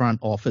in the front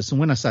office. And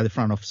when I say the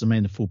front office, I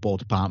mean the football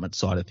department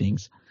side of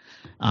things.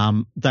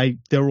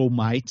 They're all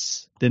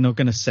mates. They're not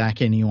going to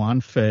sack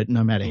anyone for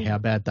no matter how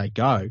bad they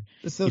go.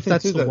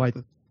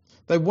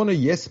 They want a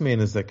yes man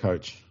as their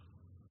coach.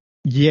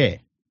 Yeah.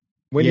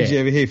 When did you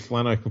ever hear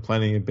Flano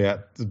complaining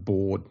about the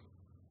board?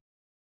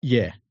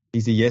 Yeah.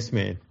 He's a yes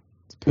man.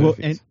 It's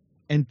perfect.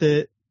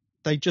 Well,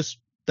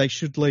 they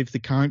should leave the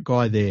current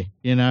guy there.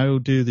 You know, he'll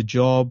do the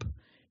job.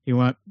 He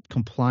won't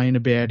complain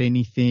about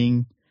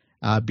anything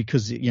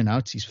because, you know,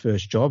 it's his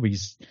first job.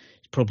 He's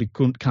probably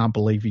can't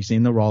believe he's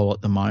in the role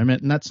at the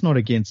moment. And that's not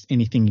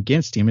anything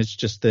against him. It's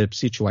just the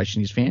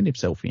situation he's found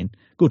himself in.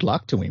 Good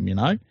luck to him, you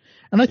know.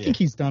 And I think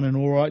he's done an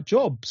all right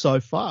job so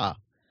far.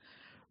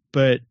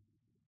 But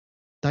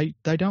they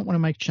don't want to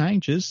make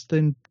changes,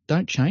 then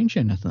don't change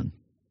anything.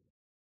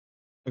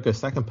 They go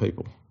sacking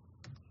people.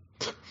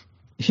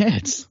 Yeah,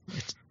 it's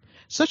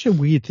such a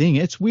weird thing.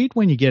 It's weird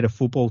when you get a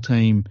football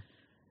team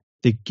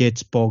that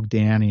gets bogged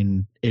down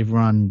in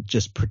everyone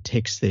just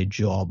protects their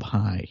job,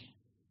 hey?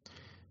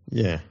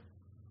 Yeah.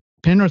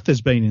 Penrith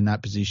has been in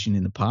that position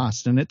in the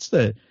past, and it's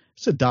a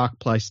dark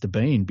place to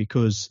be in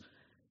because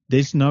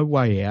there's no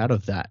way out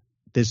of that.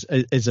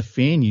 As a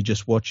fan, you're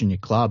just watching your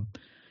club,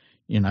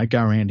 you know,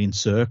 go around in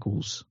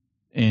circles,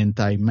 and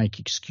they make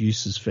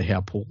excuses for how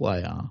poor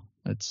they are.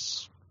 It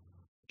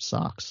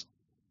sucks.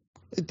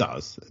 It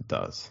does.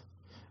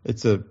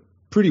 It's a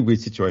pretty weird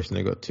situation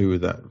they got to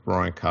with that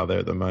Ryan Carr there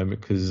at the moment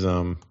because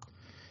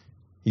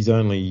he's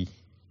only...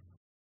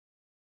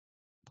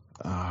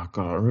 Oh,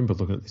 God, I remember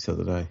looking at this the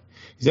other day.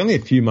 He's only a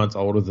few months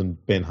older than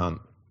Ben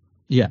Hunt.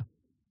 Yeah.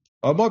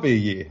 Oh, it might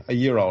be a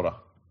year older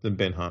than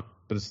Ben Hunt,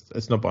 but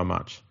it's not by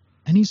much.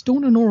 And he's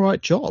doing an all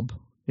right job.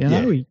 You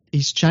know,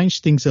 he's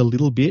changed things a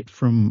little bit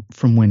from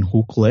when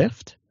Hook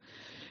left,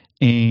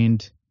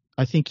 and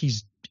I think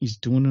he's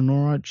doing an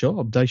all right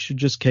job. They should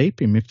just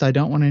keep him. If they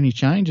don't want any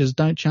changes,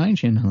 don't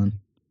change anything.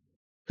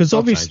 Because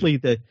obviously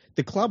the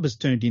club has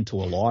turned into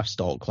a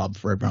lifestyle club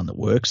for everyone that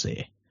works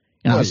there.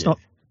 You know, not.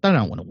 They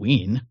don't want to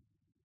win.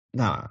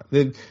 Nah,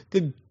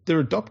 they're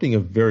adopting a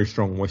very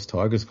strong West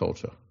Tigers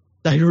culture.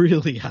 They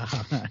really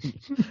are.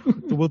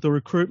 Well, the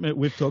recruitment,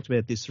 we've talked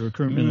about this, the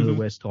recruitment of the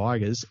West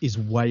Tigers is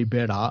way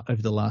better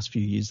over the last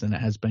few years than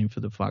it has been for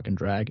the fucking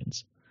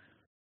Dragons.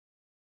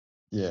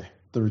 Yeah,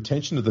 the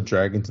retention of the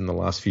Dragons in the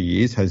last few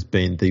years has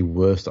been the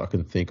worst I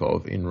can think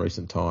of in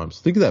recent times.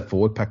 Think of that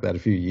forward pack that a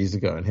few years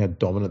ago and how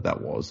dominant that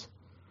was.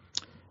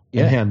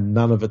 Yeah. And how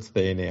none of it's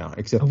there now,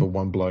 except for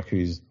one bloke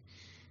who's...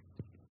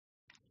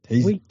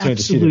 We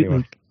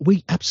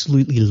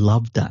absolutely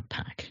loved that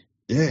pack.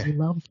 Yeah. We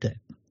loved it.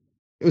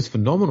 It was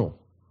phenomenal.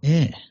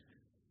 Yeah.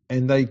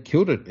 And they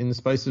killed it in the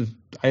space of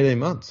 18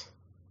 months.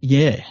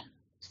 Yeah.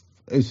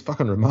 It was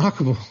fucking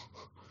remarkable.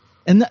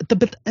 And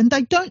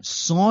they don't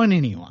sign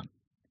anyone.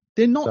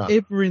 They're not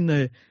ever in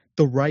the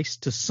race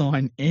to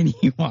sign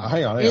anyone.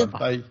 Hang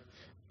on.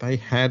 They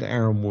had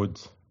Aaron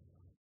Woods.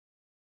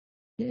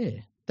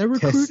 Yeah. They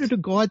recruited a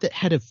guy that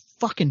had a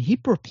fucking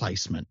hip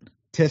replacement.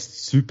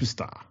 Test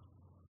superstar,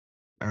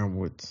 Aaron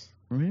Woods.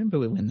 Remember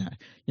when that?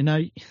 You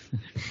know,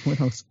 when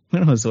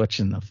I was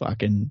watching the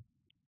fucking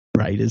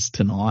Raiders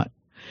tonight,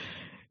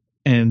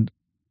 and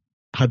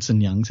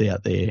Hudson Young's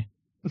out there,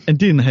 and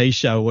didn't he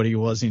show what he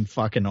was in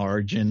fucking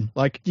Origin?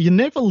 Like, you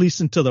never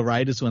listen to the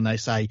Raiders when they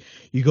say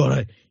you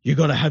gotta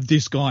have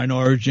this guy in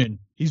Origin.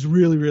 He's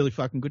really, really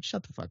fucking good.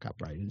 Shut the fuck up,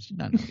 Raiders. You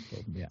don't know what you're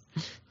talking about.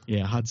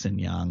 Yeah, Hudson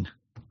Young,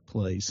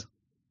 please.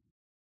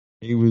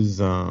 He was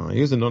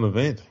a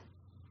non-event.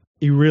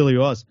 He really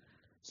was.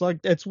 It's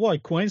like, that's why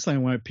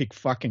Queensland won't pick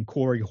fucking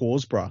Corey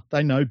Horsburgh.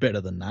 They know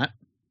better than that.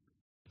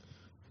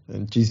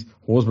 And geez,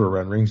 Horsburgh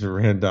ran rings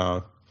around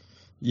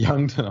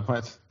Young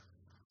tonight.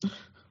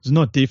 It's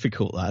not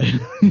difficult though.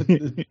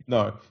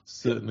 No,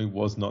 certainly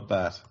was not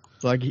that.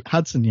 It's like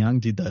Hudson Young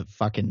did the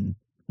fucking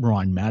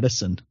Ryan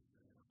Madison.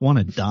 One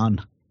and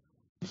done.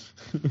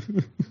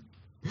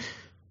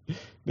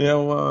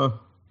 Now,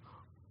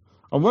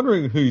 I'm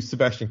wondering who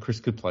Sebastian Kris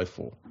could play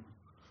for,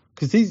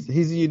 because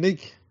he's a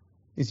unique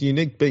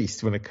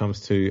beast when it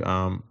comes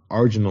to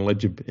Origin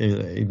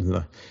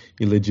eligibility.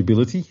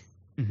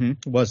 Mm-hmm.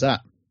 What's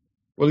that?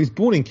 Well, he's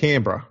born in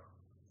Canberra.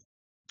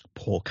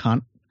 Poor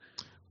cunt.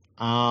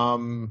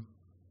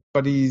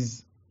 But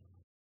his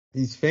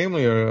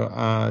family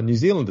are New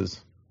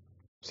Zealanders.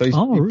 So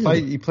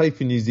he played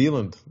for New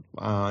Zealand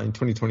in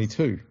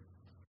 2022.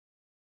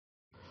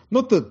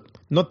 Not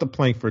that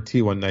playing for a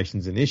Tier 1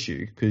 nation's an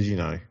issue, because, you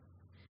know,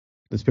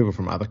 there's people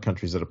from other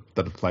countries that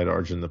have played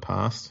Origin in the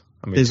past.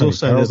 I mean, there's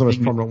also Carroll's the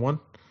most prominent one.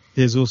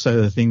 There's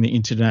also the thing that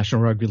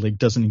International Rugby League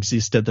doesn't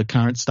exist at the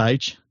current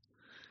stage.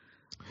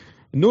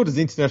 Nor does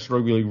International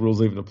Rugby League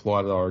rules even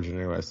apply to Origin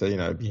anyway. So, you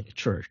know, yeah,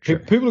 true.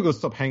 People are going to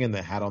stop hanging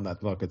their hat on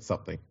that like it's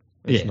something.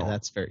 It's not.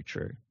 That's very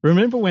true.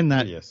 Remember when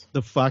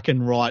the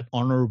fucking Right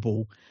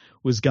Honourable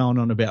was going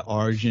on about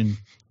Origin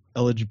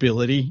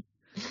eligibility?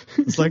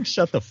 It's like,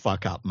 shut the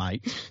fuck up,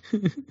 mate.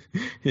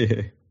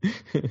 Yeah.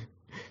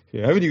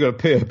 Yeah, haven't you got a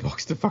PO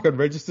box to fucking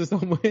register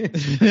somewhere?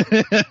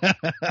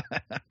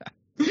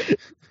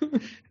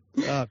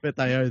 I bet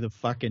they owe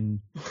the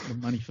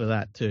money for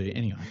that too.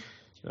 Anyway.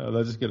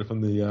 They'll just get it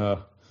from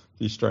the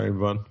Australian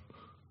one.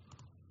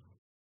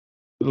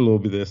 It'll all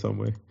be there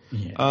somewhere.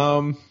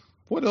 Yeah.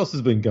 What else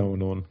has been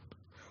going on?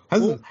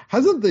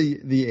 Hasn't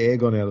the air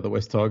gone out of the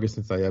West Tigers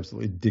since they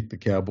absolutely dicked the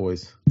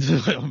Cowboys?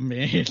 Oh,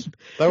 man.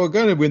 They were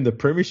going to win the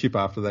premiership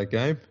after that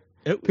game.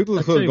 People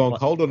have sort of gone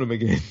cold on them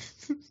again.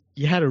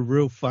 You had a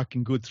real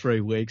fucking good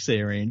 3 weeks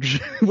there, Andrew.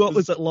 What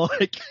was it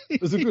like?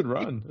 It was a good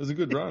run.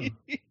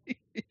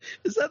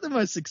 Is that the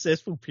most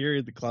successful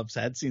period the club's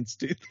had since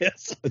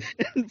 2000?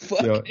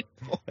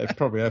 They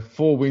probably have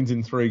 4 wins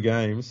in 3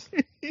 games.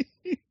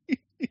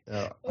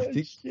 I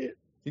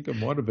think it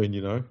might have been,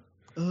 you know.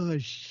 Oh,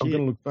 shit. I'm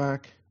going to look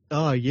back.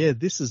 Oh, yeah,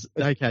 this is...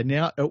 Okay,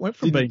 now it went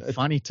from being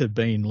funny to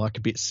being, like,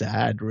 a bit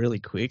sad really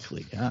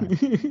quickly. Huh?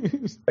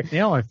 Like,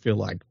 now I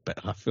feel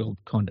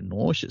kind of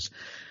nauseous.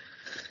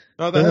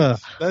 No, they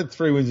had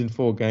 3 wins in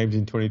 4 games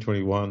in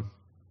 2021.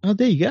 Oh,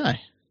 there you go.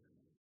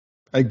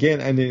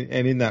 Again, and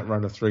in that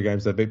run of 3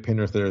 games, they beat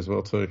Penrith there as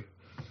well, too.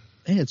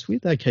 Yeah, it's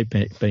weird they keep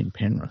beating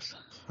Penrith.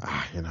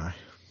 You know.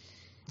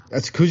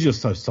 That's because you're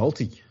so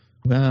salty.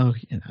 Well,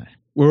 you know,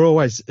 we're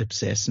always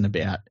obsessing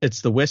about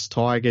it's the West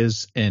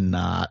Tigers and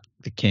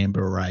the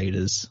Canberra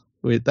Raiders.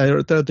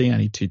 They're the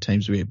only 2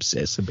 teams we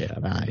obsess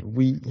about, eh?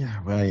 We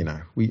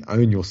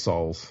own your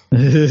souls.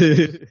 We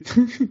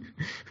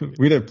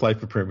don't play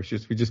for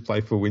premierships. We just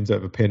play for wins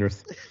over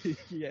Penrith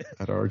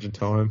at Origin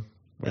time.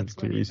 That's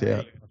when you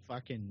out.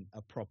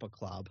 A proper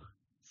club.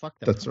 Fuck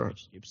that. That's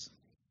premierships.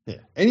 Right.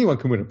 Yeah, anyone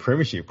can win a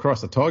premiership.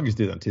 Christ, the Tigers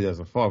did that in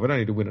 2005. We don't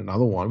need to win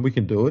another one. We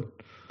can do it.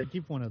 They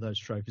give one of those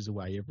trophies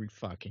away every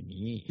fucking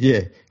year.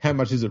 Yeah, how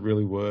much is it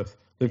really worth?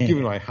 They've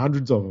given away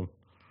hundreds of them.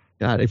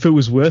 God, if it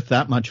was worth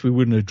that much, we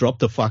wouldn't have dropped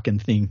the fucking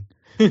thing.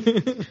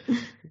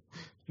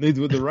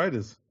 Neither would the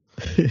Raiders.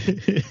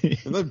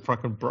 And they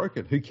fucking broke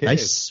it. Who cares? They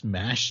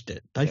smashed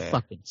it. They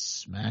fucking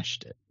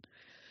smashed it.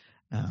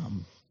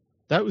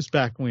 That was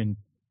back when,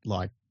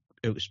 like,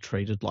 it was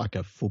treated like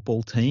a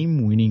football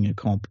team winning a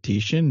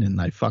competition and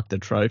they fucked the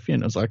trophy,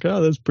 and it was like,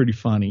 oh, that's pretty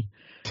funny.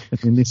 And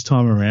then this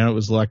time around, it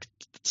was like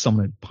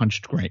someone had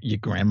punched your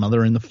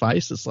grandmother in the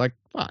face. It's like,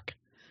 fuck,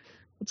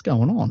 what's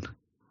going on?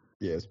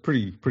 Yeah, it's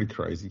pretty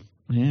crazy.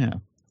 Yeah.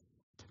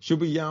 Should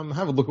we have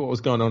a look at what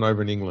was going on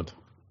over in England?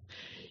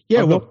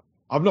 Yeah,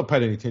 I've not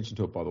paid any attention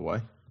to it, by the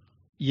way.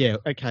 Yeah,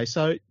 okay.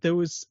 So there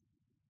was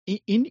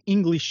in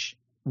English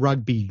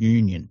rugby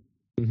union,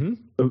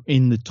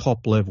 in the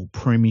top level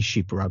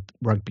Premiership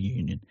rugby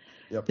union.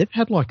 Yep. They've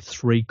had like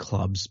 3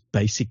 clubs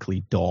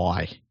basically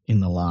die in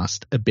the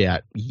last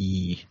about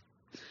year,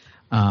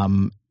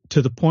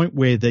 to the point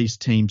where these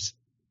teams,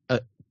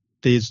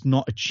 there's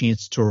not a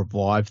chance to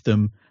revive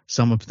them.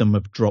 Some of them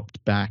have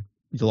dropped back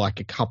like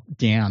a cup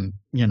down,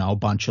 a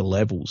bunch of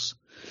levels.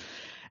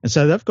 And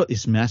so they've got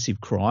this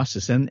massive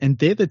crisis, and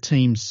they're the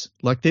teams,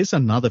 like there's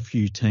another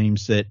few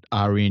teams that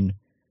are in,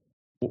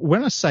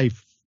 when I say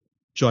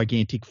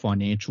gigantic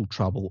financial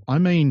trouble, I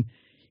mean,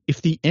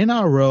 if the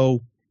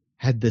NRL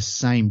had the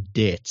same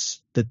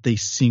debts that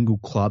these single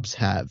clubs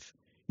have,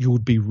 you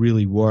would be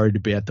really worried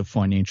about the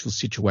financial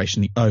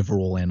situation the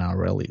overall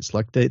NRL is.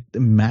 Like the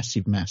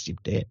massive,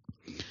 massive debt.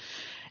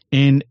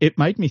 And it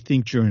made me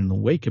think during the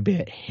week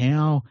about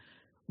how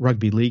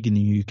rugby league in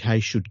the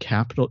UK should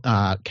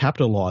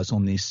capitalise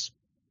on this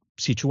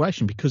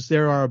situation, because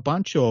there are a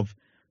bunch of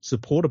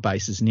supporter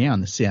bases now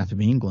in the south of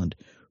England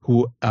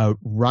who are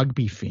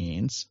rugby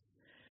fans,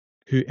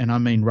 who, and I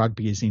mean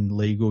rugby as in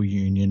league or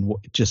union,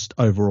 just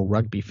overall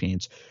rugby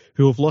fans,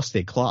 who have lost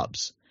their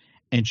clubs.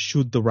 And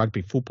should the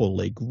Rugby Football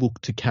League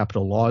look to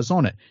capitalise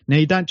on it? Now,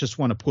 you don't just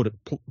want to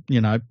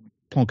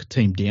plonk a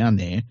team down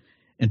there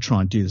and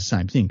try and do the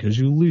same thing, because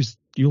you'll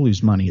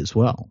lose money as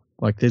well.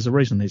 Like, there's a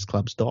reason these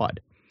clubs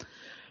died.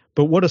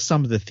 But what are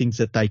some of the things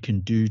that they can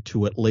do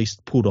to at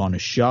least put on a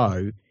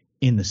show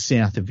in the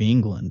south of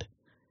England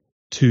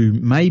to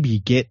maybe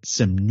get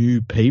some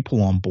new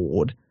people on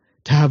board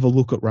to have a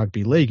look at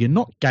rugby league, and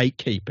not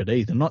gatekeep it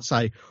either, not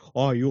say,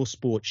 oh, your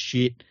sport's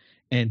shit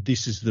and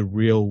this is the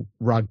real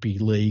rugby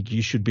league,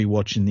 you should be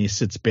watching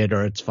this, it's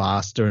better, it's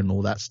faster and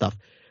all that stuff.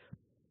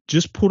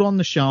 Just put on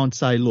the show and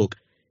say, look,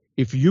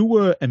 if you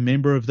were a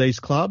member of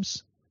these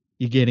clubs,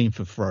 you get in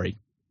for free.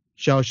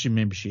 Show us your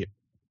membership,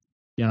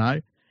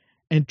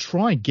 and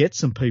try and get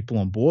some people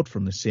on board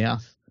from the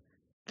south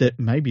that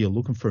maybe are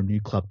looking for a new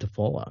club to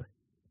follow.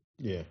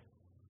 Yeah.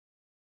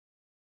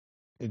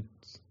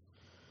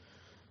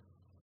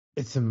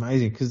 It's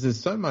amazing, because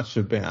there's so much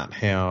about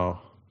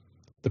how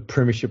the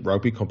Premiership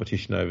rugby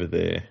competition over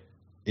there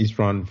is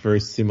run very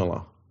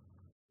similar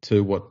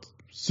to what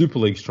Super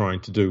League's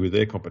trying to do with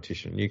their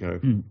competition. You go,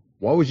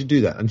 why would you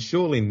do that? And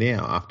surely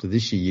now, after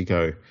this year, you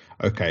go,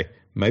 okay,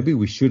 maybe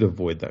we should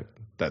avoid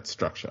that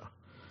structure.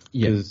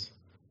 Because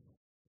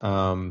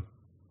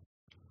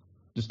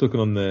just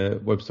looking on their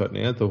website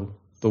now,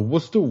 the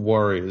Worcester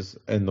Warriors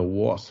and the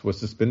Wasps were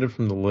suspended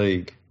from the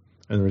league,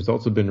 and the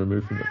results have been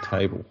removed from the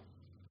table.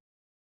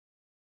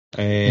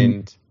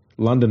 And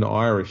London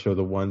Irish are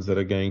the ones that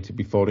are going to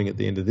be folding at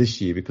the end of this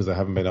year because they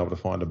haven't been able to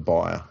find a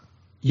buyer.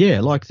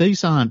 Yeah, like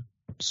these aren't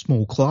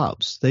small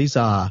clubs. These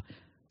are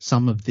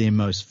some of their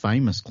most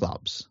famous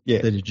clubs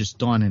that are just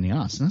dying in the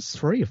arse, and that's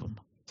 3 of them.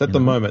 So at the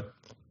moment,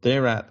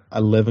 they're at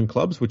 11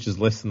 clubs, which is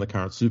less than the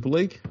current Super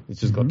League.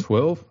 It's just got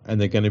 12,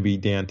 and they're going to be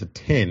down to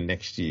 10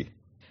 next year.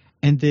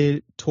 And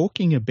they're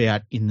talking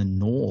about, in the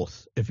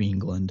north of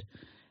England,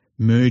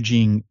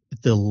 merging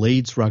the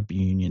Leeds Rugby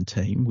Union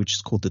team, which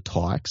is called the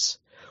Tykes,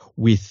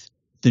 with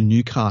the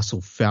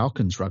Newcastle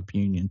Falcons Rugby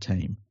Union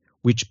team,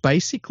 which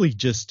basically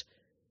just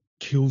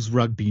kills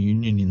rugby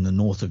union in the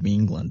north of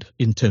England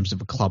in terms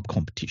of a club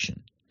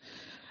competition.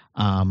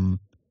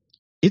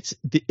 It's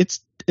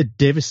a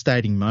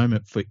devastating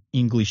moment for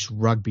English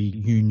rugby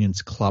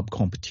union's club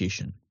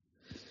competition.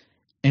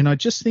 And I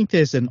just think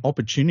there's an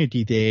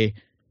opportunity there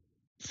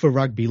for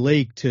rugby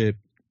league to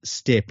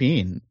step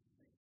in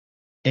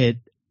at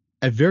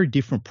a very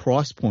different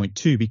price point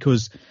too,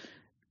 because,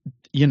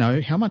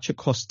 how much it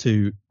costs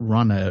to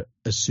run a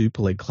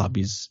Super League club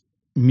is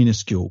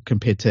minuscule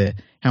compared to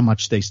how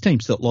much these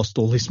teams that lost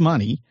all this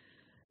money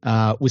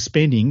were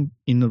spending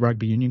in the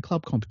rugby union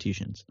club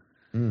competitions.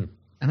 And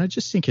I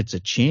just think it's a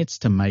chance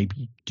to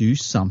maybe do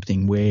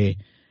something where,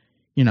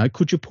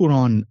 could you put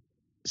on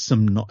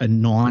a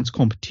nines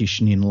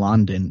competition in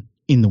London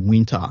in the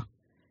winter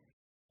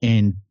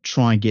and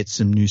try and get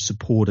some new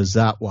supporters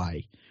that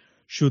way?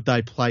 Should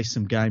they play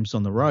some games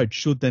on the road?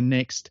 Should the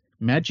next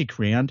Magic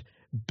round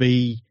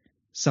be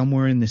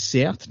somewhere in the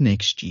south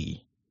next year?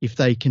 If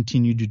they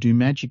continue to do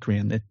Magic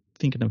round, they're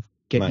thinking of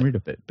getting rid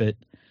of it. But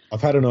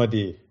I've had an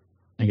idea.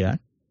 Okay.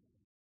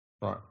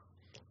 Right.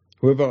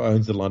 Whoever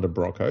owns the London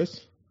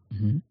Broncos,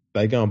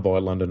 they go and buy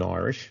London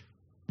Irish,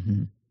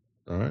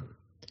 right?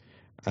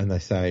 And they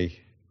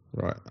say,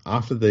 right,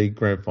 after the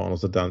grand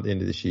finals are done at the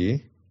end of this year,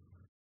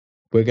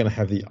 we're going to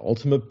have the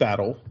ultimate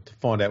battle to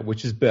find out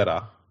which is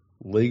better,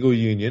 league or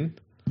union,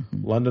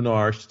 London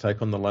Irish to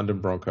take on the London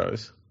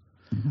Broncos,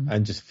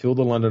 and just fill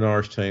the London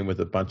Irish team with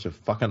a bunch of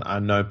fucking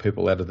unknown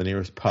people out of the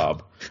nearest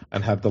pub,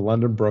 and have the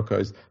London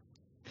Broncos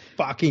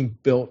fucking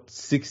belt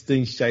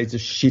 16 shades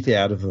of shit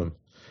out of them.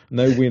 And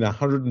they win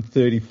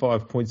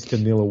 135 points to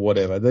nil or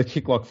whatever. They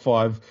kick like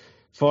five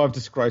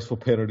disgraceful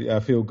penalty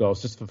field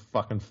goals just for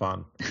fucking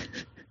fun.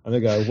 And they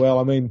go, well,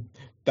 I mean,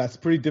 that's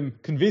pretty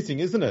convincing,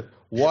 isn't it?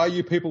 Why are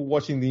you people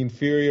watching the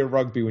inferior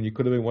rugby when you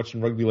could have been watching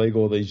rugby league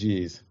all these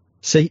years?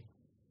 See,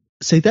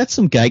 that's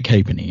some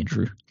gatekeeping,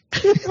 Andrew.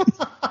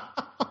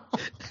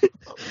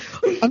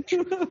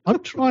 I'm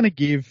trying to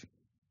give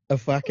a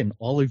fucking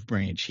olive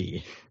branch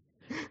here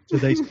to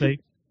these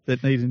people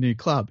that need a new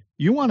club.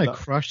 You want to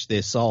crush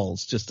their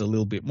souls just a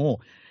little bit more.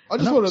 I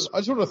just want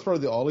to throw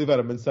the olive at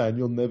them and say,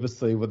 you'll never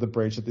see where the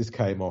branch that this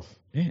came off.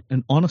 Yeah,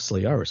 and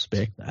honestly, I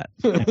respect that.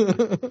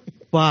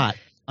 But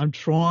I'm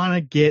trying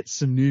to get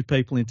some new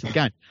people into the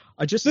game.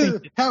 I just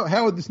think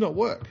how would this not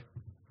work?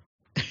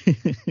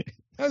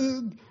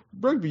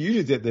 Rugby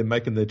union's out there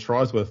making their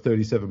tries worth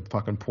 37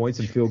 fucking points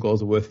and field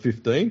goals are worth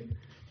 15.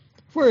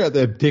 If we're out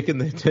there dicking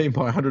their team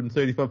by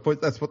 135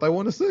 points, that's what they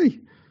want to see.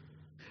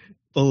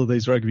 all of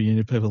these rugby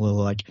union people are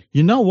like,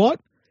 you know what?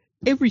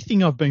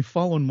 Everything I've been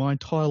following my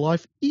entire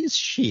life is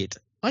shit.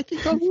 I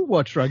think I will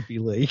watch rugby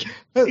league.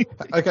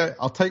 Okay,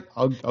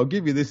 I'll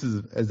give you this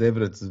as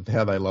evidence of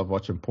how they love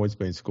watching points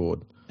being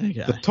scored.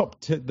 Okay.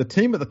 The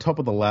team at the top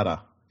of the ladder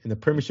in the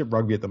Premiership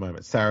rugby at the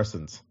moment,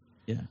 Saracens.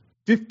 Yeah.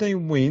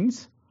 15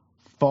 wins,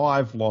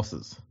 5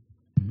 losses.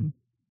 Mm-hmm.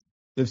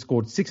 They've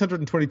scored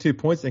 622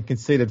 points and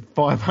conceded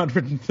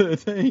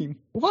 513.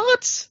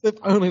 What? They've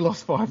only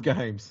lost 5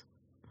 games.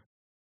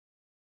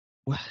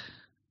 What?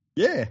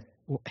 Yeah.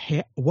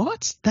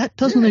 What? That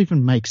doesn't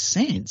even make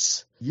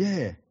sense.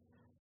 Yeah.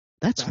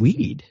 That's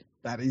weird.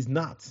 That is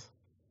nuts.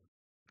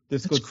 They've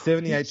scored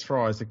 78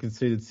 tries and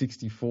conceded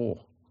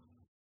 64.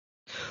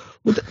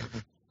 Well,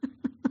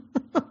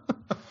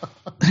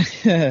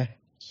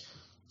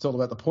 It's all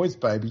about the points,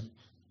 baby.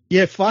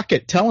 Yeah, fuck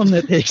it. Tell them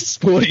that their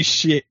sport is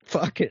shit.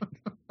 Fuck it.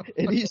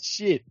 It is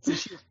shit. It's a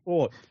shit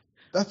sport.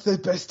 That's their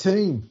best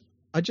team.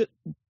 But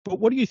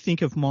what do you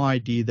think of my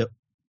idea that?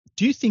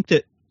 Do you think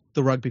that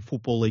the Rugby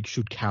Football League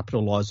should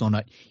capitalise on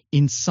it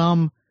in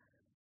some?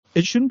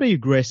 It shouldn't be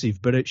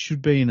aggressive, but it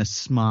should be in a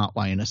smart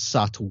way, in a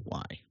subtle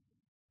way.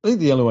 I think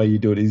the only way you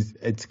do it is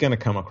it's going to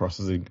come across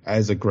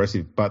as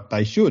aggressive, but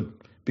they should,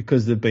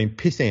 because they've been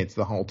piss ants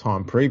the whole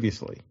time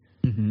previously.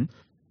 Mm-hmm.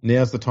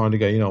 Now's the time to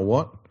go, you know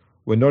what?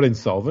 We're not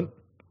insolvent.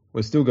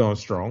 We're still going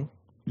strong.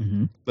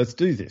 Mm-hmm. Let's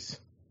do this.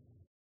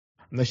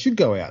 And they should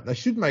go out. They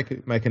should make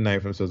a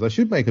name for themselves. They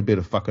should make a bit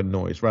of fucking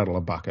noise, rattle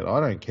a bucket. I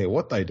don't care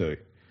what they do.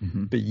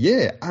 Mm-hmm. But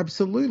yeah,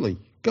 absolutely.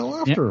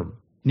 Go after them.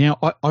 Now,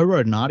 I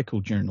wrote an article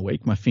during the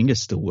week. My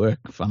fingers still work,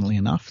 funnily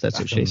enough. That's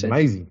what she said.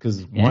 Amazing,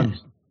 because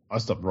I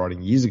stopped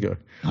writing years ago.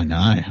 I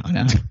know.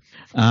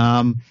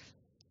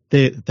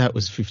 That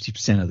was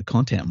 50% of the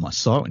content on my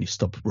site when you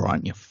stopped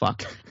writing, you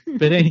fuck.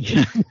 But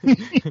anyway.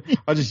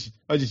 I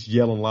just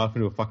yell and laugh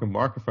into a fucking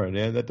microphone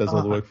now. That does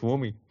all the work for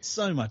me.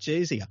 So much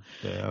easier.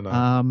 Yeah, I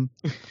know.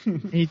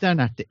 You don't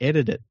have to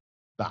edit it.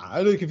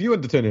 Nah, look, if you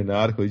want to turn in an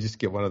article, you just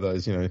get one of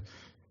those,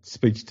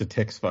 speech to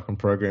text fucking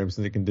programs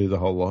and it can do the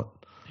whole lot.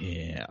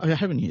 Yeah, I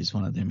haven't used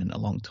one of them in a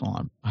long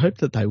time. I hope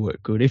that they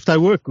work good. If they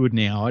work good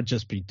now, I'd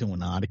just be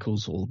doing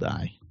articles all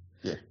day.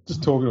 Yeah,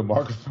 just talking to a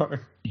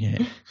microphone. Yeah.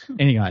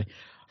 Anyway,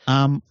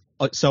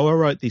 so I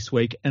wrote this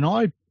week, and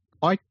I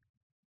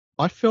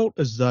felt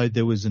as though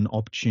there was an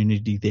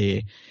opportunity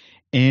there,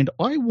 and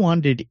I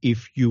wondered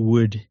if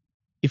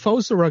I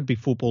was the Rugby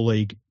Football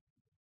League,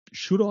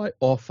 should I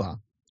offer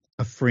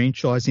a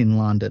franchise in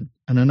London?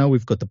 And I know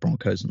we've got the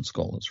Broncos and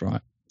Scholars,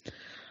 right?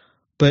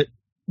 But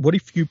what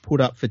if you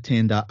put up for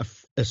tender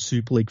a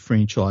Super League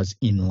franchise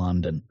in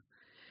London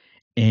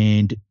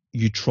and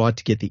you tried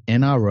to get the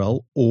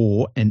NRL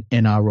or an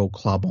NRL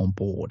club on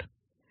board?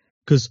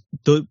 Because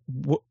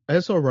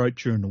as I wrote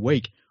during the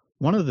week,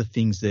 one of the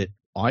things that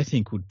I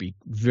think would be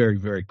very,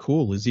 very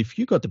cool is if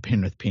you got the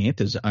Penrith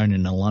Panthers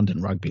owning a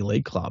London Rugby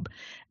League club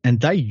and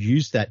they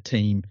use that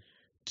team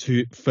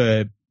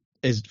for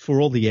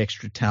all the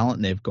extra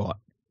talent they've got,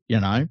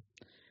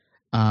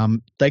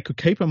 they could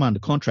keep them under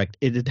contract.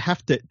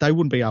 They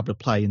wouldn't be able to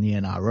play in the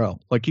NRL.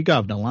 Like, you go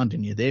over to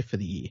London, you're there for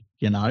the year,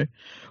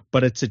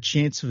 but it's a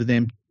chance for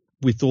them,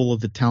 with all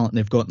of the talent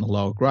they've got in the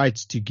lower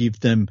grades, to give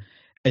them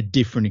a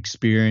different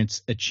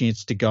experience, a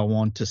chance to go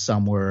on to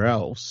somewhere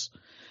else.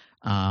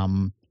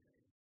 Because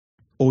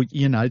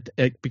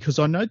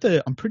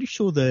I'm pretty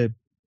sure the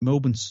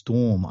Melbourne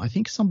Storm, I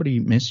think somebody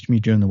messaged me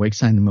during the week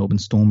saying the Melbourne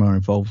Storm are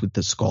involved with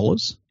the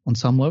Scholars on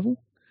some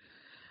level.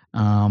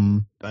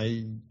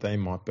 They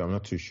might be. I'm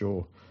not too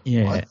sure.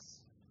 Yeah.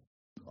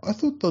 I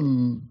thought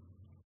the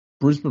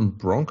Brisbane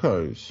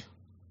Broncos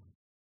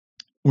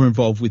were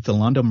involved with the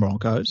London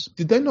Broncos.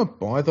 Did they not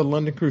buy the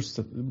London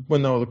Crusaders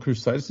when they were the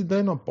Crusaders? Did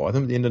they not buy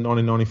them at the end of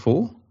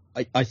 1994?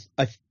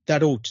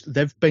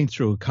 They've been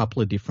through a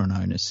couple of different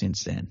owners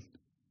since then.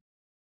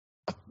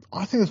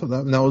 I think that's what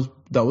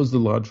that was the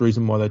large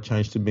reason why they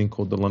changed to being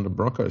called the London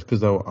Broncos, because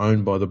they were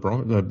owned by the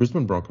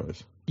Brisbane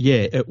Broncos.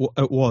 Yeah, it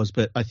was,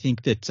 but I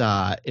think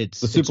that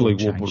it's the Super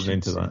League will put an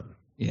end to that.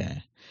 Yeah,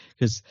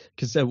 because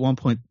at one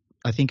point,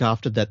 I think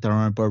after that, they were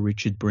owned by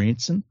Richard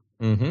Branson.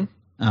 Mm-hmm.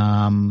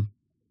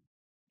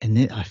 And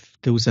then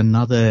there was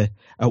another.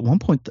 At one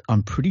point,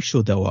 I'm pretty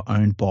sure they were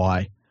owned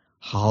by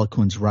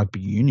Harlequins Rugby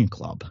Union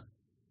Club.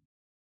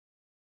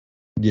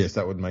 Yes,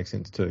 that would make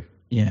sense too.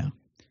 Yeah.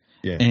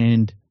 Yeah.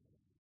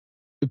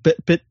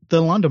 But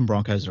the London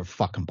Broncos are a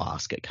fucking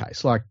basket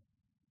case. Like,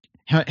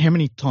 how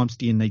many times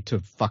do you need to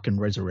fucking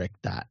resurrect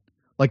that?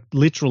 Like,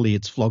 literally,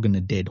 it's flogging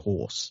a dead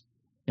horse.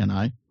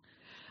 I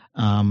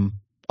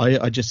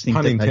just think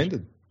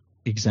unintended.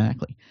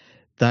 Exactly.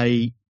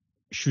 They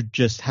should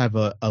just have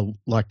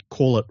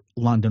call it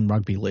London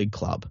Rugby League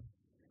Club.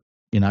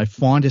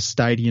 Find a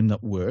stadium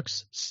that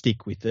works,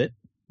 stick with it,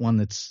 one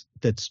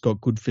that's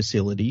got good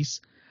facilities,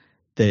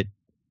 that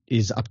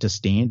is up to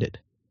standard.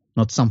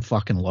 Not some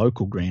fucking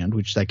local ground,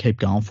 which they keep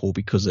going for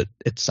because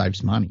it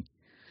saves money.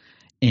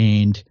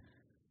 And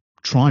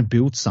try and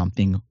build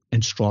something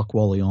and strike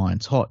while the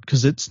iron's hot,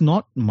 because it's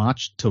not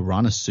much to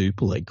run a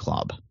Super League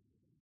club.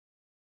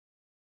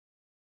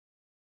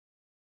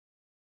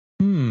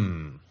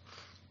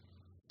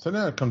 So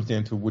now it comes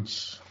down to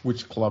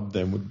which club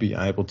then would be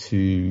able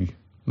to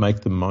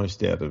make the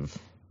most out of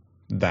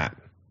that.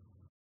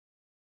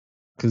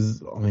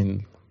 Because, I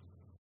mean,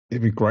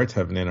 it'd be great to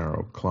have an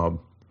NRL club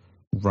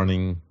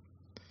running,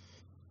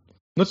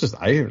 not just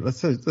let's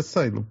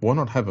say, why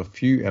not have a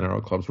few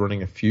NRL clubs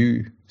running a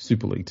few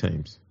Super League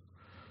teams?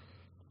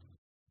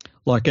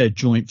 Like a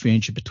joint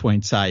venture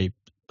between, say,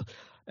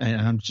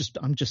 and I'm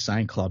just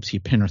saying clubs here,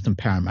 Penrith and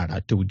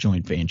Parramatta do a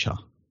joint venture.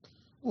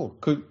 Well,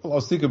 I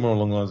was thinking more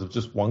along the lines of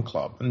just one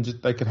club, and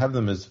they could have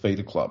them as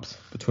feeder clubs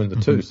between the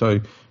two. So,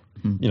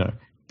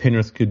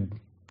 Penrith could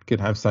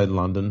have, say,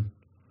 London.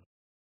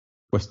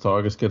 West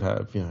Tigers could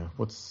have,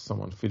 what's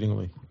someone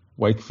fittingly?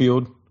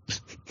 Wakefield.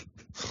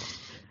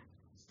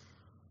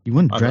 You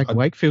wouldn't drag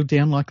Wakefield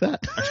down like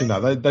that? Actually,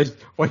 no.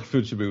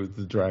 Wakefield should be with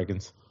the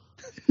Dragons.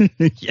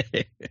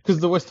 Yeah. Because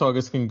the West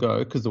Tigers can go,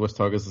 because the West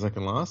Tigers are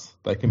second last.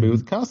 They can be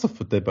with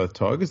Castleford. They're both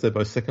Tigers. They're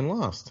both second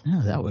last.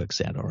 Oh, that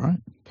works out all right.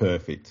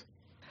 Perfect.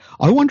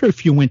 I wonder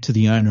if you went to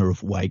the owner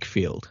of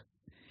Wakefield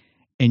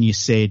and you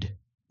said,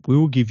 we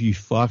will give you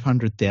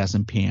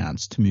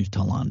 £500,000 to move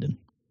to London.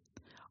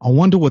 I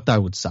wonder what they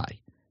would say.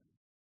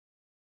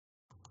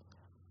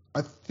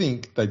 I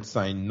think they'd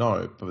say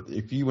no, but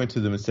if you went to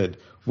them and said,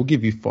 we'll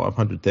give you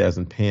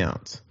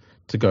 £500,000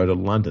 to go to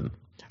London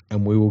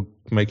and we will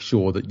make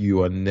sure that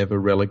you are never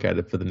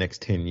relegated for the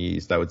next 10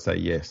 years, they would say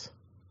yes.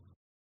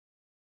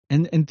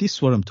 And this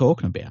is what I'm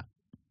talking about.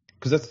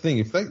 Because that's the thing,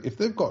 if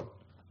they've got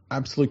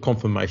absolute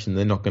confirmation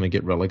they're not going to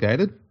get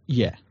relegated,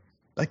 yeah,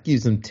 that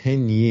gives them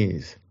 10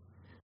 years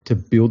to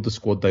build the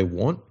squad they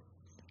want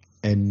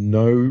and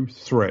no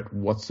threat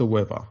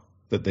whatsoever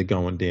that they're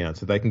going down.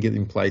 So they can get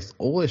in place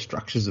all their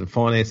structures and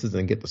finances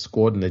and get the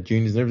squad and their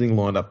juniors and everything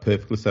lined up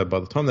perfectly. So by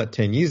the time that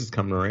 10 years is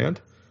coming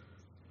around,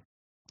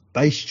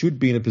 they should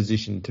be in a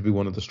position to be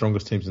one of the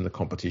strongest teams in the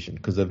competition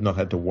because they've not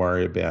had to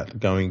worry about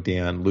going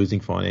down, losing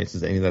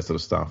finances, any of that sort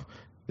of stuff.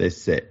 They're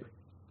set.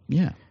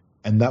 Yeah.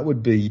 And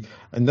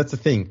that's the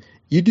thing.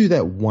 You do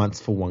that once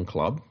for one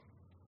club,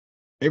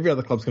 every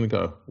other club's going to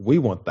go, we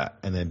want that.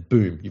 And then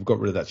boom, you've got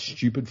rid of that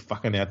stupid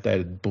fucking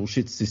outdated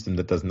bullshit system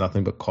that does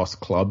nothing but cost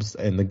clubs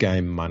and the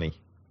game money.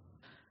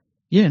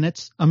 Yeah,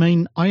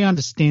 and I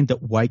understand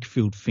that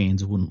Wakefield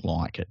fans wouldn't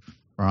like it,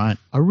 right?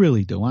 I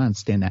really do. I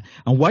understand that.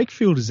 And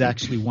Wakefield is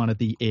actually one of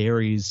the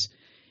areas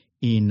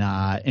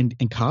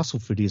and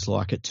Castleford is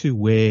like it too,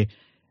 where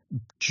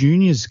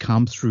juniors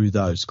come through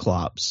those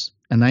clubs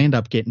and they end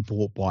up getting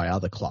bought by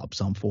other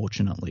clubs,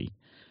 unfortunately.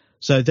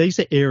 So these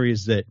are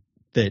areas that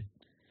it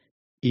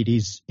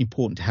is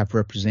important to have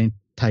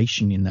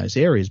representation in those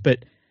areas,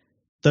 but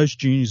those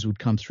juniors would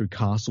come through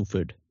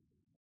Castleford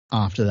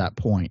after that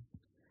point.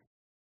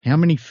 How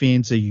many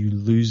fans are you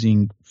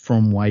losing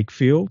from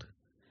Wakefield?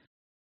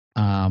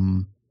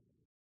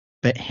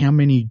 But how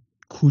many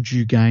could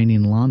you gain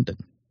in London?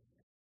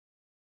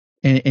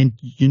 And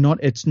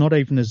it's not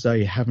even as though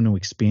you're having to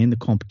expand the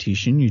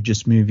competition. You're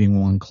just moving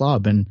one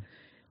club. And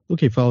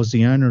look, if I was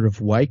the owner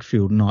of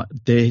Wakefield,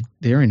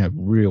 they're in a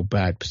real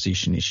bad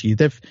position this year.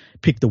 They've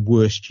picked the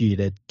worst year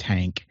to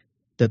tank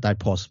that they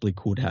possibly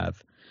could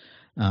have.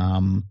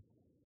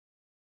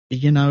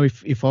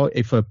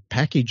 If a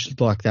package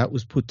like that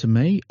was put to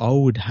me, I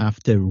would have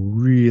to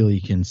really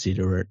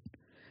consider it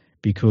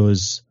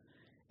because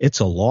it's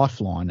a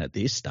lifeline at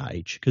this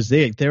stage because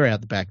they're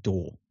out the back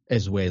door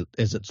as well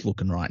as it's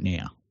looking right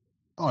now.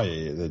 Oh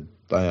yeah,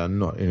 they are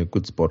not in a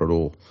good spot at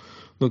all.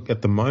 Look,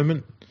 at the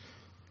moment,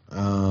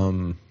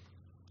 their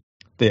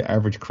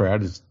average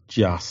crowd is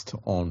just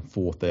on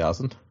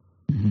 4,000,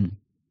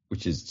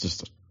 which is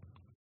just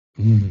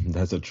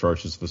that's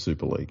atrocious for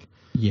Super League.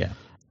 Yeah.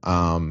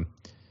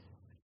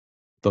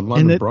 The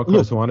London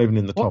Broncos, who aren't even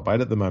in the top 8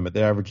 at the moment,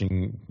 they're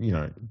averaging,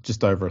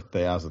 just over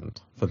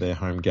 1,000 for their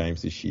home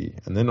games this year.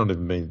 And they're not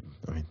even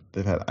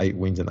they've had 8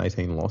 wins and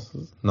 18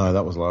 losses. No,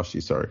 that was last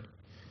year, sorry.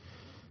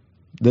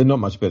 They're not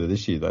much better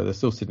this year, though. They're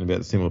still sitting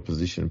about a similar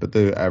position, but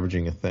they're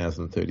averaging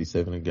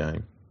 1,037 a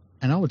game.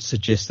 And I would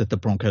suggest that the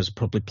Broncos are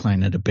probably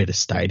playing at a better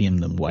stadium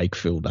than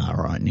Wakefield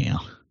are right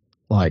now.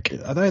 Are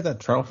they at that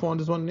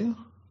Trailfinders one now?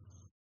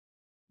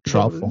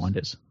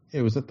 Trailfinders?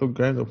 Yeah, was that the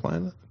ground they were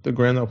playing at? The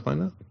ground they were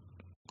playing at?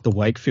 The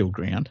Wakefield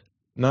ground?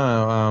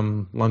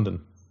 No,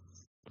 London.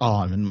 Oh,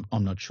 I'm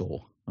not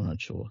sure.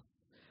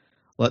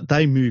 Like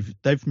they've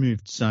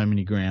moved so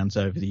many grounds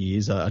over the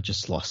years. I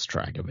just lost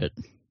track of it.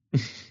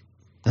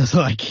 That's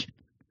like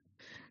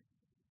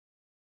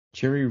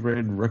Cherry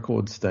Red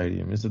Record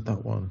Stadium. Is it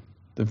that one?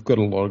 They've got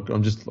a lot.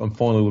 I'm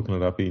finally looking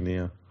it up here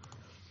now.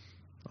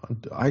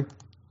 I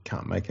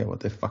can't make out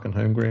what their fucking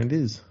home ground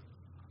is.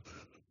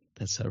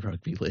 That's a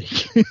rugby league.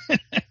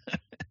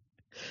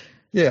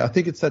 Yeah, I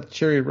think it's that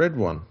Cherry Red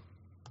one.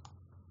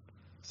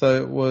 So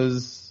it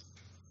was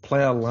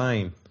Plough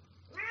Lane.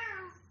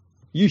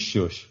 You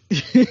shush.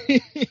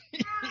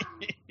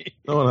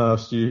 No one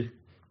asked you.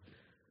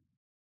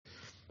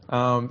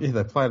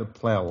 They played at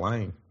Plough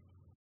Lane.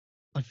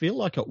 I feel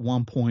like at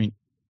one point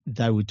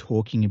they were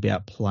talking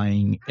about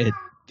playing at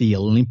the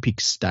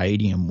Olympic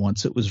Stadium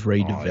once it was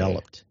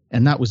redeveloped.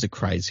 And that was a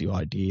crazy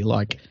idea.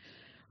 Like,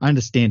 I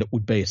understand it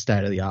would be a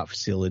state-of-the-art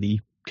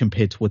facility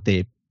compared to what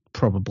they're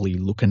probably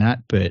looking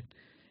at, but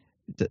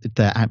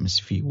the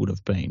atmosphere would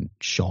have been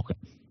shocking.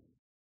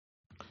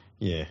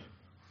 Yeah.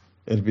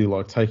 It'd be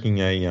like taking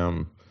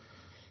a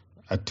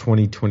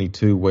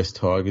 2022 West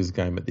Tigers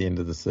game at the end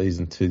of the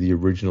season to the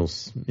original,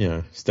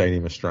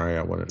 Stadium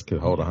Australia when it could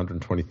hold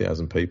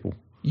 120,000 people.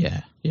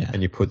 Yeah, yeah.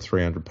 And you put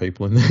 300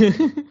 people in there.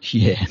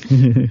 Yeah.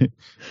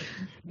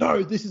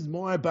 No, this is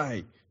my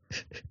bay.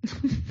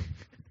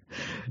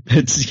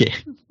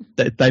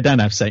 They don't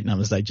have seat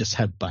numbers, they just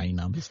have bay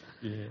numbers.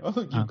 Yeah, I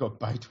think you've got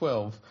bay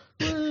 12.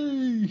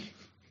 Yay!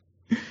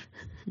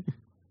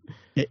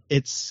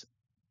 It's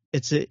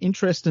an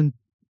interesting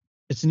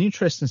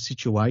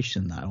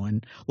situation though,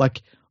 and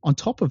like on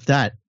top of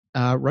that,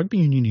 rugby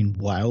union in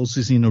Wales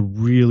is in a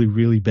really,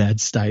 really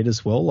bad state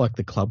as well, like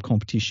the club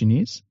competition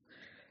is.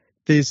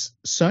 There's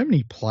so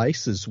many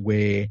places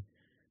where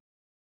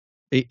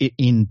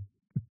in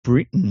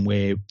Britain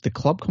where the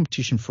club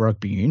competition for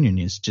rugby union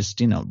is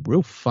just in a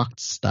real fucked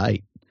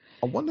state.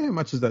 I wonder how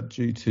much is that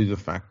due to the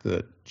fact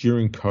that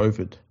during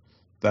COVID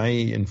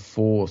they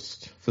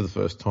enforced for the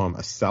first time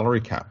a salary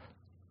cap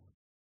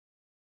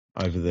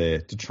over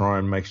there to try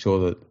and make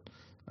sure that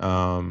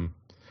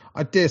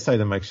I dare say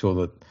to make sure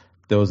that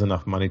there was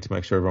enough money to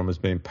make sure everyone was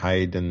being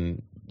paid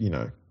and,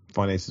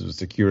 finances were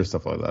secure and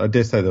stuff like that. I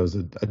dare say there was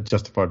a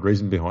justified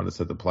reason behind it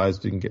so the players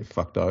didn't get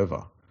fucked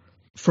over.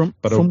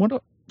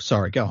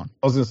 Sorry, go on.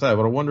 I was going to say,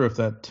 but I wonder if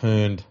that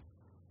turned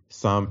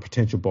some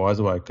potential buyers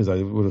away because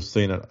they would have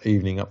seen it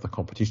evening up the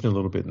competition a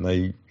little bit and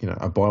they,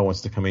 a buyer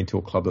wants to come into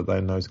a club that they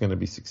know is going to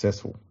be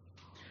successful.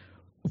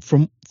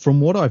 From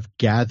what I've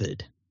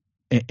gathered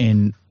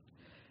and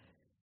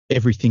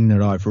everything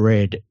that I've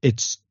read,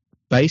 it's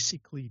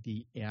basically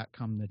the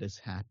outcome that has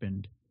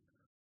happened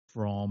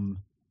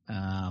from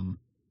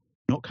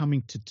not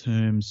coming to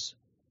terms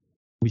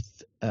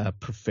with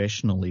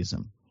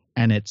professionalism.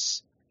 And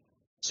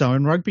so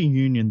in rugby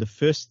union, the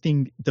first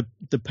thing,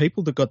 the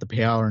people that got the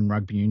power in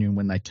rugby union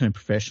when they turned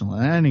professional,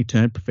 and they only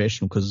turned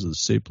professional because of the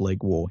Super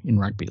League war in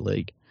rugby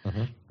league.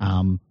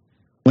 Mm-hmm.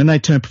 When they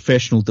turned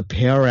professional, the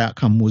power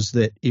outcome was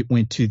that it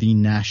went to the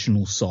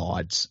national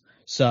sides.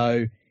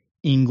 So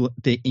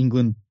the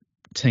England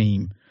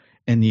team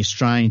and the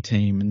Australian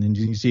team and the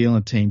New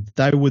Zealand team,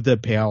 they were the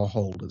power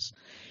holders.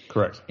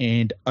 Correct.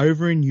 And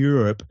over in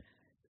Europe,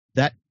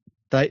 that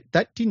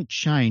didn't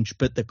change,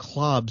 but the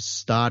clubs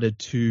started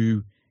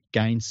to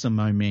gain some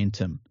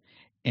momentum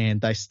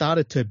and they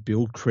started to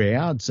build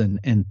crowds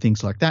and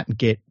things like that and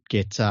get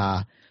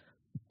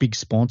big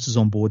sponsors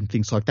on board and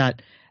things like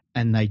that.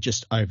 And they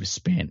just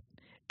overspent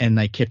and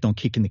they kept on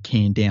kicking the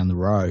can down the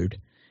road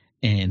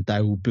and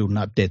they were building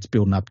up debts.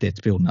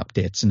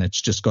 And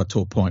it's just got to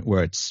a point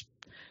where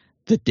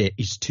the debt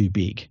is too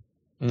big.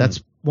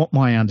 That's what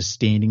my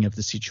understanding of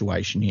the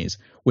situation is,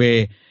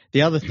 where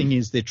the other thing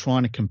is they're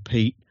trying to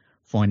compete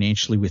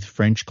financially with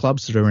French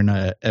clubs that are in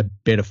a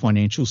better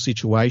financial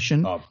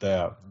situation. Oh, they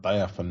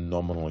are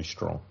phenomenally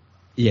strong.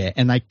 Yeah,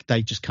 and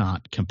they just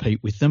can't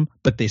compete with them,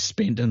 but they're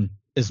spending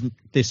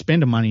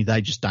money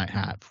they just don't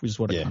have, which is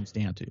what it comes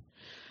down to.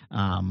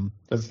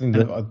 That's the thing.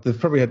 They've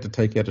probably had to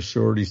take out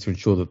assurities to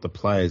ensure that the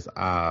players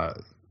are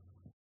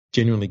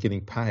genuinely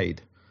getting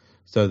paid,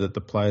 so that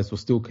the players will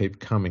still keep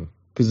coming.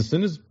 Because as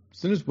soon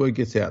as word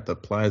gets out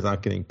that players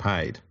aren't getting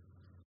paid,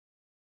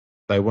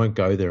 they won't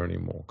go there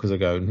anymore because they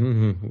go,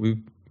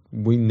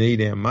 we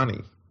need our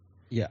money.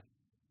 Yeah.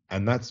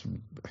 And it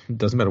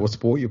doesn't matter what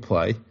sport you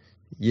play.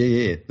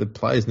 Yeah, the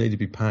players need to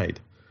be paid.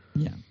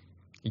 Yeah.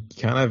 You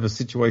can't have a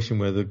situation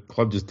where the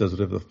club just does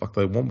whatever the fuck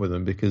they want with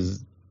them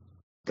because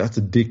that's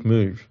a dick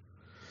move.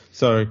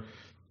 So,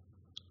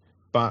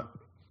 but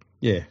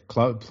yeah,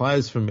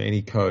 players from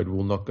any code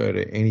will not go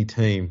to any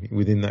team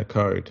within that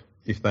code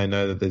if they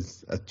know that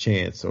there's a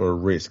chance or a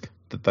risk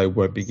that they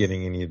won't be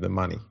getting any of the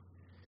money.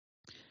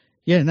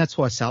 Yeah, and that's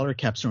why salary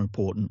caps are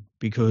important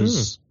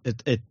because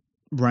it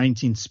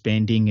reins in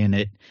spending and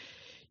it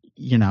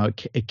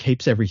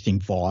keeps everything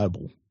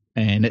viable.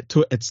 And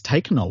it's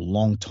taken a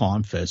long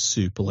time for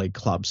Super League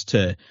clubs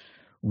to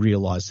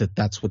realise that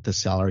that's what the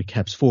salary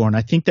cap's for. And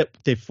I think that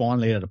they're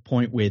finally at a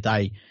point where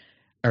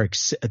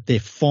they're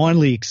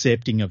finally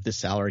accepting of the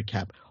salary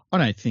cap. I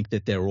don't think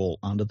that they're all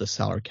under the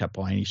salary cap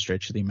by any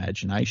stretch of the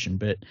imagination,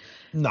 but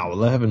no,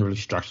 they haven't really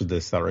structured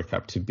their salary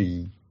cap to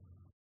be,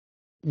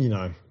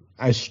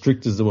 as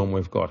strict as the one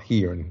we've got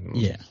here. And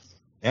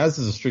ours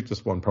is the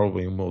strictest one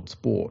probably in world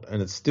sport,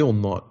 and it's still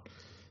not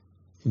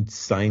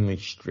insanely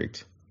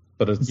strict,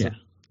 but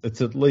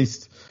it's at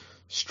least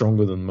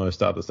stronger than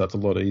most others. That's a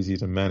lot easier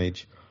to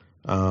manage.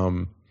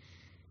 The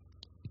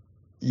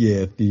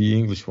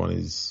English one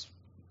is.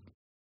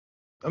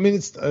 I mean,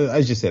 it's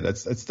as you said,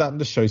 it's starting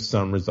to show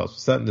some results. We're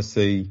starting to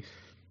see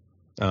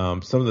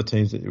some of the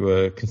teams that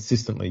were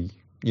consistently,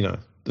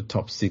 the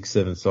top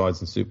 6-7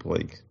 sides in Super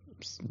League.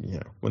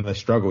 When they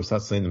struggle, we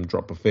start seeing them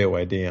drop a fair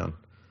way down.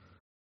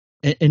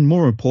 And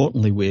more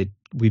importantly,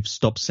 we've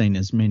stopped seeing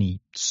as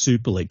many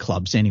Super League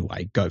clubs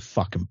anyway go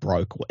fucking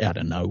broke out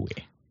of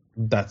nowhere.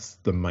 That's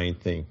the main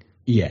thing.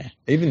 Yeah.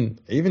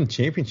 Even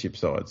championship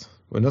sides.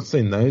 We're not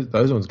seeing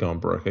those ones going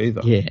broke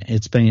either. Yeah,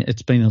 it's been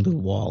a little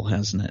while,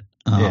 hasn't it?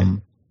 Yeah.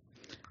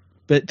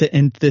 But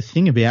the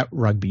thing about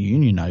rugby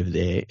union over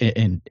there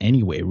and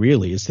anywhere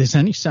really is there's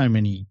only so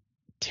many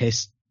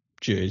test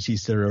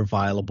jerseys that are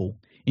available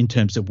in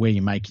terms of where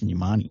you're making your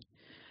money.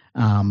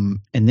 And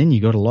then you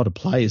got a lot of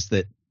players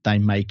that they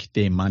make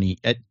their money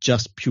at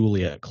just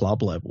purely at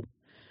club level.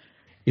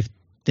 If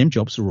them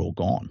jobs are all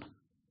gone,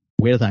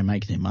 where do they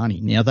make their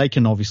money? Now they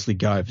can obviously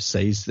go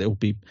overseas. There'll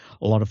be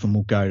a lot of them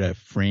will go to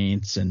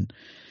France and,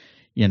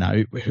 you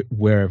know,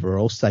 wherever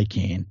else they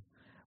can.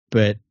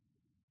 But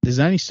there's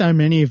only so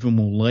many of them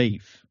will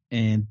leave,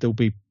 and there'll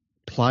be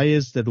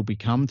players that'll be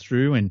come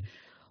through and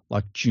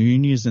like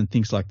juniors and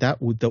things like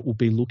that will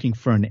be looking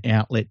for an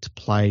outlet to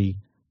play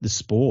the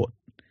sport.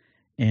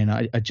 And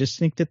I just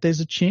think that there's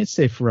a chance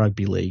there for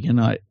rugby league.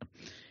 And I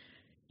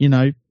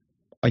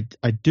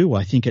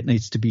think it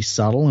needs to be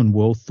subtle and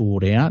well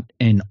thought out,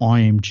 and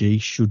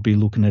IMG should be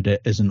looking at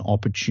it as an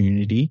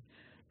opportunity,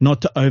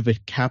 not to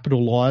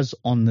overcapitalise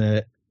on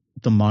the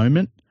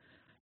moment,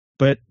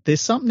 but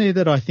there's something there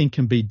that I think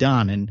can be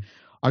done. And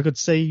I could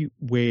see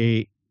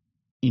where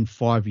in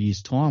 5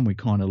 years' time we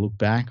kind of look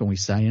back and we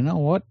say, you know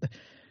what,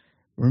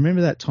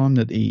 remember that time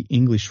that the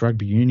English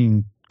rugby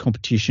union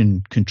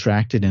competition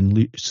contracted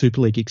and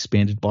Super League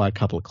expanded by a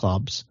couple of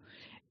clubs,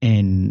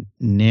 and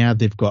now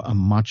they've got a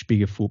much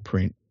bigger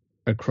footprint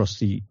across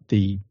the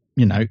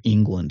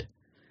England.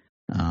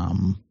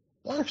 I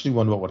actually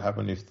wonder what would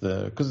happen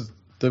because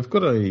they've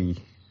got a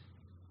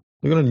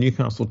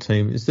Newcastle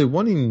team. Is there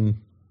one in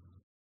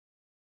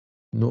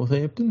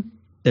Northampton?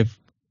 That's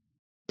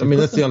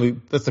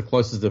the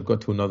closest they've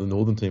got to another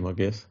northern team, I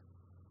guess.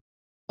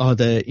 Oh,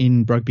 they're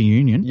in rugby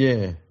union?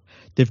 Yeah.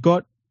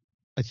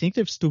 I think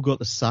they've still got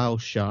the Sale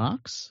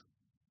Sharks.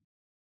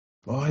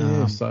 Oh,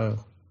 yeah,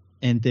 Sale.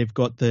 And they've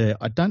got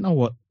I don't know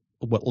what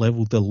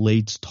level the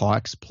Leeds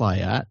Tykes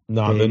play at.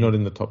 No, they're not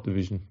in the top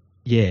division.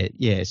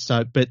 Yeah.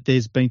 So, but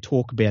there's been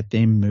talk about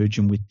them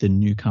merging with the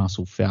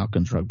Newcastle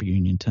Falcons rugby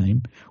union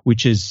team,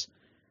 which is,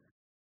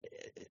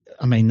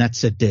 I mean,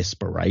 that's a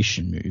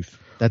desperation move.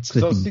 That's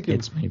the thing that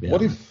gets me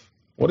about it.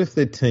 What if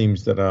they're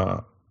teams that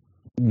are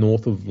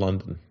north of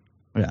London?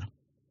 Yeah.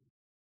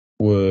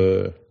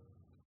 Were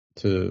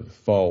to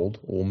fold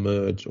or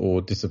merge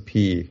or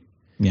disappear.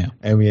 Yeah.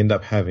 And we end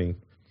up having,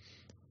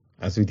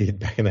 as we did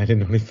back in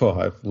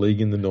 1895,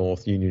 League in the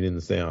north, Union in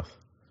the south.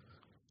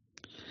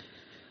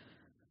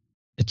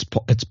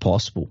 It's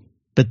possible.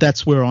 But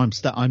that's where I'm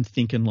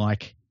thinking,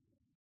 like,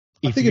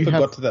 I think if it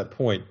got to that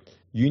point,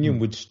 Union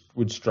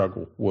would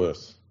struggle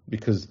worse,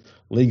 because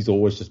League's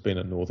always just been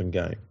a northern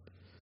game,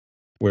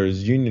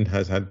 whereas Union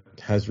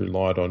has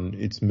relied on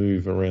its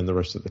move around the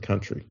rest of the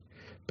country.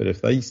 But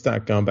if they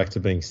start going back to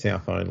being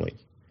south only,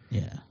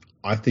 yeah,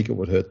 I think it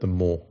would hurt them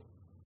more.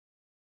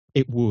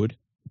 It would,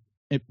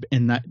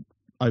 and that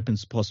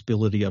opens the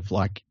possibility of,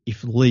 like,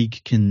 if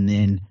League can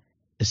then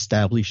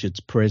establish its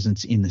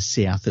presence in the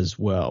south as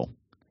well,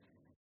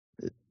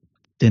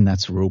 then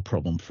that's a real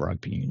problem for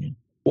rugby union.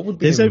 What would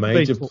be a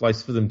major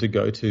place for them to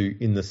go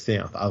to in the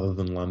south other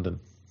than London?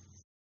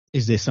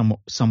 Is there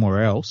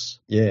somewhere else?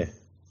 Yeah.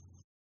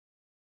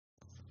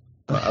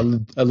 A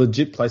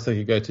legit place they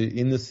could go to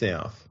in the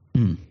south,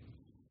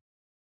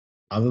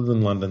 other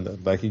than London,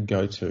 that they could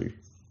go to.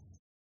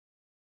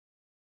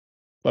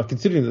 Like,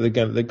 considering that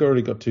they've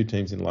already got two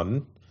teams in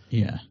London.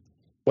 Yeah.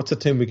 What's a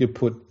team we could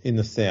put in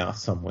the south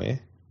somewhere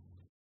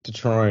to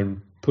try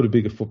and put a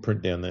bigger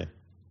footprint down there?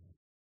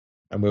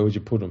 And where would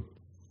you put them?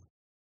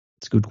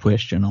 It's a good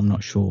question. I'm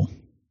not sure.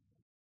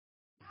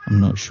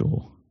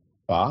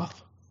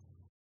 Bath?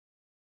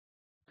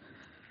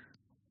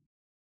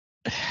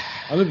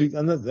 And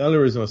the only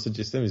reason I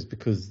suggest them is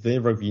because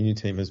their rugby union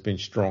team has been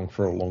strong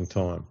for a long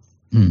time.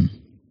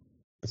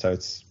 So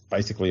it's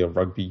basically a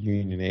rugby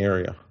union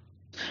area.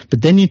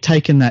 But then you're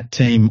taking that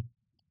team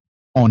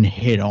on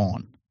head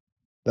on.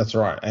 That's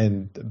right.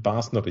 And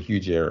Bath's not a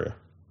huge area.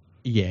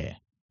 Yeah.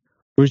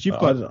 Whereas you've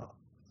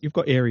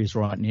got areas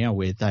right now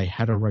where they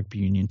had a rugby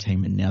union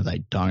team and now they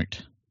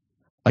don't.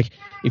 Like,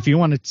 if you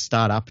wanted to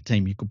start up a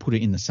team, you could put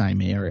it in the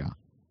same area.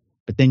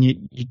 But then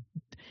it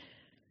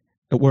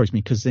worries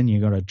me, because then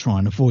you've got to try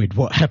and avoid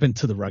what happened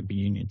to the rugby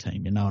union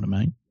team. You know what I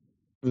mean?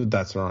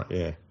 That's right,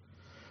 yeah.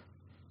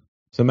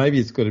 So maybe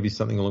it's got to be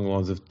something along the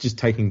lines of just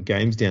taking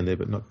games down there,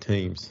 but not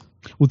teams.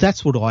 Well,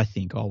 that's what I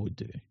think I would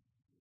do.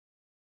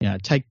 You know,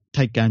 take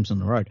games on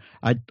the road.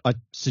 I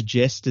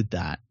suggested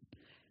that.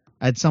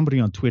 I had somebody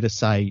on Twitter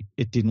say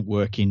it didn't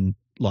work in,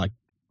 like,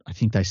 I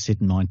think they said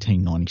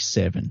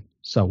 1997.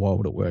 So why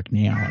would it work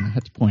now? And I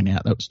had to point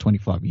out that was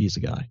 25 years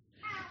ago.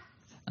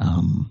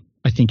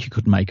 I think you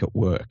could make it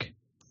work.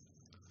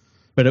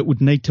 But it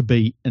would need to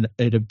be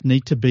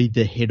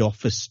the head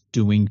office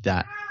doing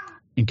that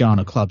and going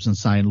to clubs and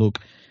saying, look,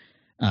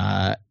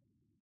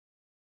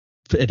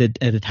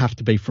 it'd have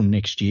to be from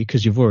next year,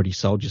 because you've already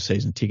sold your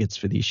season tickets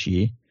for this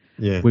year.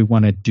 Yeah. We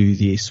want to do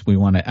this. We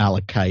want to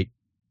allocate,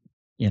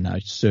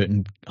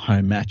 certain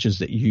home matches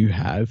that you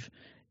have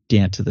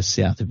down to the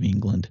south of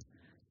England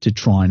to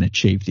try and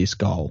achieve this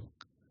goal.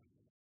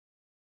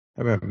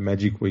 How about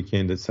Magic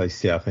Weekend at, say,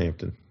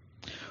 Southampton?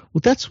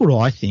 Well, that's what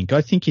I think.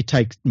 I think you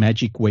take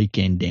Magic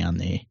Weekend down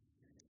there.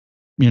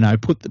 You know,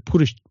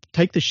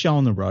 take the show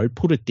on the road,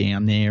 put it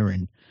down there,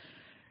 and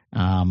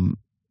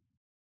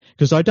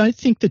because I don't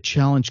think the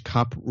Challenge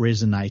Cup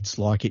resonates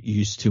like it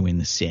used to in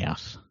the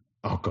South.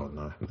 Oh God,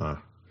 no.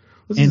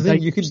 And the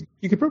thing, you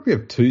could probably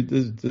have two.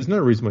 There's no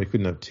reason why you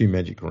couldn't have two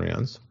Magic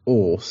rounds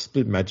or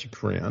split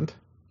Magic round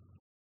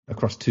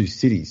across two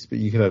cities. But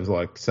you could have,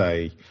 like,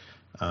 say,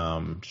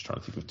 just trying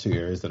to think of two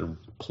areas that are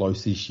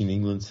close-ish in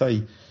England.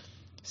 Say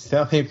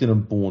Southampton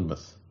and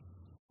Bournemouth.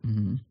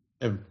 Mm-hmm.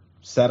 Have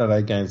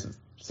Saturday games at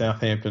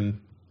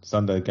Southampton,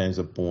 Sunday games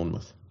at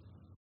Bournemouth.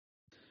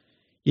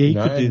 Yeah,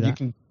 you could do that. You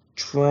can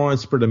try and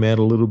spread them out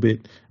a little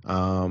bit.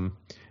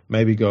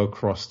 Maybe go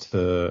across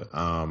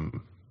to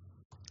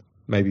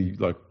maybe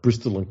like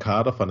Bristol and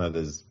Cardiff. I know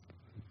there's a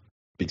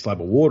big slab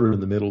of water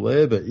in the middle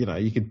there, but you know,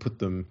 you could put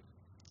them.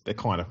 They're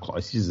kind of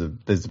close.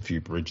 There's a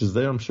few bridges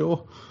there. I'm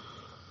sure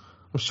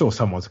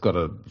someone's got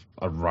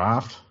a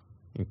raft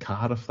in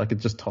Cardiff. They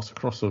could just toss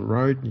across the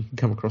road, and you can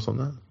come across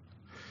on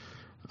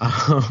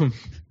that.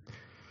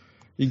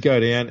 You go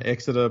down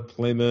Exeter,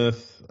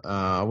 Plymouth.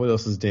 What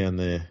else is down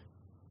there?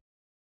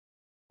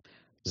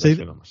 There's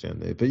actually not much down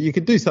there, but you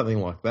could do something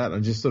like that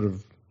and just sort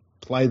of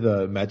play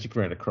the Magic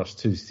round across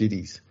two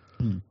cities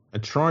and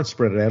try and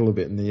spread it out a little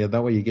bit. And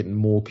that way you're getting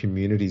more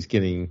communities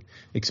getting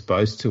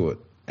exposed to it,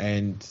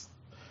 and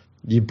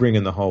you're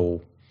bringing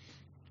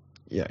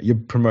you're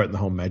promoting the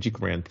whole Magic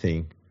round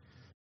thing.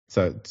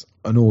 So it's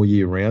an all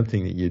year round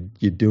thing that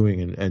you're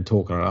doing and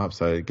talking it up.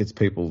 So it gets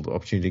people the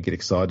opportunity to get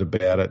excited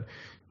about it.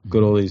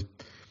 Got all these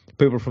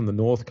people from the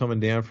north coming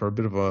down for a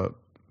bit of a,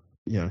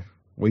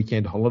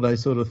 weekend holiday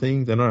sort of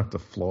thing. They don't have to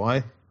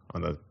fly. I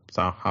know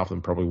half of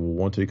them probably will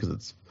want to because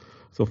it's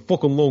a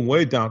fucking long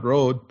way down the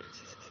road.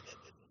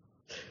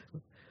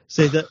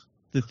 See,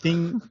 the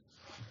thing,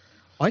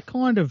 I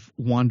kind of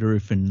wonder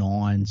if a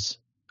nines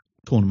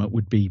tournament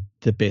would be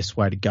the best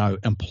way to go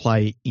and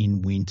play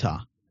in winter,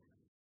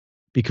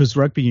 because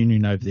rugby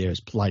union over there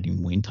is played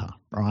in winter,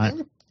 right?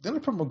 The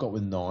only problem I've got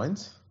with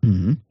nines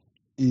mm-hmm.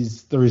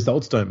 is the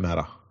results don't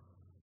matter.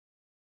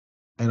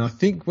 And I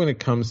think when it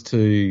comes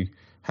to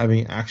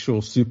having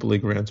actual Super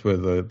League rounds where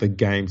the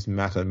games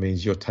matter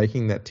means you're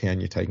taking that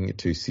town, you're taking it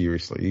too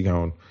seriously. You're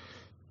going,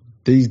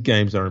 these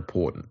games are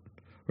important.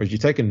 Whereas you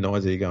take a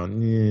nines, you're going,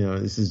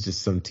 this is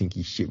just some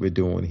tinky shit we're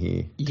doing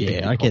here.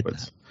 Yeah, I get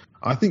that.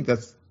 I think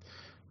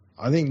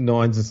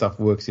nines and stuff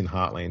works in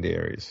heartland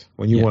areas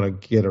when you want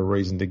to get a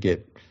reason to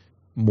get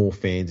more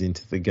fans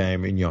into the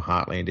game in your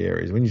heartland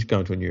areas. When you just go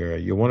into a new area,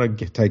 you want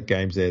to take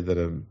games there that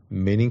are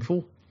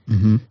meaningful.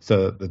 Mm-hmm.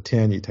 So that the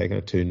town you're taking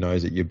it to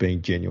knows that you're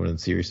being genuine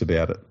and serious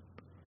about it.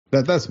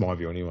 That's my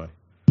view anyway.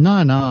 No,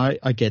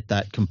 I get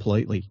that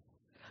completely.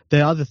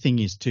 The other thing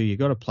is too, you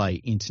got to play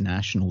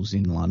internationals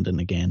in London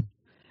again.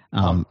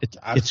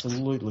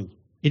 Absolutely.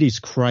 It is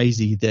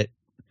crazy that,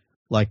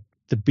 like,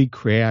 the big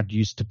crowd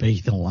used to be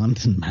the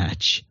London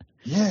match.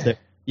 Yeah.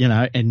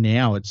 And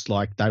now it's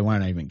like they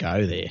won't even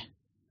go there.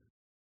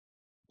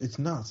 It's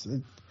nuts.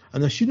 And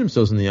they shoot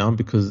themselves in the arm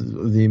because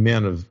of the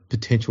amount of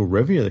potential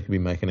revenue they could be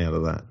making out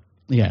of that.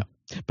 Yeah.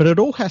 But it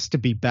all has to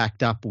be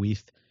backed up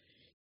with,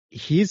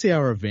 here's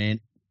our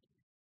event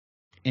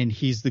and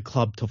here's the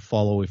club to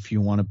follow if you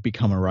want to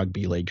become a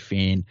rugby league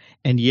fan.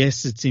 And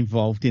yes, it's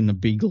involved in the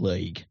big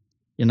league.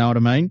 You know what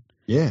I mean?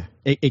 Yeah.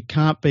 It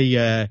can't be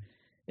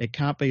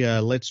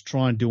let's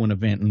try and do an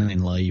event and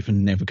then leave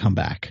and never come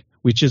back,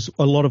 which is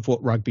a lot of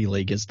what rugby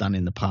league has done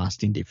in the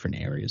past in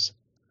different areas.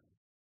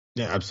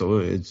 Yeah,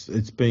 absolutely.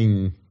 It's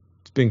been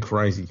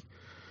crazy.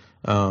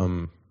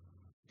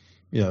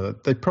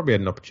 They probably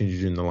had an opportunity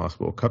during the last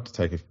World Cup to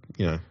take a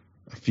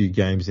few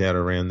games out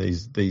around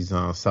these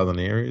southern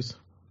areas.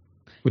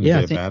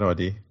 Wouldn't be a bad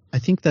idea. I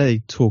think they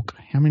took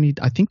how many?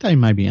 I think they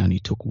maybe only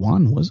took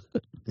one, was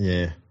it?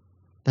 Yeah.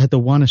 They had the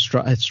one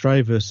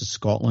Australia versus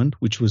Scotland,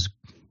 which was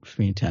a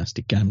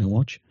fantastic game to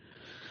watch.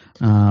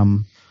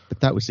 But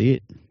that was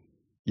it.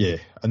 Yeah,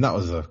 and that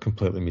was a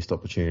completely missed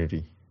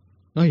opportunity.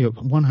 No, you're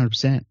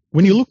 100%.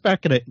 When you look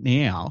back at it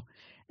now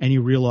and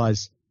you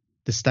realise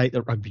the state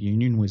that rugby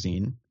union was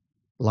in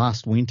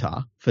last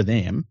winter for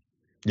them,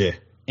 yeah,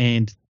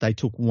 and they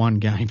took one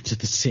game to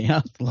the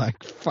south,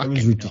 like fucking. It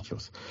was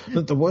ridiculous.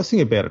 But the worst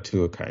thing about it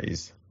too,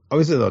 is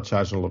obviously they're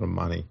charging a lot of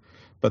money,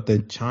 but they're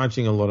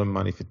charging a lot of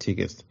money for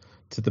tickets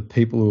to the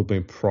people who have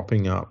been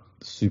propping up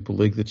the Super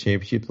League, the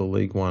Championship, the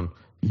League One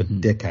for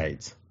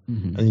decades,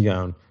 and you're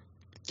going,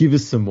 give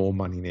us some more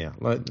money now.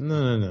 Like,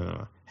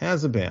 no.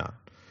 How's about?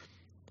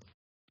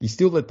 You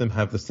still let them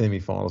have the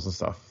semi-finals and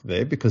stuff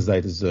there because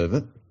they deserve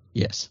it.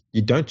 Yes.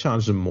 You don't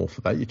charge them more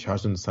for that. You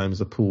charge them the same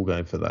as a pool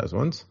game for those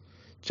ones.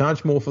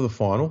 Charge more for the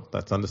final.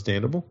 That's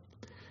understandable.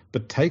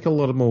 But take a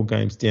lot of more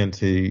games down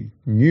to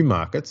new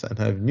markets and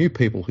have new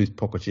people whose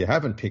pockets you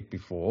haven't picked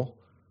before.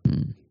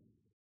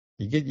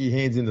 You get your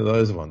hands into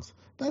those ones.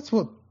 That's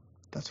what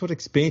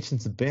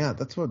expansion's about.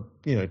 That's what,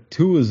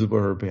 tours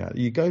are about.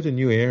 You go to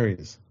new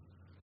areas.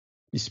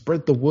 You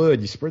spread the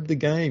word, you spread the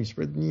game,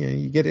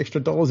 you get extra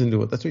dollars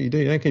into it. That's what you do.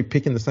 You don't keep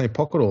picking the same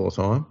pocket all the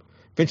time.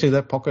 Eventually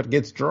that pocket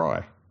gets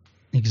dry.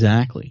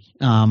 Exactly.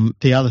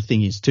 The other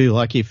thing is too,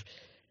 like if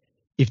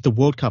the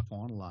World Cup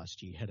final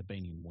last year had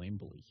been in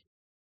Wembley,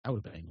 that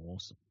would have been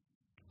awesome.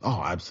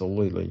 Oh,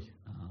 absolutely.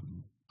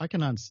 I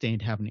can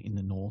understand having it in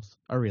the north.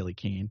 I really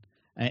can.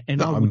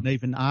 And I wouldn't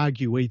even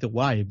argue either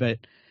way, but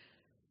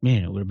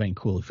man, it would have been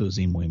cool if it was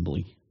in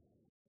Wembley.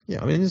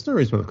 Yeah, I mean, there's no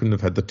reason why they couldn't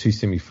have had the two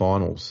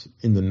semi-finals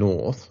in the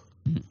north.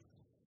 Mm.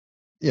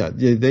 Yeah,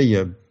 they're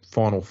your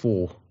final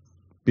four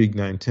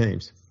big-name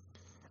teams.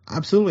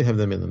 Absolutely have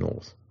them in the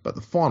north, but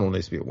the final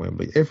needs to be at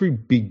Wembley. Every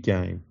big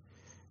game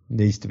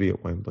needs to be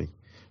at Wembley.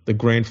 The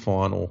grand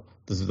final,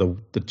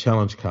 the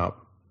Challenge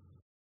Cup,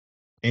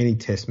 any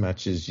test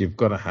matches, you've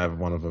got to have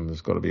one of them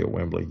that's got to be at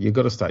Wembley. You've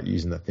got to start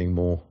using that thing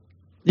more.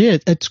 Yeah,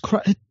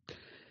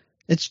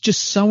 it's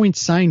just so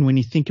insane when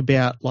you think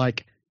about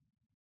like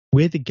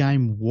where the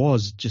game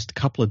was just a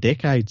couple of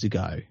decades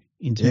ago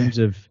in terms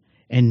of,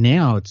 and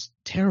now it's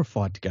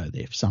terrified to go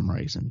there for some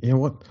reason. You know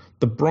what?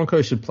 The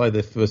Broncos should play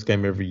their first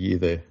game every year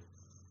there.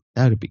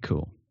 That would be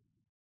cool.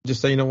 Just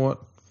say, you know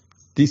what?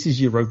 This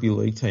is your rugby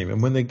league team.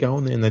 And when they're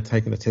going there and they're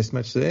taking a test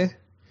match there,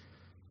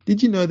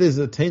 did you know there's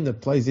a team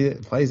that plays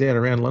out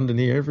around London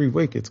here every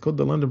week? It's called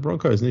the London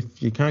Broncos. And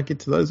if you can't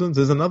get to those ones,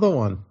 there's another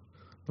one.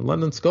 The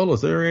London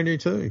Scholars, they're around here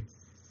too.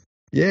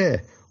 Yeah,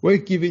 we're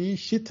giving you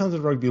shit tons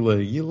of rugby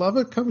league. You love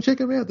it? Come check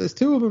them out. There's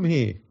two of them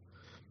here.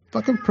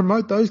 Fucking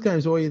promote those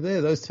games while you're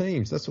there, those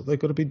teams. That's what they've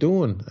got to be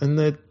doing. And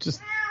there's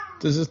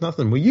just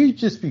nothing. Will you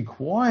just be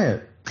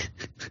quiet?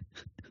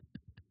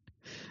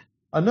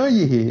 I know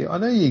you're here. I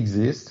know you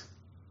exist.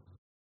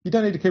 You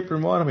don't need to keep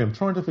reminding me. I'm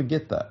trying to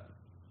forget that.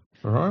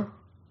 All right?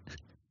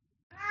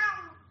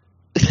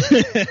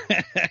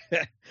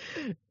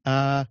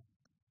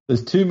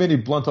 There's too many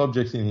blunt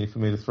objects in here for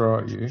me to throw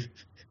at you.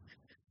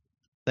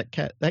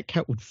 That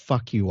cat would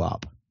fuck you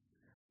up.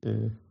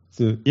 Yeah.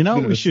 You know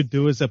what we should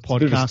do as a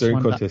podcast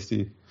one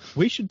day?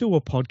 We should do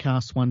a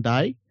podcast one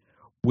day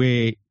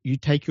where you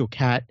take your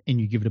cat and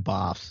you give it a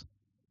bath.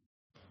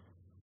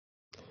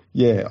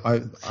 Yeah,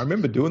 I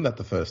remember doing that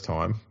the first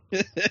time.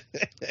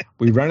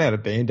 We ran out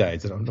of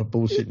Band-Aids, and I'm not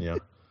bullshitting you.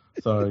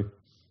 So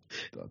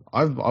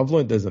I've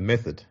learned there's a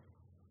method,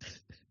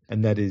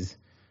 and that is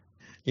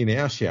in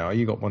our shower.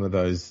 You got one of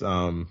those,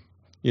 the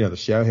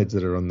shower heads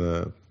that are on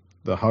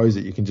the hose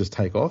that you can just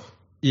take off.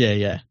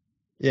 Yeah.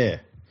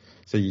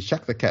 So you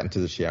chuck the cat into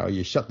the shower,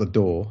 you shut the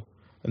door,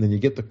 and then you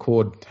get the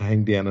cord to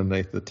hang down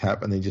underneath the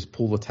tap, and then you just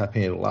pull the tap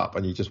handle up,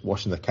 and you're just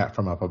washing the cat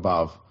from up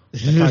above. I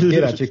can't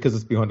get at you because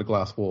it's behind a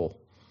glass wall.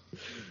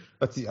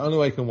 That's the only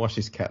way you can wash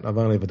this cat, and I've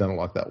only ever done it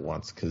like that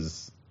once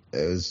because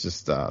it was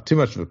just too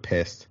much of a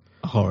pest.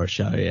 A horror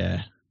show,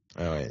 yeah.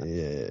 Oh,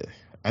 yeah.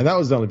 And that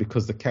was only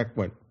because the cat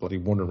went bloody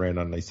wandering around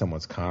underneath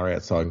someone's car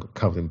outside and got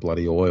covered in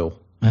bloody oil.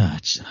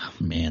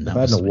 Man, that if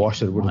I hadn't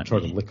washed it would have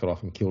tried to lick it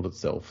off and killed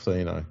itself.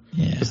 So,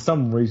 for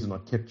some reason I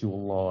kept you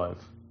alive.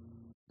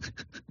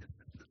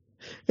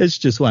 It's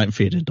just waiting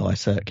for you to die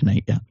so it can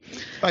eat you.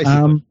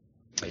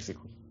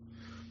 Basically.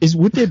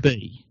 Would there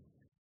be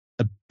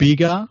a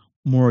bigger,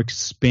 more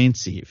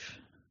expensive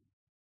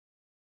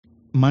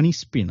money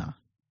spinner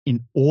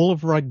in all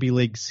of rugby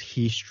league's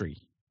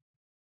history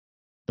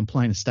than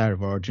playing a State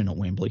of Origin at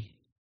Wembley?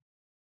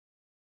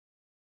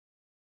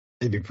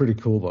 It'd be pretty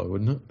cool though,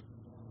 wouldn't it?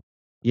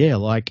 Yeah,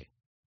 like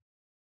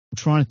I'm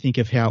trying to think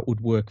of how it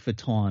would work for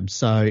time.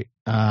 So, you'd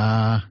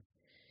have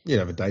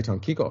a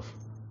daytime kickoff.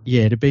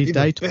 Yeah, it'd be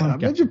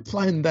daytime. Imagine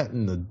playing that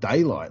in the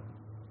daylight.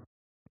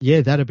 Yeah,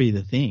 that'd be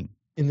the thing.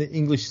 In the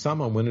English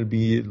summer when it'd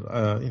be,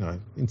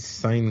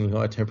 insanely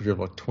high temperature of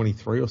like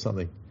 23 or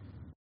something.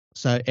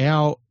 So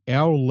our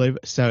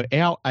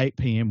 8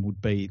 p.m.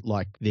 would be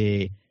like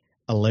their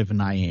 11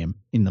 a.m.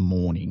 in the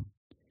morning.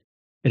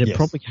 It'd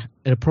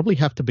probably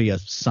have to be a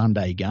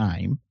Sunday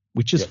game,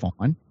 which is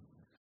fine.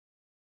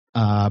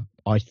 I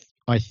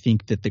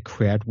think that the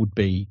crowd would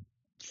be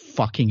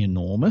fucking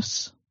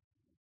enormous,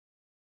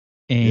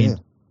 and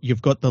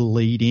you've got the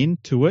lead in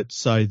to it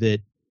so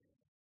that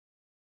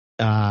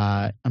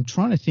I'm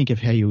trying to think of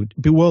how you would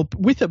be. Well,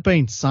 with it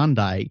being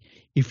Sunday,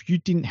 if you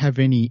didn't have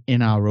any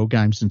NRL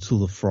games until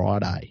the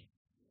Friday,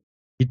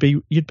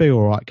 you'd be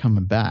all right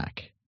coming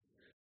back.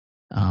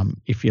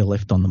 If you're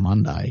left on the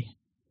Monday.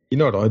 You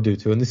know what I do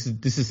too, and this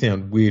is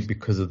sound weird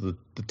because of the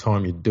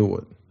time you do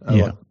it,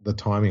 like the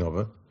timing of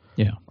it.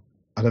 Yeah,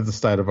 I'd have the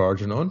State of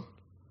Origin on.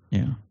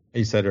 Yeah,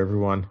 you say to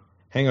everyone,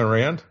 "Hang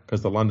around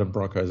because the London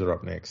Broncos are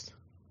up next."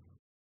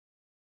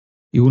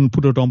 You wouldn't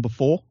put it on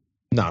before?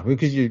 No,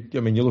 because you're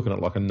looking at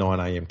like a 9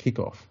 a.m.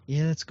 kickoff.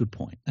 Yeah, that's a good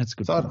point.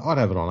 So I'd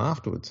have it on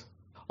afterwards.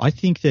 I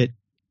think that.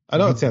 I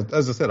know it sounds,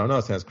 as I said,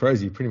 it sounds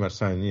crazy. You're pretty much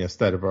saying,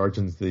 State of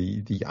Origin's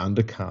the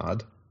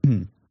undercard.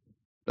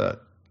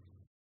 But,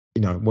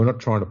 we're not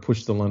trying to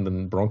push the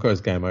London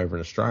Broncos game over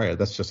in Australia.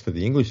 That's just for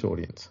the English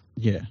audience.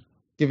 Yeah.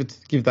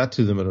 Give that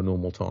to them at a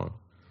normal time.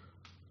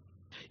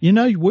 You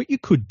know what you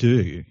could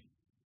do,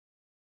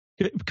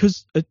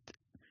 because it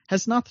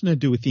has nothing to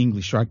do with the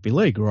English Rugby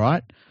League,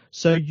 right?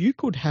 So you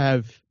could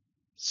have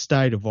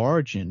State of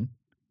Origin,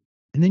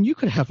 and then you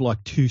could have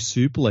like 2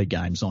 Super League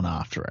games on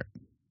after it.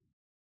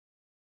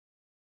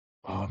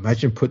 Oh,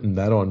 imagine putting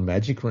that on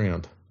Magic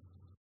Round.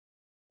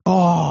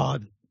 Oh,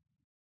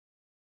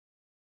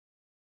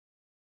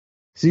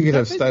 so you could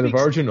have State of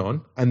Origin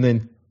on, and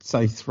then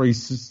say three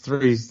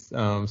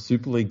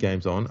Super League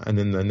games on, and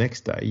then the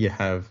next day you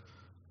have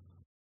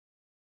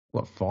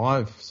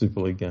 5 Super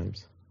League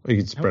games. Or you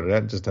could spread it out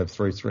and just have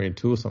 3, 3, and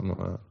 2 or something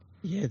like that.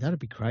 Yeah, that'd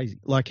be crazy.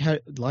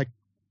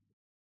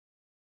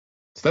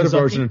 State of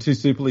Origin and 2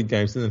 Super League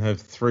games, and then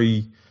have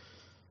 3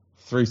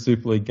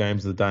 Super League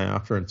games the day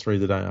after and 3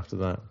 the day after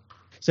that.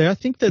 So I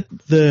think that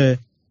the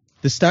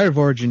State of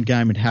Origin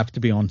game would have to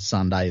be on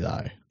Sunday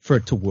though for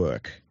it to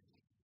work.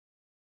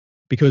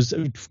 Because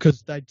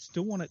they'd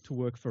still want it to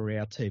work for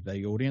our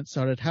TV audience,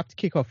 so it'd have to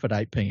kick off at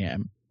 8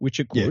 p.m, which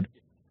it could.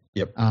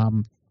 Yep.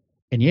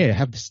 And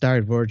have the State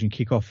of Origin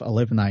kick off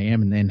 11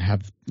 a.m. and then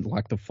have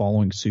like the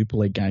following Super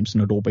League games,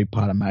 and it'd all be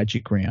part of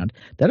Magic Round.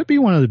 That'd be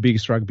one of the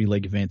biggest rugby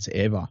league events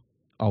ever,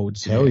 I would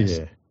say. Hell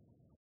yeah.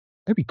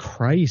 That'd be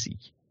crazy.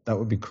 That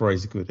would be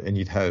crazy good, and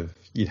you'd have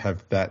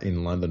that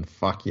in London.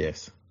 Fuck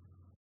yes.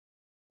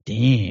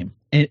 Damn.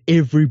 And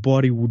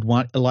everybody would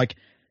want, like,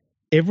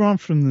 everyone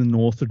from the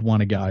north would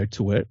want to go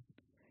to it,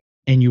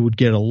 and you would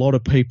get a lot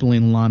of people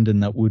in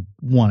London that would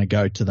want to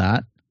go to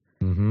that.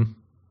 Mm-hmm.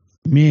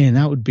 Man,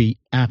 that would be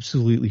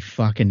absolutely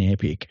fucking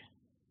epic.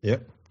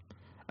 Yep.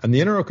 And the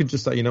NRL could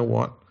just say, you know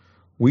what?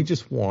 We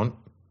just want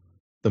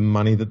the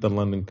money that the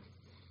London,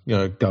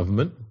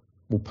 government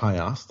will pay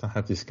us to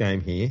have this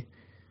game here,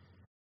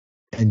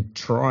 and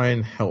try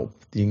and help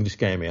the English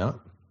game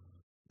out,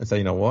 and say,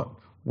 you know what?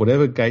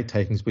 Whatever gate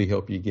takings we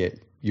help you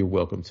get, you're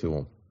welcome to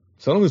them.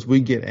 So long as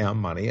we get our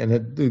money, and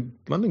the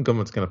London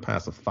government's going to pay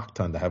us a fuck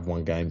ton to have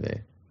one game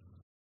there.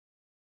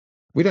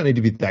 We don't need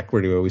to be that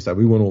greedy where we say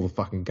we want all the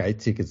fucking gate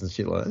tickets and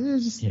shit like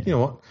that. You know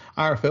what?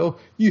 RFL,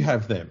 you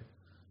have them.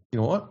 You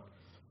know what?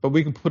 But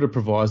we can put a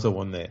proviso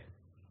on there.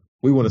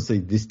 We want to see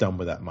this done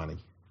with that money.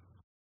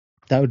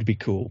 That would be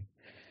cool.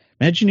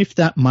 Imagine if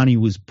that money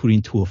was put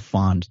into a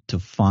fund to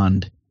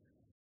fund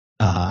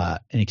an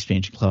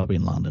expansion club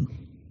in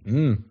London.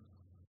 Mm.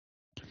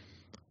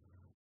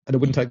 And it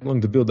wouldn't take long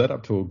to build that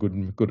up to a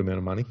good amount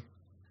of money.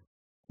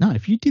 No,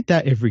 if you did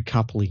that every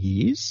couple of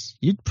years,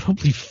 you'd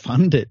probably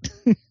fund it.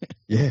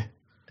 Yeah.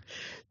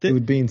 It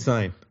would be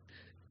insane.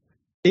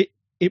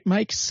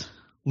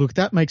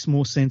 That makes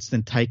more sense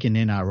than taking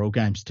NRL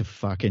games to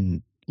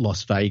fucking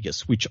Las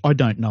Vegas, which I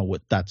don't know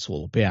what that's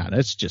all about.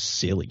 It's just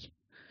silly.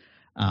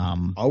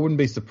 I wouldn't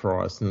be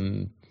surprised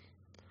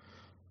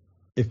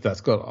if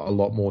that's got a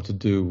lot more to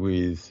do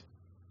with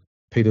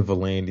Peter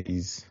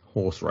Volandi's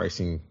horse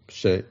racing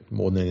shit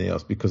more than anything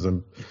else, because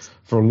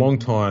for a long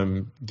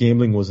time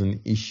gambling was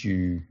an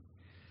issue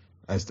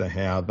as to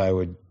how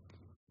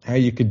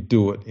you could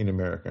do it in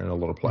America and a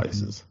lot of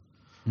places.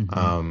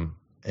 Mm-hmm.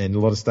 And a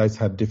lot of states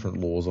had different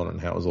laws on it and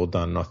how it was all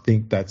done. And I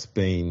think that's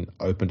been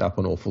opened up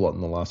an awful lot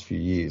in the last few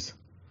years.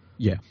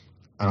 Yeah.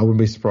 And I wouldn't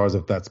be surprised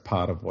if that's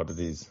part of what it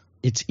is.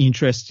 It's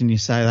interesting you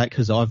say that,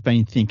 because I've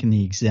been thinking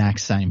the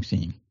exact same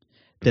thing.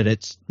 That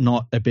it's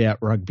not about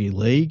rugby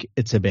league,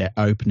 it's about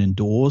opening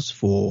doors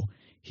for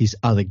his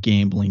other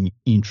gambling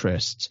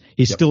interests.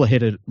 He's still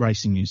ahead of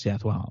Racing New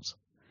South Wales.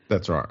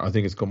 That's right. I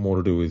think it's got more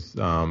to do with,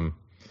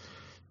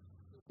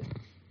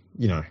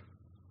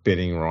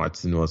 betting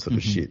rights and all that sort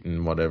of shit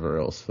and whatever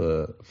else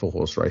for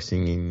horse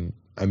racing in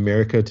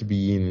America to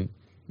be in,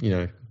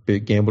 be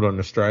gambled on in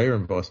Australia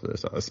and vice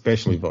versa,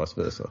 especially vice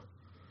versa.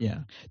 Yeah.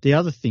 The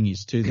other thing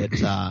is too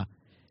that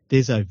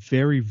there's a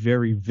very,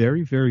 very,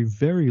 very, very,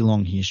 very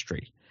long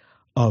history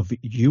of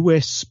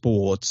US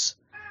sports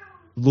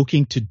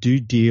looking to do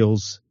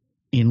deals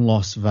in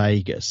Las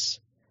Vegas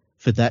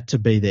for that to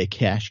be their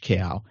cash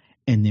cow,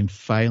 and then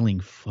failing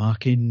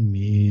fucking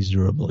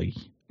miserably.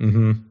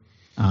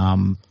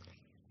 Mm-hmm.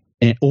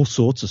 And all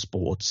sorts of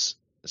sports.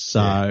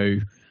 So,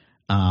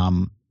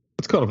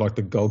 it's kind of like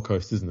the Gold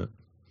Coast, isn't it?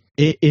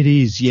 It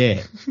is,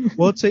 yeah.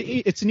 Well,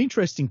 it's an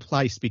interesting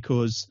place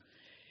because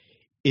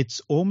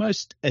it's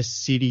almost a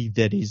city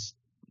that's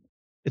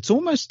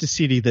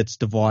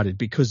divided,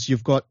 because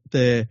you've got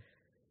the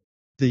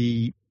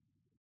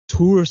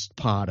tourist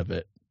part of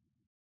it,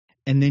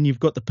 and then you've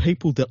got the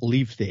people that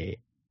live there.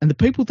 And the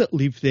people that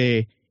live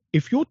there,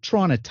 if you're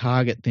trying to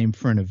target them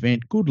for an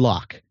event, good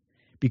luck,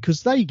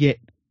 because they get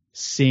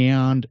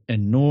sound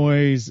and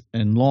noise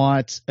and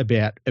lights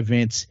about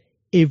events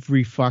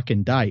every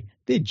fucking day.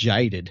 They're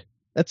jaded.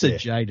 That's a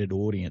jaded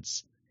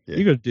audience. Yeah.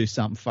 You got to do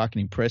something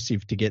fucking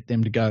impressive to get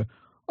them to go,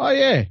 oh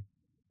yeah,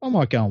 I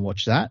might go and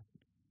watch that.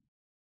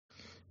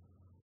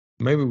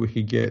 Maybe we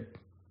could get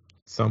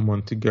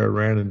someone to go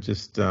around and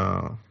just,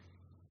 I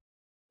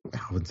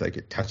wouldn't say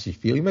get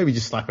touchy-feely, maybe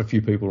just slap a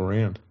few people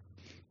around.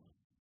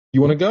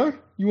 You want to go?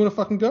 You want to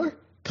fucking go?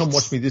 Come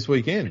watch me this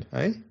weekend,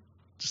 eh?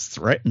 Just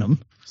threaten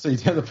them. See you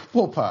down the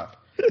football park,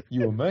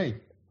 you or me.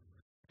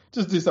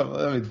 Just do something.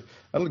 I mean,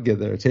 that'll get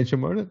their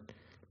attention, won't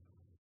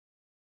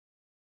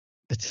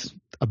it?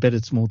 I bet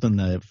it's more than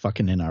the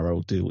fucking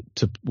NRL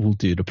will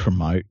do to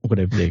promote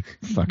whatever they're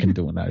fucking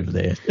doing over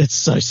there. It's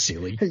so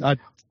silly. Hey,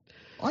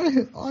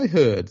 I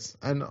heard,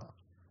 and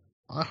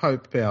I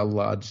hope our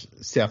large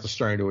South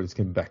Australian audience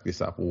can back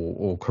this up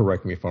or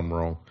correct me if I'm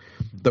wrong,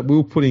 that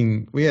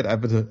we had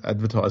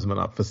advertisement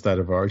up for State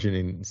of Origin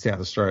in South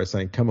Australia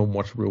saying, come and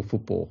watch real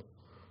football.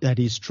 That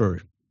is true.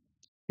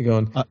 You're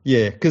going,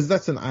 yeah, because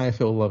that's an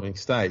AFL-loving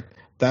state.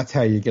 That's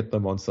how you get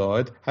them on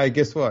side. Hey,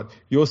 guess what?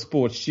 Your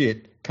sport's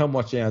shit. Come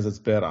watch ours. It's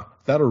better.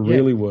 That'll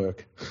really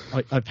work.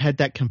 I've had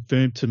that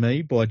confirmed to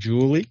me by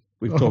Julie.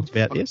 We've talked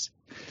about this.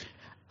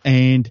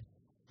 And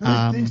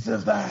who thinks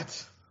of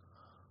that?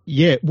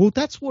 Yeah, well,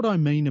 that's what I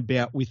mean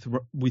about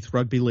with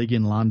rugby league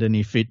in London.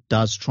 If it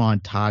does try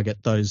and target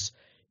those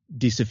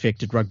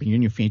disaffected rugby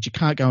union fans, you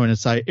can't go in and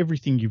say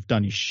everything you've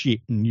done is shit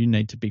and you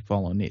need to be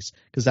following this,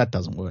 because that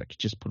doesn't work. You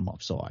just put them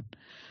offside.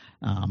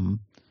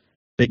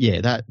 But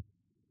yeah, that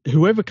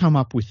whoever come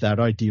up with that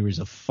idea is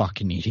a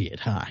fucking idiot.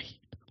 Hey,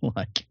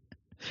 like,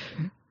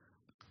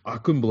 I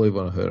couldn't believe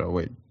when I heard it. I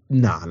went,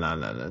 no,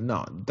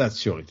 that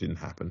surely didn't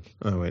happen.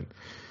 I went,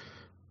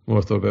 more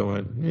I thought about it, I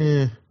went,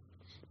 yeah.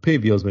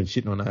 PBL's been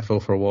shitting on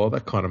AFL for a while.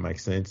 That kind of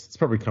makes sense.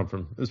 It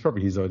was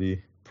probably his idea.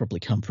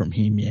 Probably come from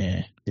him,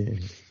 yeah. Yeah.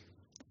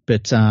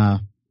 But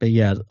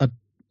yeah,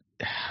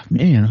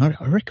 man,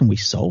 I reckon we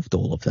solved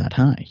all of that,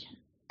 hey?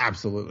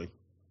 Absolutely.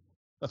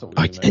 That's what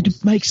we do.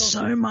 It'd make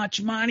so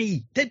much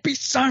money. There'd be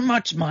so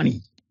much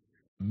money.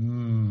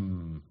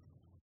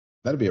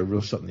 That'd be a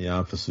real shot in the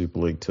arm for Super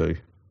League too.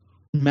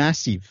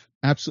 Massive.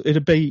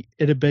 Absolutely.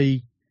 It'd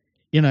be,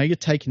 you're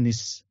taking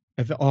this.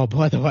 Oh,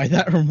 by the way,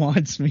 that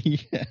reminds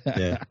me.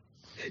 Yeah.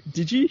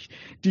 Did you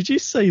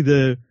see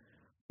the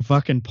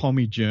fucking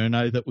Pommy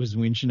journo that was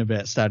whinging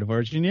about State of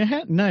Origin?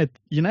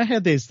 You know how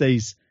there's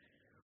these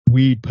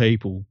weird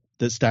people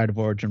that State of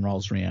Origin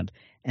rolls around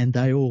and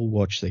they all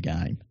watch the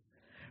game,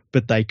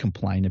 but they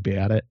complain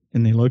about it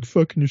and they're like,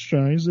 fucking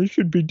Australians, they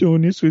should be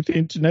doing this with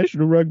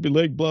International Rugby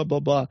League, blah, blah,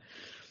 blah.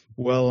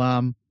 Well,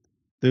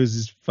 there was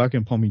this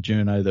fucking Pommy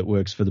journo that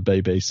works for the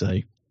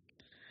BBC,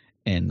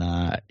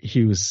 and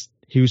he was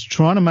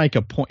trying to make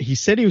a point. He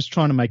said he was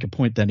trying to make a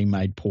point that he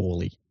made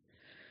poorly,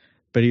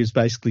 but he was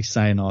basically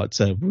saying, it's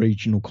a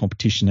regional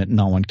competition that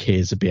no one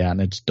cares about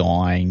and it's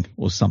dying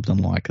or something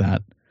like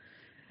that.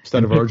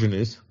 State of Origin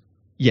is?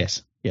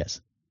 Yes.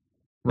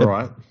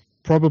 Right.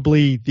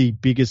 Probably the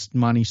biggest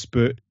money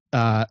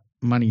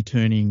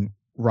turning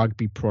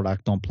rugby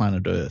product on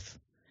planet Earth.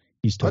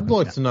 I'd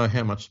like to know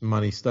how much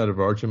money State of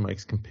Origin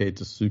makes compared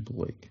to Super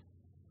League.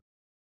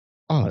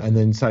 Oh. And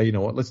then say, you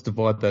know what, let's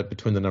divide that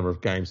between the number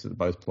of games that they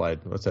both played.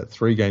 What's that,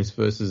 3 games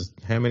versus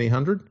how many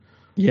hundred?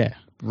 Yeah.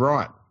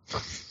 Right.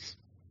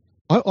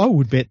 I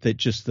would bet that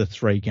just the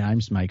 3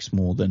 games makes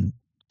more than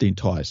the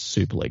entire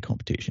Super League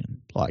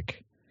competition.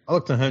 Like, I'd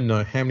like to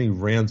know how many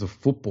rounds of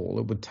football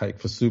it would take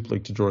for Super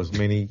League to draw as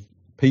many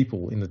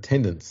people in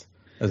attendance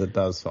as it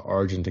does for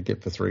Origin to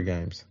get for 3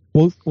 games.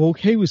 Well,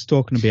 he was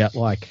talking about,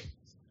 like,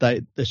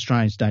 the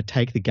Australians don't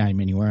take the game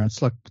anywhere. And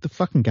it's like, the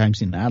fucking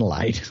game's in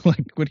Adelaide.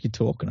 Like, what are you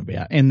talking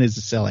about? And there's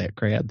a sellout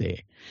crowd there.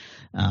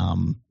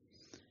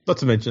 Not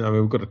to mention,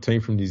 we've got a team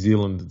from New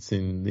Zealand that's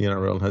in the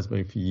NRL and has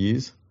been for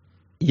years.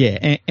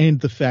 Yeah, and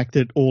the fact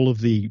that all of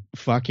the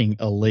fucking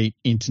elite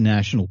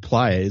international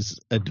players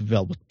are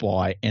developed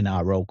by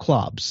NRL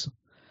clubs.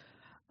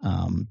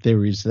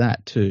 There is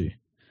that too.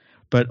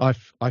 But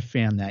I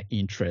found that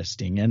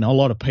interesting, and a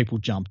lot of people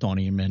jumped on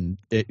him, and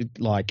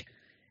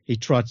he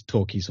tried to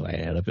talk his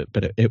way out of it,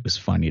 but it was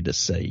funny to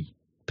see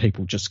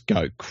people just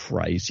go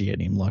crazy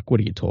at him. Like, what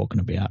are you talking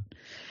about?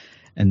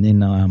 And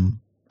then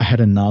I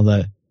had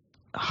another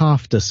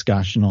half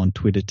discussion on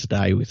Twitter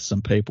today with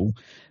some people.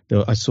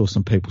 I saw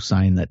some people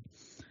saying that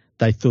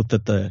they thought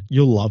that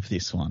you'll love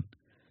this one.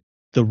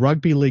 The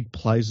Rugby League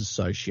Players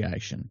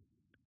Association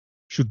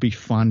should be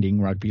funding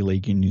rugby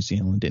league in New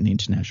Zealand and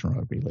International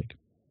Rugby League.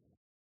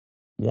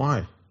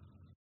 Why?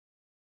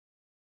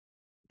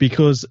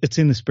 Because it's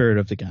in the spirit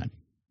of the game.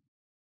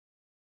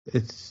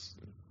 It's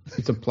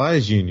a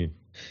players' union.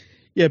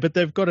 Yeah, but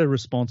they've got a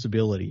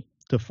responsibility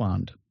to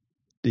fund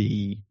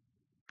the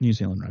New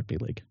Zealand Rugby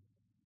League.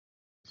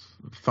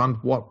 Fund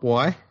what?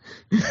 Why?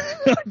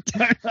 I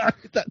don't know.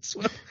 That's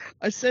what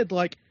I said.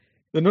 Like,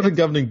 they're not a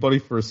governing body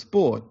for a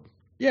sport.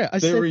 Yeah,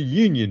 they're a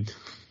union.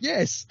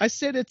 Yes, I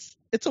said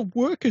it's a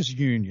workers'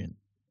 union.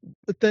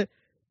 But the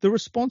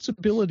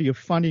responsibility of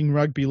funding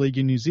rugby league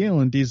in New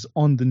Zealand is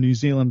on the New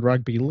Zealand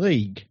Rugby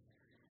League,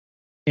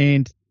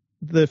 and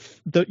the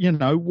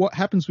what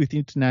happens with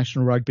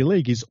International Rugby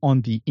League is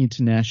on the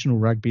International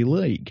Rugby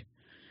League.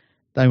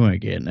 They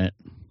weren't getting it.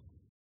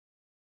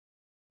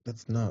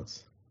 That's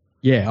nuts.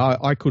 Yeah,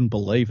 I couldn't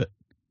believe it.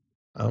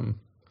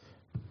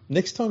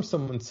 Next time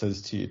someone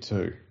says to you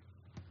too,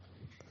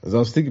 as I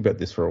was thinking about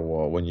this for a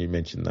while when you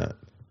mentioned that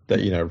the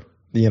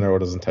NRL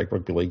doesn't take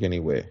rugby league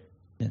anywhere.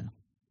 Yeah.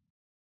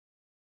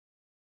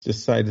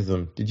 Just say to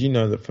them, did you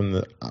know that from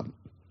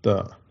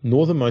the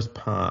northernmost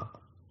part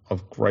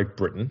of Great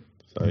Britain,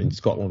 so in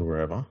Scotland or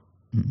wherever,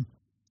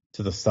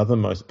 to the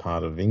southernmost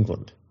part of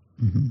England,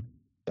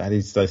 That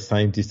is the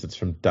same distance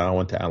from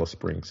Darwin to Alice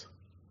Springs.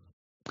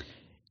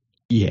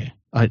 Yeah.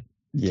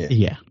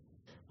 Yeah.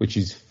 Which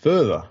is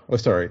further. Oh,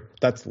 sorry,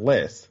 that's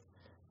less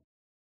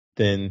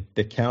than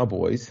the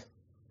Cowboys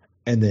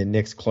and their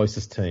next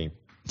closest team.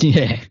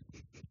 Yeah.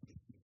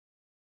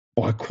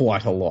 By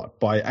quite a lot.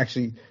 By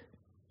actually,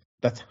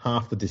 that's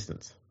half the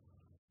distance.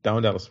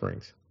 Darwin to Alice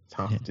Springs. It's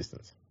half the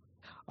distance.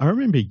 I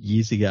remember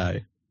years ago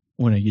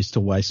when I used to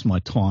waste my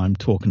time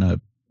talking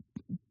to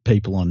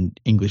people on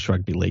English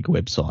Rugby League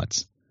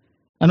websites.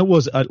 And it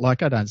was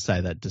like, I don't say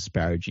that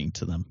disparaging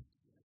to them.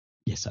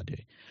 Yes, I do.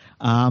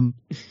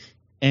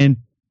 And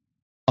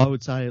I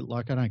would say,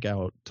 like, I don't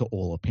go to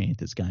all the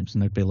Panthers games.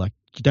 And they'd be like,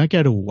 you don't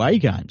go to away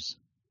games?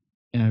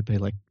 And I'd be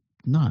like,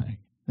 no. And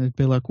they'd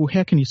be like, well,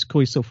 how can you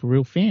call yourself a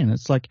real fan?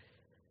 It's like,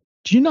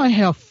 do you know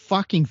how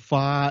fucking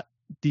far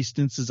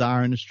distances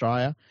are in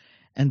Australia?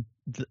 And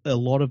a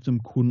lot of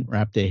them couldn't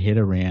wrap their head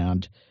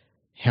around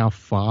how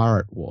far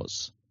it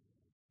was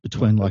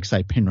between, like,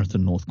 say, Penrith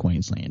and North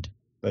Queensland.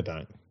 They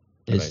don't.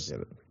 They don't get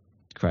it.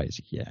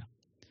 Crazy, yeah.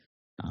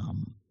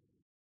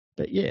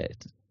 But yeah,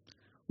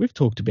 we've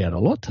talked about a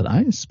lot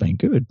today. It's been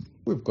good.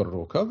 We've got it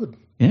all covered.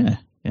 Yeah.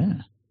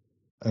 And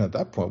at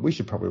that point, we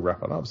should probably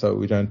wrap it up so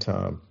we don't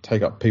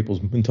take up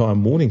people's entire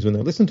mornings when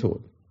they listen to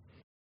it.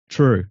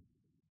 True.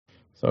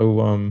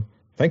 So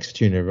thanks for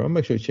tuning in, everyone.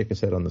 Make sure you check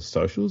us out on the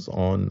socials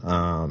on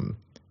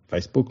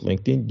Facebook,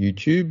 LinkedIn,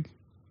 YouTube,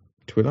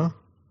 Twitter.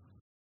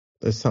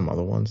 There's some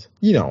other ones.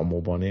 You know them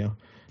all by now.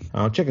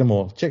 Check them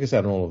all. Check us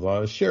out on all of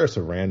those. Share us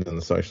around on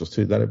the socials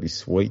too. That'd be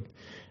sweet.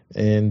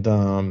 And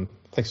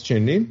thanks for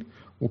tuning in.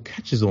 We'll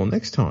catch you all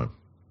next time.